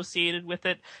names associated with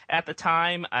it at the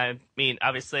time. I mean,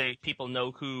 obviously people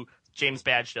know who James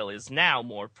Badgedale is now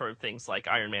more for things like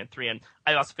Iron Man 3, and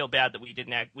I also feel bad that we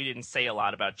didn't say a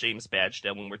lot about James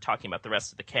Badgedale when we're talking about the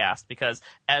rest of the cast, because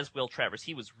as Will Travers,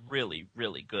 he was really,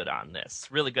 really good on this,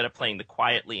 really good at playing the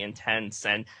quietly intense,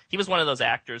 and he was one of those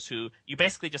actors who you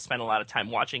basically just spent a lot of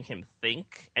time watching him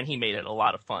think, and he made it a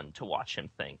lot of fun to watch him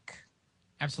think.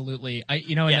 Absolutely.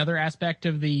 Another aspect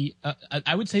of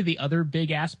I would say the other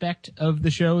big aspect of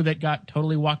the show that got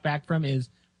totally walked back from is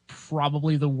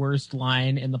probably the worst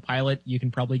line in the pilot. You can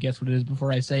probably guess what it is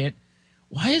before I say it.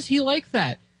 Why is he like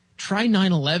that? Try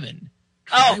 9/11.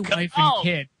 Try wife and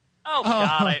kid. Oh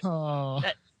God!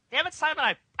 Damn it, Simon!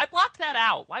 I blocked that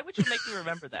out. Why would you make me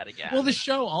remember that again? Well, the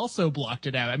show also blocked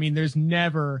it out. I mean,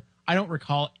 I don't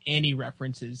recall any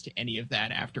references to any of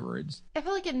that afterwards. I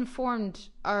feel like it informed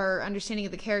our understanding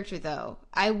of the character, though.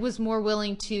 I was more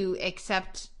willing to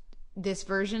accept this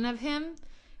version of him,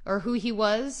 or who he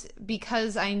was,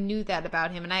 because I knew that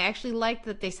about him. And I actually liked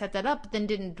that they set that up, but then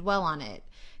didn't dwell on it,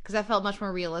 because I felt much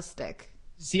more realistic.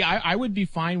 See, I would be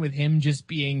fine with him just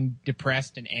being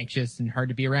depressed and anxious and hard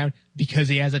to be around because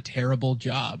he has a terrible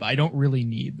job. I don't really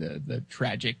need the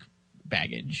tragic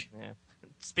baggage. Yeah.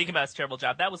 Speaking about his terrible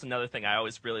job, that was another thing I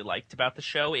always really liked about the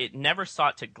show. It never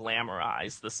sought to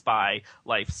glamorize the spy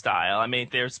lifestyle. I mean,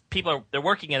 they're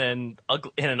working in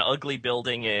an ugly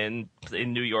building in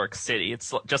New York City.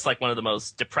 It's just like one of the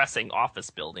most depressing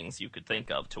office buildings you could think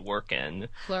of to work in.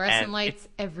 Fluorescent lights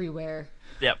everywhere.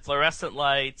 Yeah, fluorescent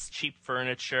lights, cheap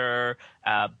furniture,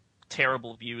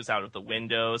 terrible views out of the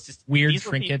windows. Just weird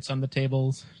trinkets on the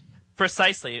tables.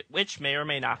 Precisely, which may or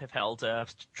may not have held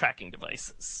tracking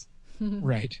devices.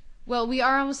 Right. Well, we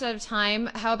are almost out of time.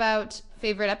 How about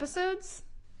favorite episodes?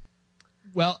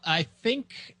 Well, I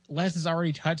think Les has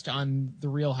already touched on the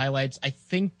real highlights. I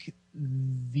think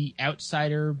The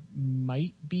Outsider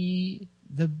might be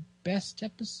the best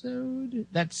episode.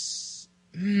 That's,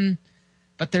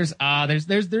 but there's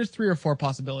 3 or 4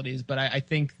 possibilities. But I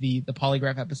think the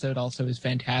polygraph episode also is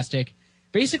fantastic.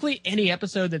 Basically, any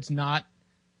episode that's not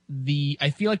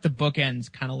I feel like the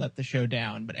bookends kind of let the show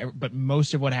down, but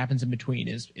most of what happens in between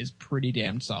is pretty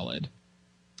damn solid.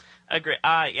 Agree.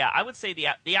 I would say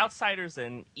the Outsider's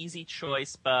an easy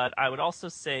choice, but I would also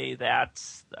say that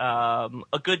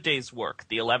A Good Day's Work,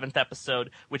 the 11th episode,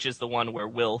 which is the one where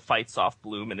Will fights off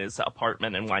Bloom in his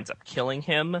apartment and winds up killing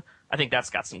him. I think that's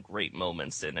got some great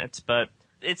moments in it, but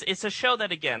it's a show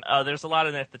that, again, there's a lot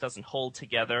in it that doesn't hold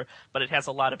together, but it has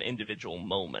a lot of individual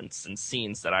moments and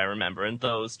scenes that I remember, and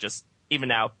those just, even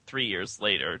now, 3 years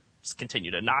later, just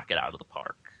continue to knock it out of the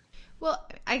park. Well,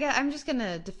 I'm just going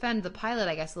to defend the pilot,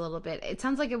 I guess, a little bit. It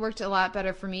sounds like it worked a lot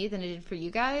better for me than it did for you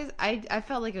guys. I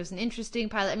felt like it was an interesting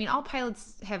pilot. I mean, all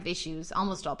pilots have issues.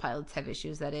 Almost all pilots have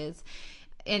issues, that is.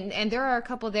 And there are a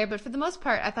couple there, but for the most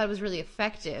part, I thought it was really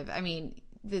effective. I mean,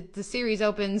 the series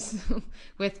opens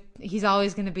with, he's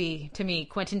always going to be, to me,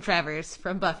 Quentin Travers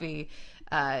from Buffy,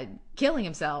 killing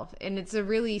himself. And it's a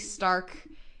really stark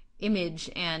image,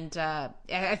 and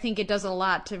I think it does a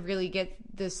lot to really get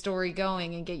the story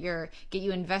going and get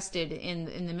you invested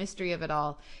in the mystery of it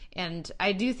all. And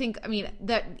I do think, I mean,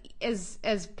 that as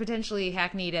potentially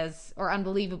hackneyed as or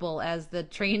unbelievable as the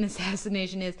train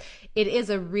assassination is, it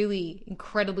is a really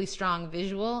incredibly strong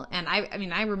visual. And I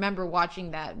mean, I remember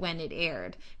watching that when it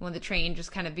aired, when the train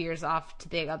just kind of veers off to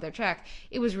the other track.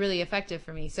 It was really effective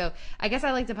for me. So I guess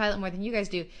I like the pilot more than you guys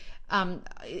do.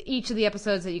 Each of the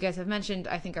episodes that you guys have mentioned,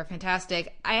 I think, are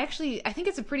fantastic. I think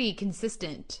it's a pretty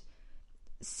consistent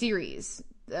series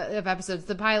of episodes.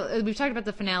 The pilot, we've talked about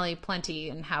the finale plenty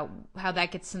and how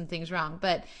that gets some things wrong,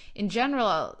 but in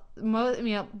general,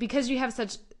 because you have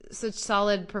such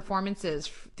solid performances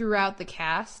throughout the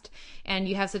cast, and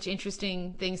you have such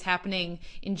interesting things happening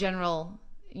in general,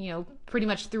 pretty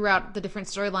much throughout the different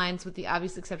storylines, with the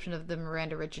obvious exception of the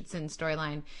Miranda Richardson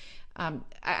storyline.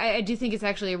 I do think it's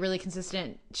actually a really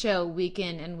consistent show week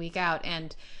in and week out.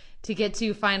 And to get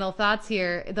to final thoughts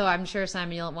here, though I'm sure,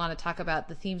 Simon, you'll want to talk about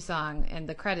the theme song and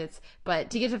the credits,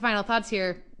 but to get to final thoughts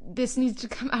here, this needs to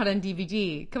come out on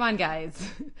DVD. Come on, guys.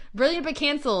 Brilliant but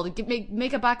canceled.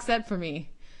 Make a box set for me.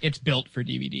 It's built for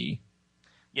DVD.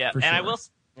 Yeah, for and sure. I will...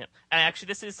 Yeah. And actually,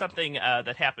 this is something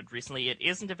that happened recently. It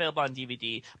isn't available on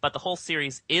DVD, but the whole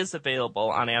series is available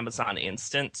on Amazon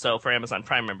Instant. So for Amazon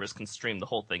Prime members, can stream the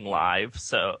whole thing live.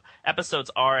 So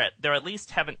episodes they at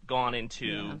least haven't gone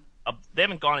into they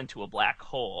haven't gone into a black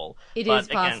hole. It is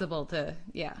possible to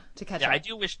catch up. I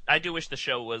do wish the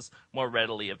show was more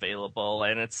readily available,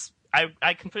 and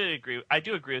I completely agree. I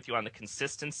do agree with you on the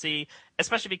consistency,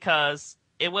 especially because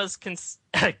it was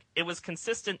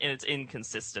consistent in its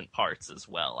inconsistent parts as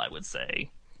well, I would say.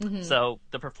 Mm-hmm. So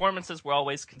the performances were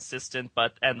always consistent,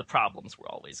 and the problems were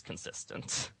always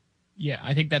consistent. Yeah,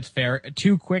 I think that's fair.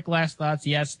 2 quick last thoughts.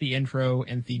 Yes, the intro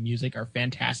and theme music are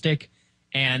fantastic.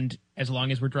 And as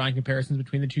long as we're drawing comparisons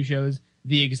between the two shows,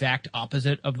 the exact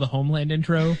opposite of the Homeland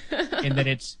intro, in that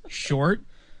it's short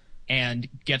and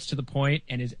gets to the point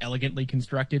and is elegantly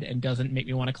constructed and doesn't make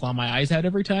me want to claw my eyes out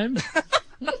every time.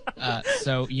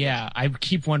 So yeah, I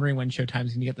keep wondering when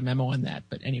Showtime's going to get the memo on that.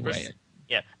 But anyway.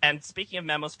 Yeah, and speaking of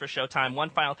memos for Showtime, one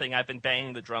final thing, I've been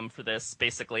banging the drum for this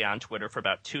basically on Twitter for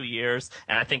about 2 years,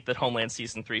 and I think that Homeland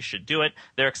Season 3 should do it.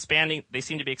 They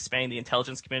seem to be expanding the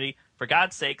intelligence community. For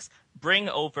God's sakes, bring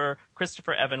over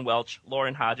Christopher Evan Welch,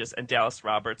 Lauren Hodges, and Dallas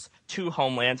Roberts to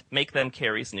Homeland. Make them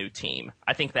Carrie's new team.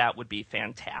 I think that would be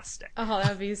fantastic. Oh, that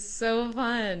would be so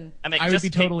fun. I would be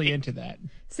totally into that.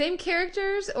 Same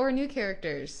characters or new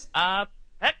characters?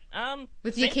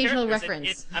 With the occasional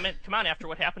reference. Come on, after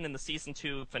what happened in the season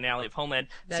 2 finale of Homeland,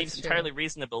 it seems true. entirely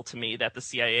reasonable to me that the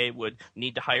CIA would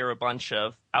need to hire a bunch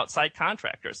of outside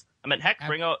contractors.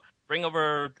 Bring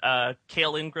over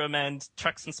Cale Ingram and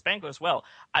Truxton Spangler as well.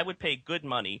 I would pay good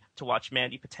money to watch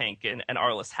Mandy Patinkin and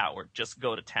Arliss Howard just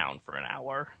go to town for an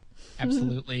hour.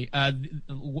 Absolutely.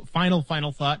 Final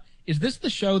thought. Is this the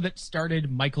show that started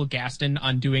Michael Gaston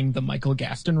on doing the Michael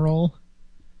Gaston role?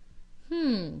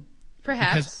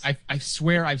 Perhaps. Because I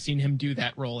swear I've seen him do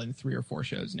that role in 3 or 4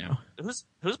 shows now. Who's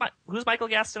Michael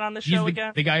Gaston on this show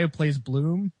again? The guy who plays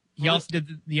Bloom. He also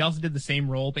did the same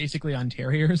role basically on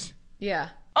Terriers. Yeah.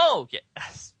 Oh,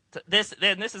 yes. This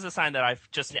is a sign that I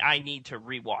need to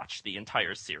rewatch the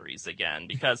entire series again,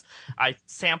 because I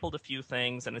sampled a few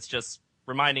things and it's just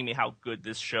reminding me how good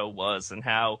this show was and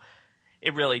how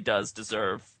it really does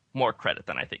deserve more credit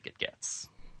than I think it gets.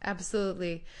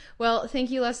 Absolutely. Well, thank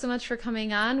you, Les, so much for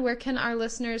coming on. Where can our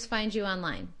listeners find you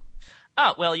online?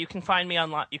 Well, you can find me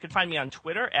online. You can find me on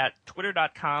Twitter at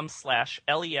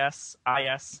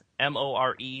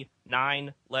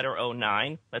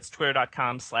twitter.com/LESISMORE909. That's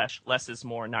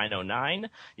twitter.com/LessIsMore909.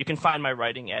 You can find my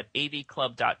writing at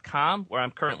avclub.com, where I'm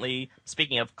currently,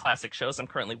 speaking of classic shows, I'm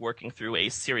currently working through a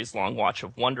series-long watch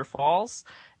of Wonder Falls.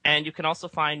 And you can also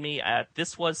find me at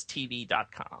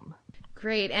thiswastv.com.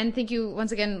 Great. And thank you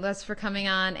once again, Les, for coming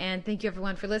on. And thank you,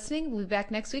 everyone, for listening. We'll be back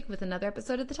next week with another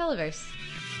episode of The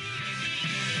Televerse.